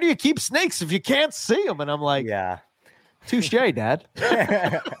 why do you keep snakes if you can't see them? And I'm like, touche, Dad.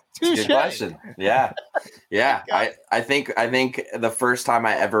 Good question. Yeah. I think the first time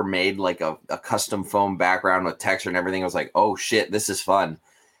I ever made like a custom foam background with texture and everything, I was like, oh shit, this is fun.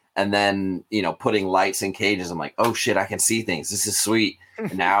 And then, you know, putting lights in cages, I'm like, oh shit, I can see things. This is sweet.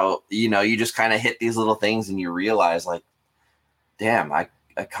 And now, you know, you just kind of hit these little things and you realize like, damn,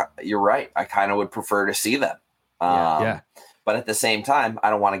 you're right. I kind of would prefer to see them. But at the same time,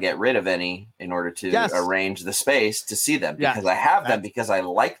 I don't want to get rid of any in order to arrange the space to see them, because I have them because I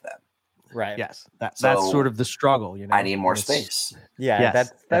like them. Right. Yes. That's sort of the struggle, you know. I need more space.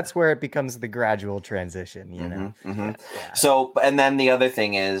 That's where it becomes the gradual transition, you know. So, and then the other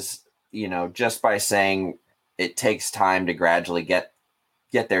thing is, you know, just by saying it takes time to gradually get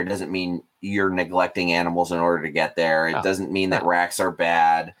there doesn't mean you're neglecting animals in order to get there. It doesn't mean that racks are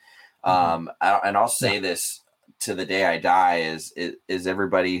bad. And I'll say this to the day I die is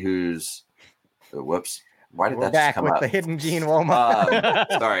everybody who's whoops. Why did We're that back just come with up? the hidden Gene Woma.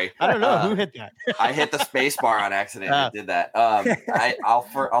 Sorry. I don't know who hit that. I hit the space bar on accident. It did that.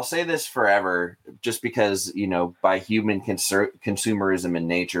 I'll say this forever, just because, by human consumerism in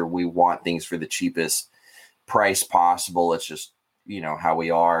nature, we want things for the cheapest price possible. It's just, how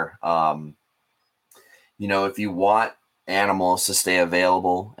we are. If you want animals to stay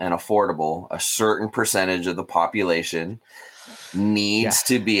available and affordable, a certain percentage of the population needs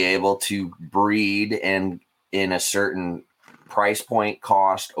to be able to breed and in a certain price point,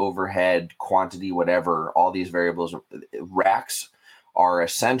 cost, overhead, quantity, whatever, all these variables. Racks are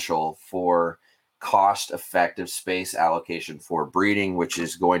essential for cost-effective space allocation for breeding, which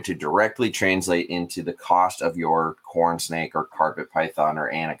is going to directly translate into the cost of your corn snake or carpet python or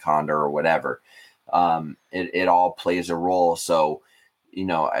anaconda or whatever. It all plays a role. So,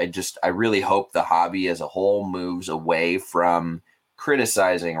 I really hope the hobby as a whole moves away from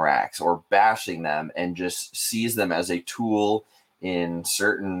criticizing racks or bashing them and just sees them as a tool in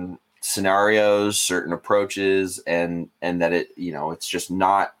certain scenarios, certain approaches, and that it's just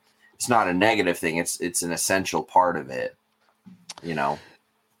not, it's not a negative thing. It's an essential part of it,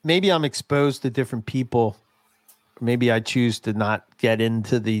 Maybe I'm exposed to different people. Maybe I choose to not get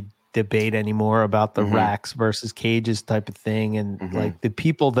into the debate anymore about the racks versus cages type of thing. And like the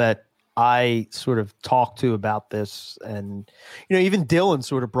people that I sort of talked to about this, and, even Dylan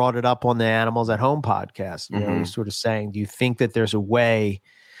sort of brought it up on the Animals at Home podcast, he's sort of saying, do you think that there's a way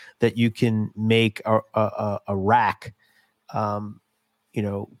that you can make a rack,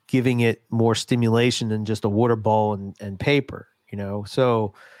 giving it more stimulation than just a water bowl and paper,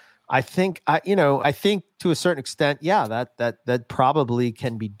 So I think to a certain extent, yeah, that probably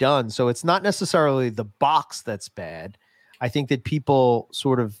can be done. So it's not necessarily the box that's bad. I think that people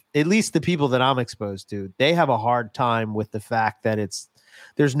sort of, at least the people that I'm exposed to, they have a hard time with the fact that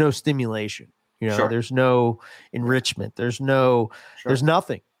there's no stimulation, there's no enrichment, there's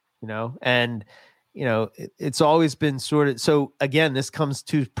nothing, and, it's always been sort of, so again, this comes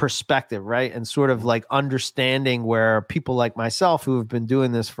to perspective, right? And sort of like understanding where people like myself who have been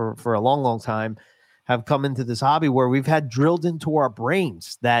doing this for a long, long time have come into this hobby where we've had drilled into our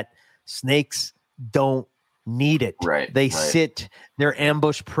brains that snakes don't need it. Right. They sit, they're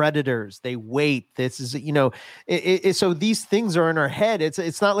ambush predators. They wait. This is, so these things are in our head.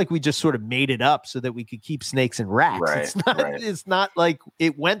 It's not like we just sort of made it up so that we could keep snakes in racks. Right. It's not like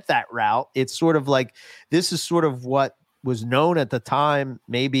it went that route. It's sort of like, this is sort of what was known at the time.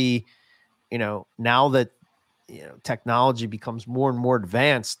 Maybe, now that, technology becomes more and more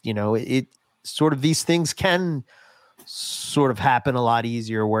advanced, it sort of, these things can sort of happen a lot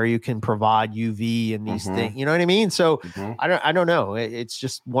easier where you can provide UV and these things, you know what I mean? So I don't know. It's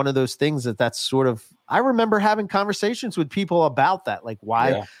just one of those things that's sort of, I remember having conversations with people about that. Like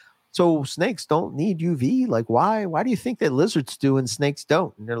why, so snakes don't need UV. Like why do you think that lizards do and snakes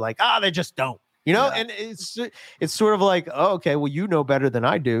don't? And they're like, they just don't, and it's sort of like, oh, okay, well, you know better than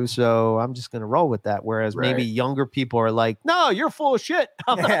I do. So I'm just going to roll with that. Whereas maybe younger people are like, no, you're full of shit.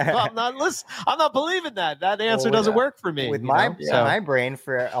 I'm not listening. I'm not believing that. That answer doesn't work for me. With my brain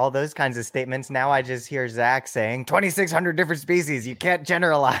for all those kinds of statements, now I just hear Zach saying 2,600 different species. You can't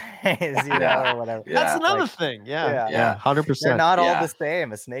generalize, or whatever. Yeah. That's another thing. Yeah. 100%. They're not all the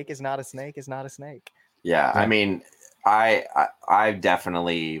same. A snake is not a snake is not a snake. Yeah. I mean, I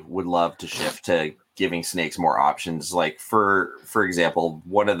definitely would love to shift to giving snakes more options. Like for example,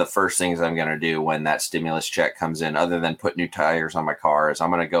 one of the first things I'm going to do when that stimulus check comes in, other than put new tires on my car, is I'm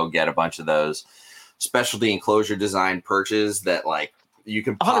going to go get a bunch of those specialty enclosure design perches that like you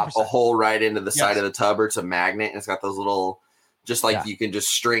can pop 100%. A hole right into the side of the tub, or it's a magnet and it's got those little, just like you can just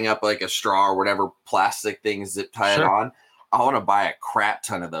string up like a straw or whatever plastic things that tie it on. I want to buy a crap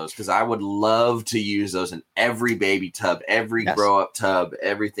ton of those because I would love to use those in every baby tub, every grow up tub,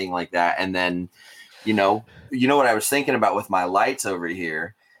 everything like that. And then, what I was thinking about with my lights over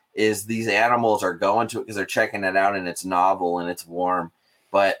here is these animals are going to it because they're checking it out and it's novel and it's warm.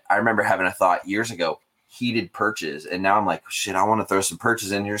 But I remember having a thought years ago, heated perches. And now I'm like, shit, I want to throw some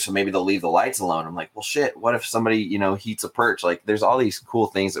perches in here. So maybe they'll leave the lights alone. I'm like, well, shit, what if somebody, heats a perch? Like there's all these cool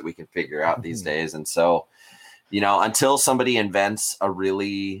things that we can figure out these days. And so, until somebody invents a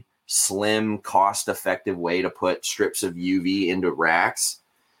really slim, cost-effective way to put strips of UV into racks,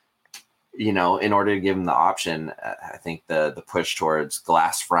 in order to give them the option, I think the push towards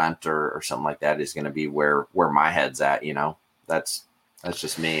glass front or something like that is going to be where my head's at. That's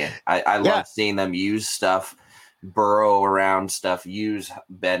just me. I love seeing them use stuff, burrow around stuff, use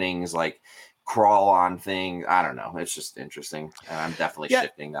beddings, like crawl on things. I don't know. It's just interesting. And I'm definitely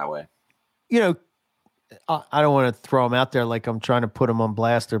shifting that way. I don't want to throw him out there like I'm trying to put him on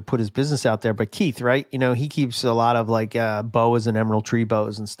blast or put his business out there, but Keith, right? You know, he keeps a lot of like boas and emerald tree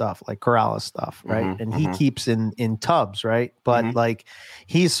boas and stuff, like Corrales stuff, right? And he keeps in tubs, right? But like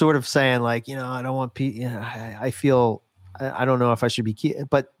he's sort of saying like, you know, I don't want people, you know, I feel I don't know if I should be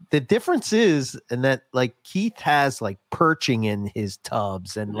but the difference is in that like Keith has like perching in his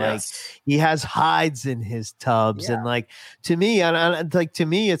tubs and like he has hides in his tubs and like to me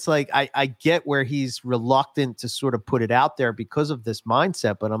it's like I get where he's reluctant to sort of put it out there because of this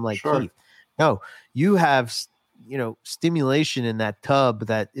mindset, but I'm like, Keith, no, you have stimulation in that tub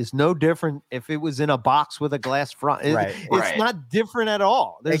that is no different if it was in a box with a glass front. It's not different at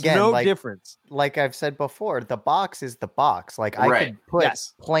all. There's no difference. Like I've said before, the box is the box. Like I could put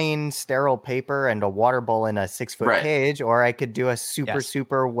plain sterile paper and a water bowl in a 6-foot cage, or I could do a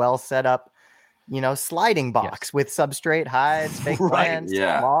super well set up, sliding box with substrate, hides, fake plants,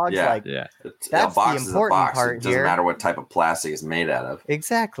 logs. That's the important part. It doesn't matter what type of plastic it's made out of.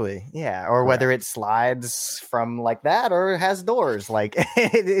 Exactly. Yeah. Or whether it slides from like that or has doors. Like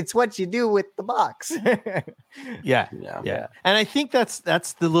it's what you do with the box. Yeah. And I think that's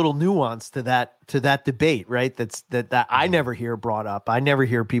the little nuance to that debate, right? That I never hear brought up. I never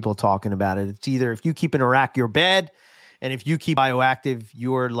hear people talking about it. It's either if you keep in a rack, you're bad. And if you keep bioactive,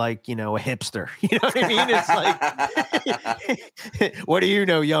 you're like, a hipster. You know what I mean? It's like, what do you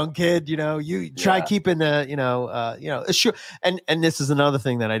know, young kid? You try keeping sure. And this is another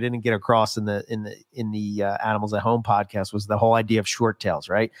thing that I didn't get across in the Animals at Home podcast was the whole idea of short tails,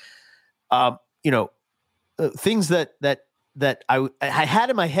 right? Things that I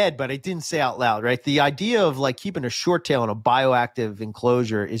had in my head, but I didn't say out loud, right? The idea of like keeping a short tail in a bioactive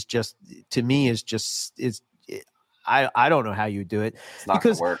enclosure is just, to me, is I don't know how you do it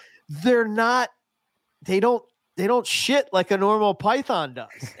because they don't shit like a normal python does.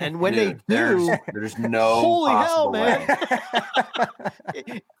 And when they do, there's no holy hell, way.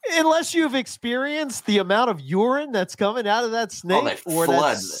 Man. Unless you've experienced the amount of urine that's coming out of that snake or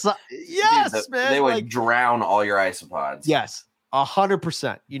flood. Man. They would drown all your isopods. Yes.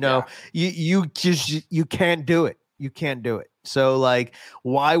 100%. You can't do it. You can't do it. So like,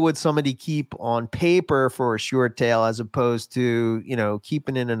 why would somebody keep on paper for a short tail as opposed to,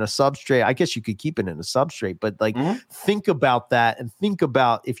 keeping it in a substrate? I guess you could keep it in a substrate, but like think about that and think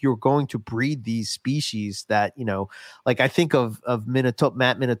about if you're going to breed these species that, like I think of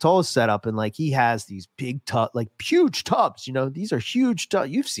Matt Minatola's setup and like he has these big like huge tubs, these are huge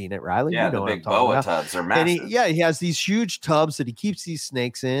tubs. You've seen it, Riley. Yeah, the big boa tubs are massive. And he has these huge tubs that he keeps these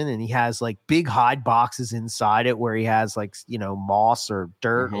snakes in, and he has like big hide boxes inside it where he has like, moss or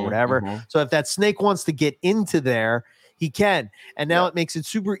dirt or whatever. So if that snake wants to get into there, he can. And now it makes it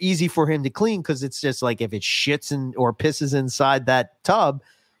super easy for him to clean because it's just like if it shits or pisses inside that tub,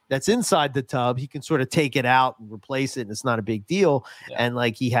 that's inside the tub, he can sort of take it out and replace it, and it's not a big deal. And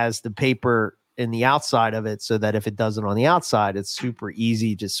like he has the paper in the outside of it so that if it does it on the outside, it's super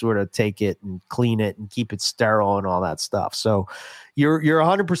easy to sort of take it and clean it and keep it sterile and all that stuff. So you're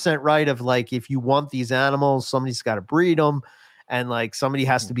 100% right of like, if you want these animals, somebody's got to breed them, and like somebody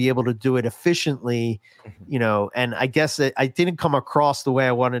has to be able to do it efficiently, and I guess I didn't come across the way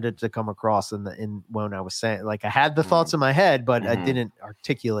I wanted it to come across in when I was saying, like I had the thoughts in my head, but I didn't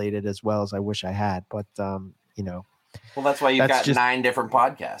articulate it as well as I wish I had. But, well, that's why you've got 9 different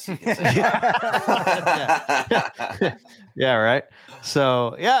podcasts. You can say. Yeah, right.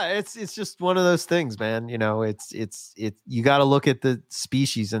 So yeah, it's just one of those things, man. It's you got to look at the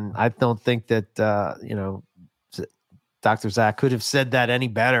species, and I don't think that Dr. Zach could have said that any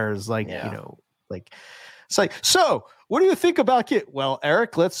better. It's like it's like, so what do you think about it? Well,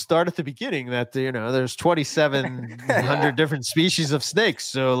 Eric, let's start at the beginning. That there's 2,700 different species of snakes.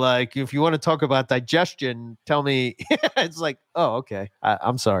 So, like, if you want to talk about digestion, tell me. It's like, oh, okay.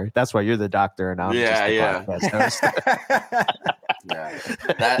 I'm sorry. That's why you're the doctor, and I'm just the podcast host.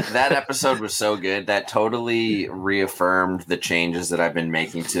 That episode was so good. That totally reaffirmed the changes that I've been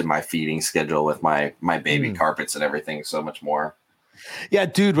making to my feeding schedule with my baby carpets and everything. So much more. Yeah,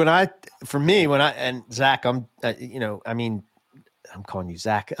 dude. And Zach, I'm calling you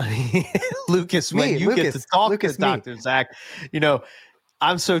Zach. Lucas, when you get to talk to Dr. Zach,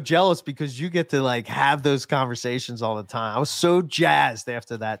 I'm so jealous because you get to like have those conversations all the time. I was so jazzed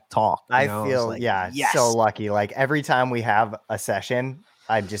after that talk. I feel like, yes. So lucky. Like every time we have a session,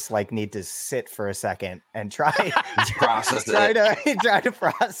 I just like need to sit for a second and try to process.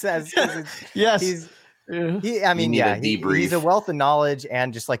 Yes. He's a wealth of knowledge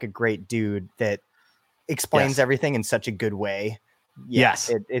and just like a great dude that explains everything in such a good way.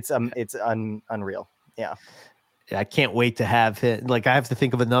 Yes. It's unreal. Yeah. I can't wait to have him. Like, I have to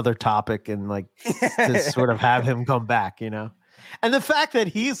think of another topic and like to sort of have him come back, And the fact that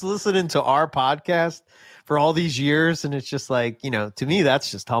he's listening to our podcast for all these years, and it's just like, to me,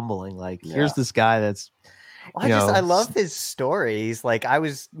 that's just humbling. Like, here's this guy that's, I love his stories. Like, I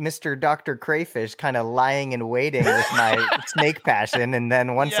was Mr. Dr. Crayfish kind of lying in waiting with my snake passion. And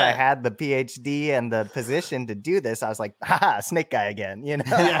then once I had the PhD and the position to do this, I was like, snake guy again,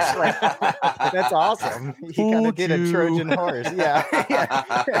 Like, that's awesome. He kind of did a Trojan horse.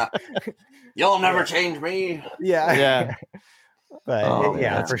 Yeah. You'll never change me. Yeah.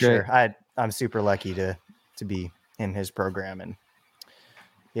 But for great. sure. I'm super lucky to be in his program, and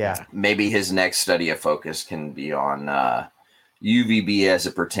maybe his next study of focus can be on UVB as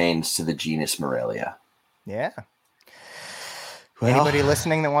it pertains to the genus Morelia. Yeah. Anybody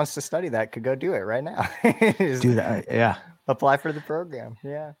listening that wants to study that could go do it right now. Do that. Yeah. Apply for the program.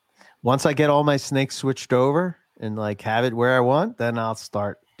 Yeah. Once I get all my snakes switched over and like have it where I want, then I'll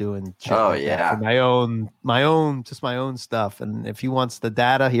start doing shit for my own stuff. And if he wants the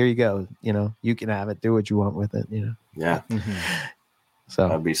data, here you go. You can have it. Do what you want with it. Yeah. Mm-hmm. So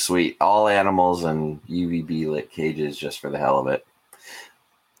that'd be sweet. All animals and UVB lit cages just for the hell of it.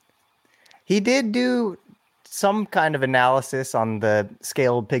 He did do some kind of analysis on the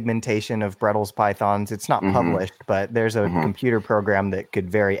scaled pigmentation of Brettles pythons. It's not published, but there's a computer program that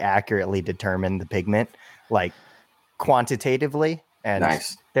could very accurately determine the pigment, like quantitatively. And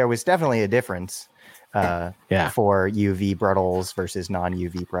there was definitely a difference for UV Brettles versus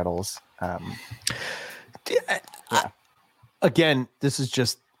non-UV Brettles. Again, this is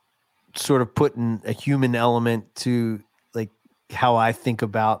just sort of putting a human element to like how I think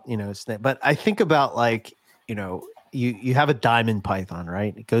about, but I think about like, you have a diamond python,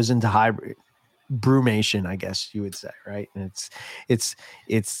 right? It goes into hybrid brumation, I guess you would say, right? And it's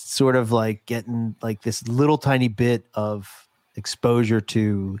sort of like getting like this little tiny bit of exposure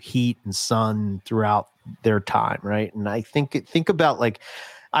to heat and sun throughout their time, right? And I think about like,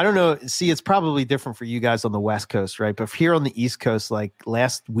 I don't know. See, it's probably different for you guys on the West Coast, right? But here on the East Coast, like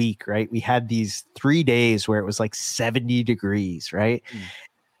last week, right, we had these 3 days where it was like 70 degrees, right?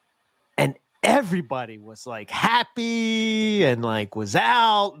 And everybody was like happy and like was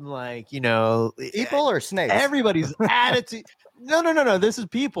out and like, people or snakes? Everybody's attitude. No. This is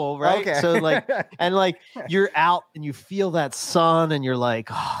people, right? Okay. So like, and like you're out and you feel that sun and you're like,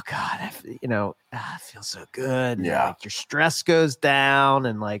 oh God, it feels so good. And like your stress goes down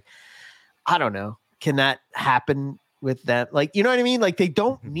and like, I don't know. Can that happen with that? Like, you know what I mean? Like they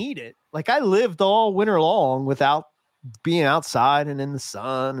don't need it. Like I lived all winter long without being outside and in the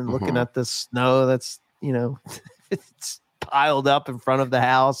sun and looking at the snow that's, it's piled up in front of the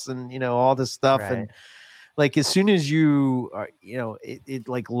house and, all this stuff. Right. And like, as soon as you are, it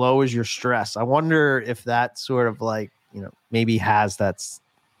like lowers your stress. I wonder if that sort of like, maybe has that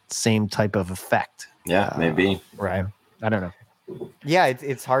same type of effect. Yeah, maybe. Right. I don't know. Yeah.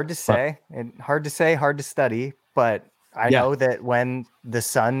 It's hard to say hard to study, but I know that when the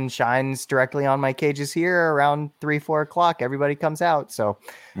sun shines directly on my cages here around 3-4 o'clock, everybody comes out. So,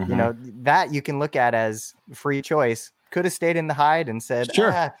 that you can look at as free choice. Could have stayed in the hide and said,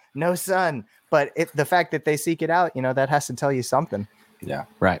 sure, no sun. But the fact that they seek it out, that has to tell you something. Yeah.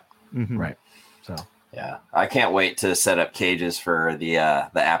 Right. Mm-hmm. Right. So, yeah, I can't wait to set up cages for the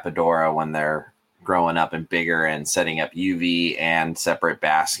Apodora when they're growing up and bigger, and setting up UV and separate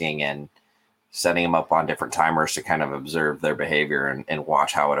basking and setting them up on different timers to kind of observe their behavior and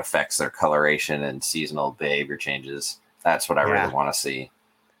watch how it affects their coloration and seasonal behavior changes. That's what I really want to see.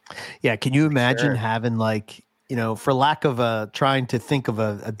 Yeah. Can you imagine having like, for lack of trying to think of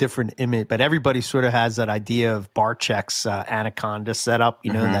a different image, but everybody sort of has that idea of Barczyk's anaconda setup,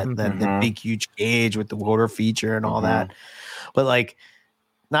 that big, huge cage with the water feature and all that. But like,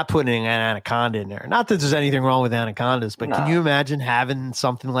 not putting an anaconda in there. Not that there's anything wrong with anacondas, but can you imagine having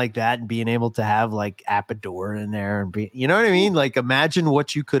something like that and being able to have like Apodora in there and you know what I mean? Like imagine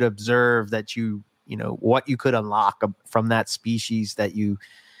what you could observe that what you could unlock from that species that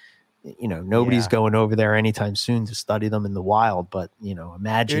nobody's going over there anytime soon to study them in the wild, but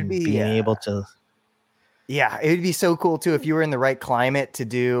imagine being able to. Yeah, it would be so cool too if you were in the right climate to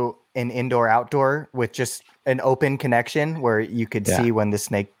do an indoor-outdoor with just an open connection where you could see when the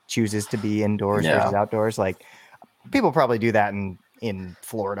snake chooses to be indoors versus outdoors. Like people probably do that in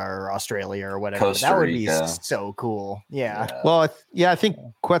Florida or Australia or whatever. Costa Rica. That would be so cool. Yeah. Well, I think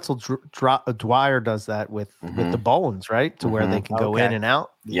Quetzal Dwyer does that with the Bowens, right? To where they can go in and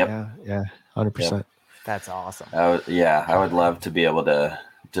out. Yep. Yeah. 100%. Yep. That's awesome. I would love to be able to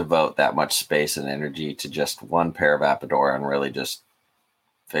devote that much space and energy to just one pair of Apodora and really just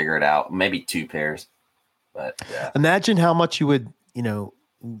figure it out. Maybe 2 pairs. But yeah, Imagine how much you would,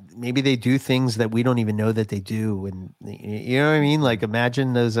 maybe they do things that we don't even know that they do. And you know what I mean? Like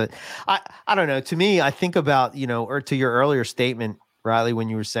imagine those, I don't know. To me, I think about, or to your earlier statement, Riley, when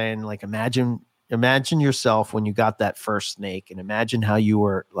you were saying like, imagine yourself when you got that first snake and imagine how you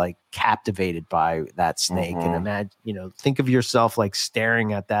were like captivated by that snake and imagine, think of yourself like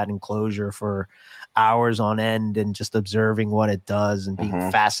staring at that enclosure for hours on end and just observing what it does and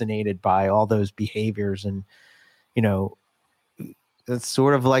being fascinated by all those behaviors. And, it's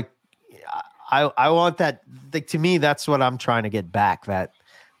sort of like, I want that, like, to me, that's what I'm trying to get back, that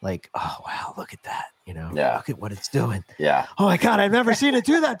like, oh, wow, look at that, look at what it's doing. Yeah. Oh my God, I've never seen it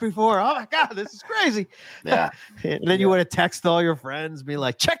do that before. Oh my God, this is crazy. Yeah. And then you want to text all your friends, be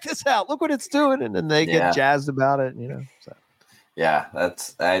like, check this out, look what it's doing. And then they get jazzed about it, so. Yeah,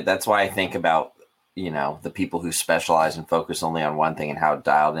 that's why I think about, the people who specialize and focus only on one thing and how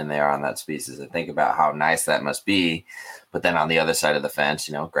dialed in they are on that species. I think about how nice that must be. But then on the other side of the fence,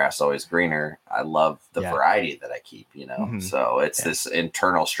 grass is always greener. I love the variety that I keep, So it's this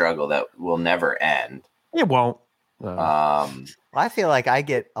internal struggle that will never end. It won't. I feel like I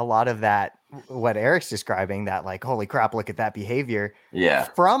get a lot of that, what Eric's describing, that like, holy crap, look at that behavior. Yeah.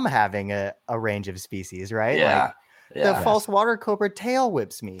 From having a range of species, right? Yeah. Like, the false water cobra tail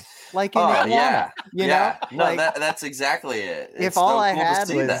whips me like in iguana, you know? No, like, that's exactly it. It's if all so I cool had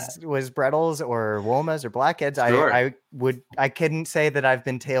to was Brettles or Womas or blackheads, Sure. I couldn't say that I've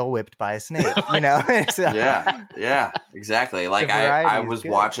been tail whipped by a snake, So, yeah, exactly. Like I was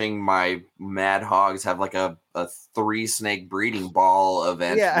watching my Mad Hogs have like a 3-snake breeding ball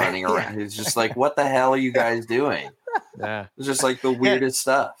event running around. It's just like, what the hell are you guys doing? Yeah. It's just like the weirdest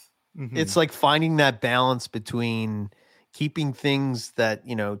stuff. It's like finding that balance between keeping things that,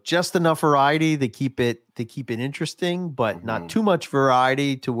 just enough variety to keep it interesting, but not too much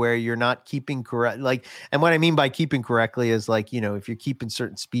variety to where you're not keeping correct. Like, and what I mean by keeping correctly is like, if you're keeping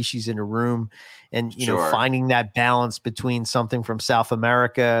certain species in a room and, finding that balance between something from South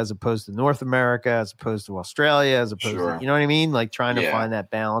America as opposed to North America, as opposed to Australia, as opposed to, you know what I mean? Like trying to find that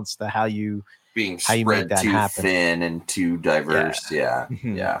balance to how you spread too happen. thin and too diverse. Yeah.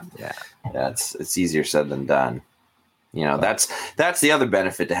 It's easier said than done. That's the other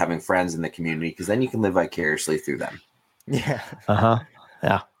benefit to having friends in the community, because then you can live vicariously through them. Yeah.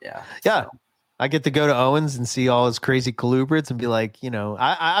 Yeah. I get to go to Owens and see all his crazy colubrids and be like,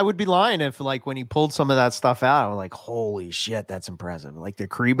 I would be lying if like when he pulled some of that stuff out, I was like, holy shit, that's impressive. Like the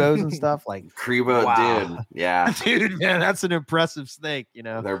Cribos and stuff, like Crebo, wow. dude. Yeah. Dude, man, that's an impressive snake,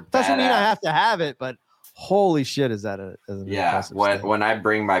 They're doesn't mean I badass. have to have it, but holy shit, is that an impressive snake. When I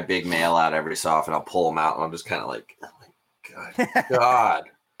bring my big male out every so often, I'll pull him out and I'm just kind of like, oh my God.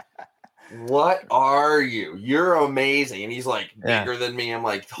 What are you? You're amazing. And he's like bigger than me. I'm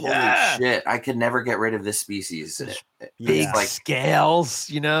like, holy shit. I could never get rid of this species. Big scales,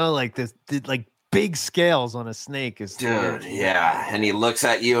 like this, like big scales on a snake is dude. Yeah. And he looks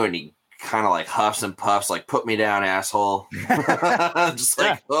at you and he kind of like huffs and puffs, like, put me down, asshole. Just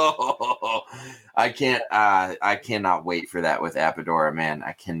like, oh, I cannot wait for that with Apodora, man.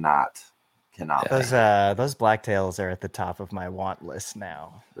 I cannot. Those blacktails are at the top of my want list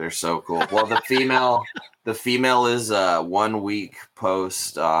now. They're so cool. Well, the female is 1 week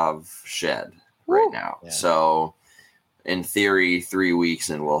post of shed right now. Yeah. So in theory, 3 weeks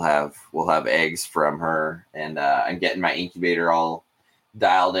and we'll have eggs from her. And I'm getting my incubator all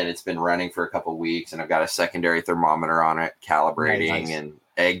dialed in. It's been running for a couple weeks and I've got a secondary thermometer on it, calibrating, and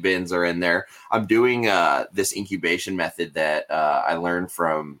egg bins are in there. I'm doing this incubation method that I learned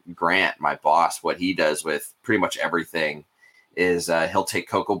from Grant, my boss. What he does with pretty much everything is he'll take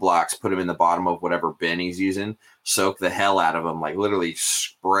cocoa blocks, put them in the bottom of whatever bin he's using, soak the hell out of them, like literally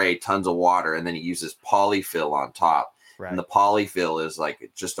spray tons of water, and then he uses polyfill on top. Right. And the polyfill is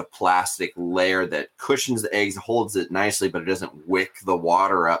like just a plastic layer that cushions the eggs, holds it nicely, but it doesn't wick the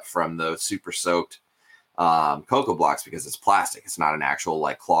water up from the super soaked cocoa blocks because it's plastic. It's not an actual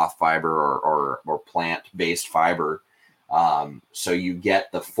like cloth fiber or plant based fiber. So you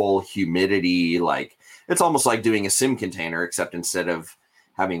get the full humidity. Like it's almost like doing a sim container, except instead of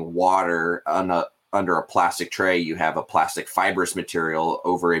having water under a plastic tray, you have a plastic fibrous material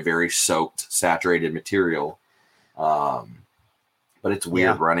over a very soaked, saturated material. But it's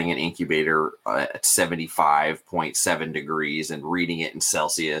weird running an incubator at 75.7 degrees and reading it in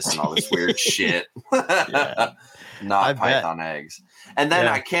Celsius and all this weird shit. Not python eggs. And then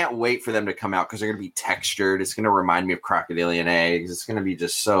I can't wait for them to come out because they're going to be textured. It's going to remind me of crocodilian eggs. It's going to be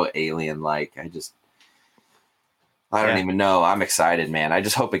just so alien-like. I don't even know. I'm excited, man. I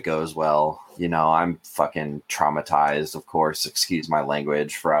just hope it goes well. I'm fucking traumatized, of course, excuse my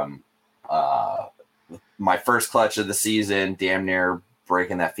language, from my first clutch of the season, damn near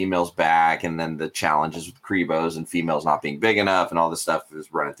breaking that female's back, and then the challenges with Crebos and females not being big enough and all this stuff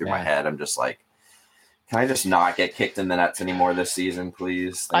is running through my head. I'm just like, can I just not get kicked in the nuts anymore this season,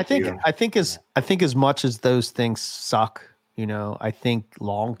 please? I think as much as those things suck, I think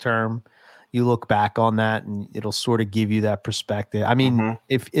long term you look back on that and it'll sort of give you that perspective. I mean,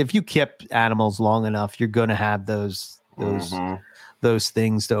 if you kept animals long enough, you're going to have those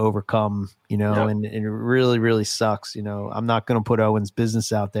things to overcome, and it really, really sucks. I'm not going to put Owen's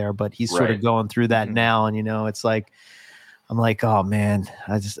business out there, but he's sort of going through that now. And, it's like, I'm like, oh man,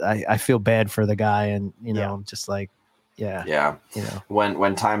 I feel bad for the guy. And, I'm just like, yeah.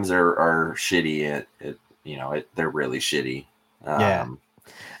 When times are shitty, they're really shitty. And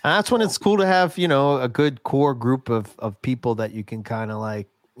that's when it's cool to have, a good core group of people that you can kind of like,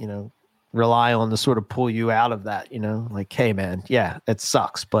 rely on to sort of pull you out of that, like, hey man, yeah, it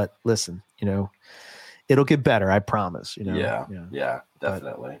sucks, but listen, it'll get better. I promise, Yeah,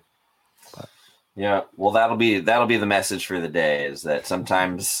 definitely. Yeah. Well, that'll be the message for the day, is that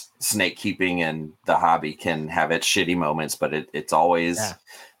sometimes snake keeping and the hobby can have its shitty moments, but it's always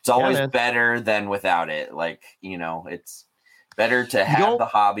better than without it. Like, it's better to have the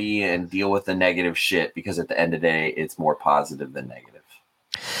hobby and deal with the negative shit, because at the end of the day, it's more positive than negative.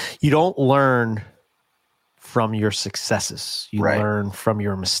 You don't learn from your successes. You learn from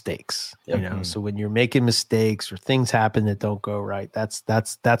your mistakes. Yep. So when you're making mistakes or things happen that don't go right, that's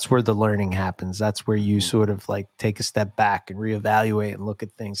where the learning happens. That's where you sort of like take a step back and reevaluate and look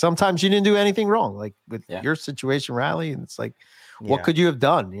at things. Sometimes you didn't do anything wrong, like with your situation, Riley, and it's like, what could you have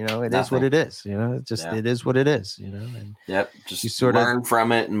done? It is what it is. It is what it is. And just you sort learn of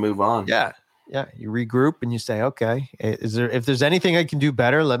from it and move on. Yeah, you regroup and you say, okay, if there's anything I can do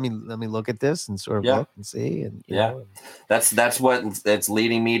better, let me look at this and sort of look and see. And that's what it's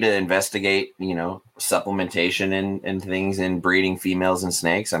leading me to investigate. Supplementation and things in breeding females and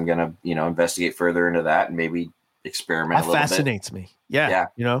snakes. I'm gonna investigate further into that and maybe experiment. That a little fascinates bit. me. Yeah.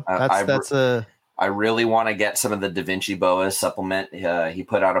 I really want to get some of the Da Vinci Boa supplement. He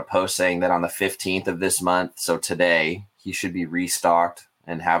put out a post saying that on the 15th of this month, so today, he should be restocked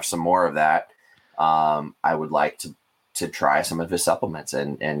and have some more of that. I would like to try some of his supplements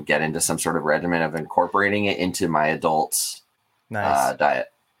and get into some sort of regimen of incorporating it into my adults'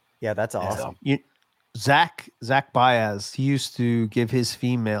 diet. Yeah, that's awesome. Zach Baez, he used to give his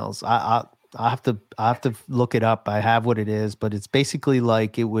females. I have to look it up. I have what it is, but it's basically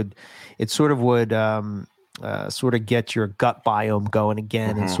like it sort of would get your gut biome going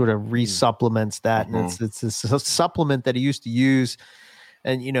again and sort of re-supplements that. And it's a supplement that he used to use.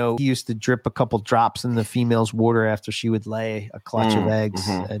 And, he used to drip a couple drops in the female's water after she would lay a clutch of eggs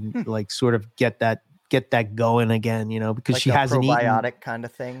and like sort of get that going again, because like she hasn't eaten. Probiotic kind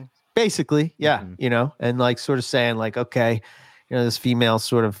of thing. Basically. Yeah. And like sort of saying like, okay, this female's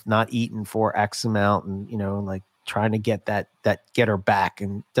sort of not eating for X amount and, like trying to get get her back.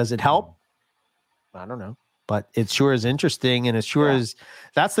 And does it help? I don't know. But it sure is interesting, and it sure is.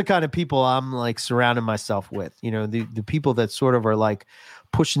 That's the kind of people I'm like surrounding myself with. The people that sort of are like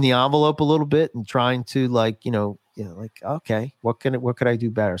pushing the envelope a little bit and trying to like, like, okay, what could I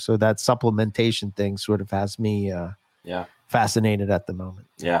do better? So that supplementation thing sort of has me, fascinated at the moment.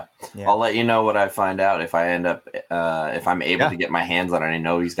 Yeah. I'll let you know what I find out if I end up, if I'm able to get my hands on it. I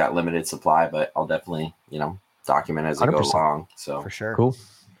know he's got limited supply, but I'll definitely, document as I go along. So for sure, cool.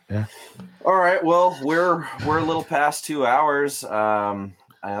 Yeah. All right. Well, we're a little past 2 hours. I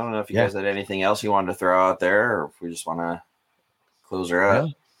don't know if you guys had anything else you wanted to throw out there, or if we just want to close her up.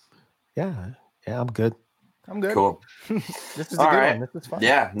 Yeah, I'm good. Cool. This is a good one. This was fun.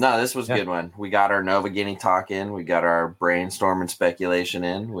 Yeah. No, this was a good one. We got our Nova Guinea talk in. We got our brainstorm and speculation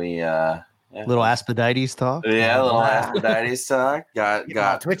in. We little Aspidites talk. Yeah, a little Aspidites talk.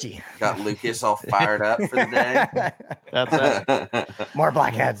 Got twitchy. Got Lucas all fired up for the day. That's it. More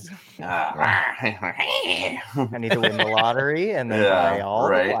blackheads. I need to win the lottery and then buy all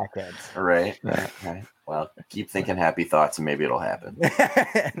the blackheads. Right. Well, keep thinking happy thoughts and maybe it'll happen.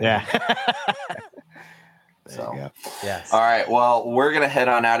 Yeah. So, yes. All right. Well, we're going to head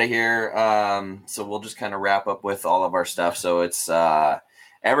on out of here. So we'll just kind of wrap up with all of our stuff. So it's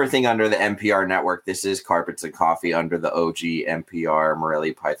everything under the NPR network. This is Carpets and Coffee under the OG NPR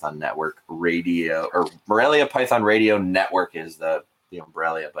Morelia Python Network radio, or Morelia Python Radio Network is the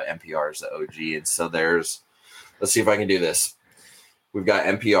umbrella, but NPR is the OG. And so let's see if I can do this. We've got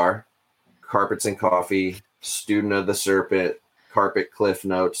NPR, Carpets and Coffee, Student of the Serpent, Carpet Cliff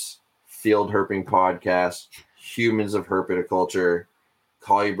Notes, Field Herping Podcast, Humans of Herpetoculture,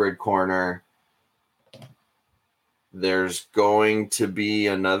 Colubrid Corner. There's going to be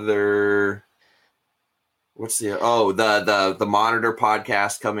another What's the Monitor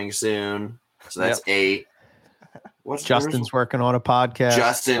podcast coming soon. So that's 8. What's Justin's working on a podcast.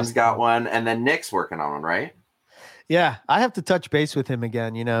 Justin's got one, and then Nick's working on one, right? Yeah, I have to touch base with him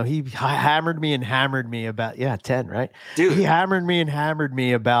again. You know, he hammered me about 10, right? Dude, he hammered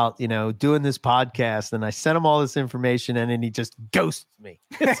me about doing this podcast, and I sent him all this information, and then he just ghosts me.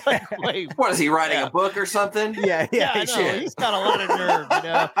 It's like, wait, what is he writing a book or something? Yeah. I know. He's got a lot of nerve.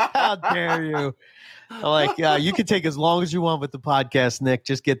 How dare you? Like, you can take as long as you want with the podcast, Nick.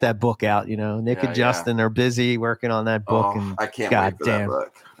 Just get that book out. Nick and Justin are busy working on that book. And I can't wait for that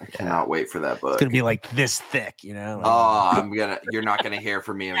book. I cannot wait for that book. It's gonna be like this thick, You're not gonna hear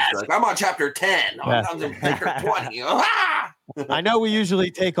from me. I'm just like, I'm on chapter 10. I'm on chapter 20. I know we usually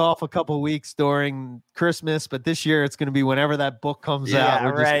take off a couple weeks during Christmas, but this year it's gonna be whenever that book comes out.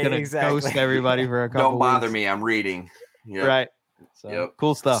 We're just gonna ghost everybody for a couple. Don't bother me. I'm reading. Yep. Right. So,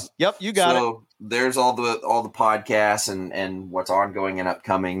 cool stuff. Yep, you got it. There's all the podcasts and what's ongoing and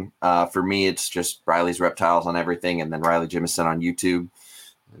upcoming. For me, it's just Riley's Reptiles on everything, and then Riley Jimison on YouTube.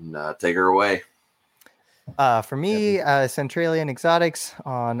 And take her away. For me, Centralian Exotics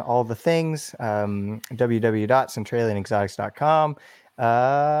on all the things. www.centralianexotics.com.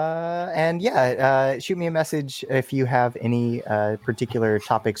 And shoot me a message if you have any particular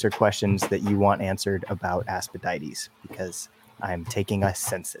topics or questions that you want answered about Aspidites, because I'm taking a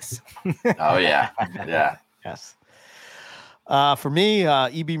census. Oh yeah. Yeah. Yes. For me,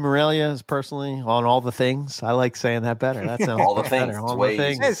 EB Morelia is personally on all the things. I like saying that better. That sounds all the things. All the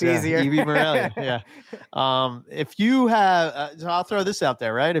things. It's easier. EB Morelia. Yeah. If you have, so I'll throw this out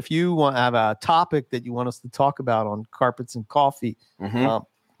there, right? If you have a topic that you want us to talk about on carpets and coffee,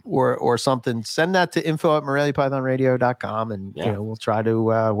 or something, send that to info@moreliapythonradio.com, and we'll try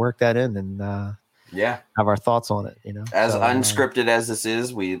to work that in and have our thoughts on it. As unscripted as this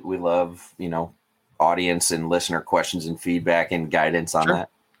is, we love audience and listener questions and feedback and guidance on that,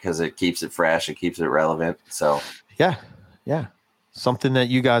 because it keeps it fresh, it keeps it relevant. So yeah, something that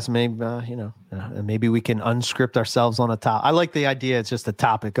you guys may maybe we can unscript ourselves on a top. I like the idea. It's just a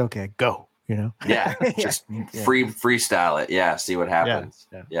topic. Okay, go. Just freestyle it. Yeah, see what happens.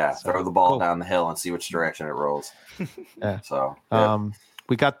 So, throw the ball down the hill and see which direction it rolls. So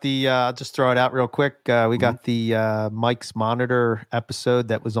we got the just throw it out real quick. We got the Mike's Monitor episode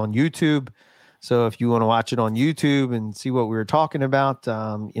that was on YouTube. So if you want to watch it on YouTube and see what we were talking about,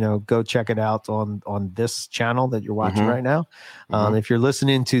 go check it out on this channel that you're watching right now. If you're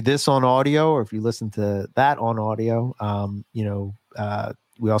listening to this on audio, or if you listen to that on audio,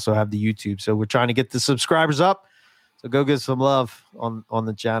 we also have the YouTube. So we're trying to get the subscribers up. So go give some love on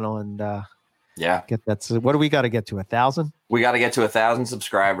the channel and get that. So what do we got to get to? 1,000? We got to get to 1,000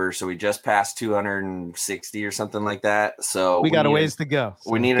 subscribers. So we just passed 260 or something like that. So we got a ways to go.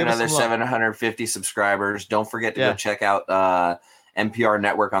 So we need another 750 subscribers. Don't forget to go check out NPR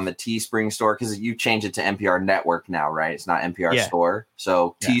Network on the Teespring store, because you change it to NPR Network now, right? It's not NPR store.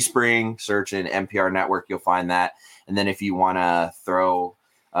 So Teespring, search in NPR Network, you'll find that. And then if you want to throw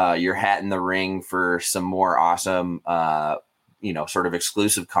your hat in the ring for some more awesome sort of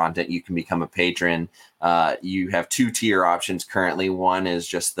exclusive content, you can become a patron. You have 2-tier options currently. One is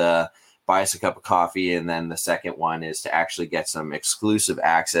just the buy us a cup of coffee, and then the second one is to actually get some exclusive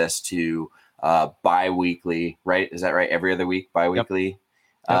access to bi-weekly, right? Is that right? Every other week, bi-weekly.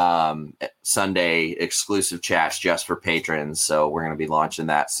 Yep. Sunday exclusive chats just for patrons. So we're going to be launching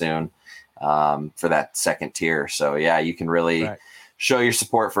that soon for that second tier. So you can really show your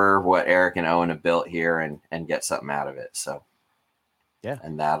support for what Eric and Owen have built here and get something out of it. So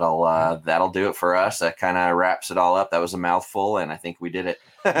and that'll do it for us. That kind of wraps it all up. That was a mouthful, and I think we did it.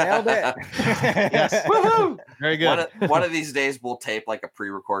 Nailed it. Yes. Woohoo! Very good. One of these days we'll tape like a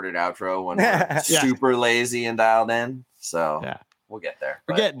pre-recorded outro when we're super lazy and dialed in. So we'll get there.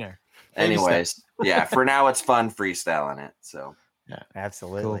 We're getting there. Anyways, for now it's fun freestyling it. So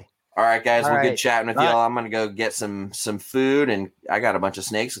absolutely. Cool. All right, guys. Good chatting with y'all. I'm gonna go get some food, and I got a bunch of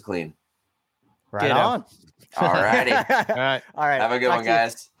snakes to clean. Right on. All righty. All right. All right. Have a good one,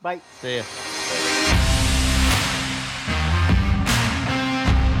 guys. Bye. See ya.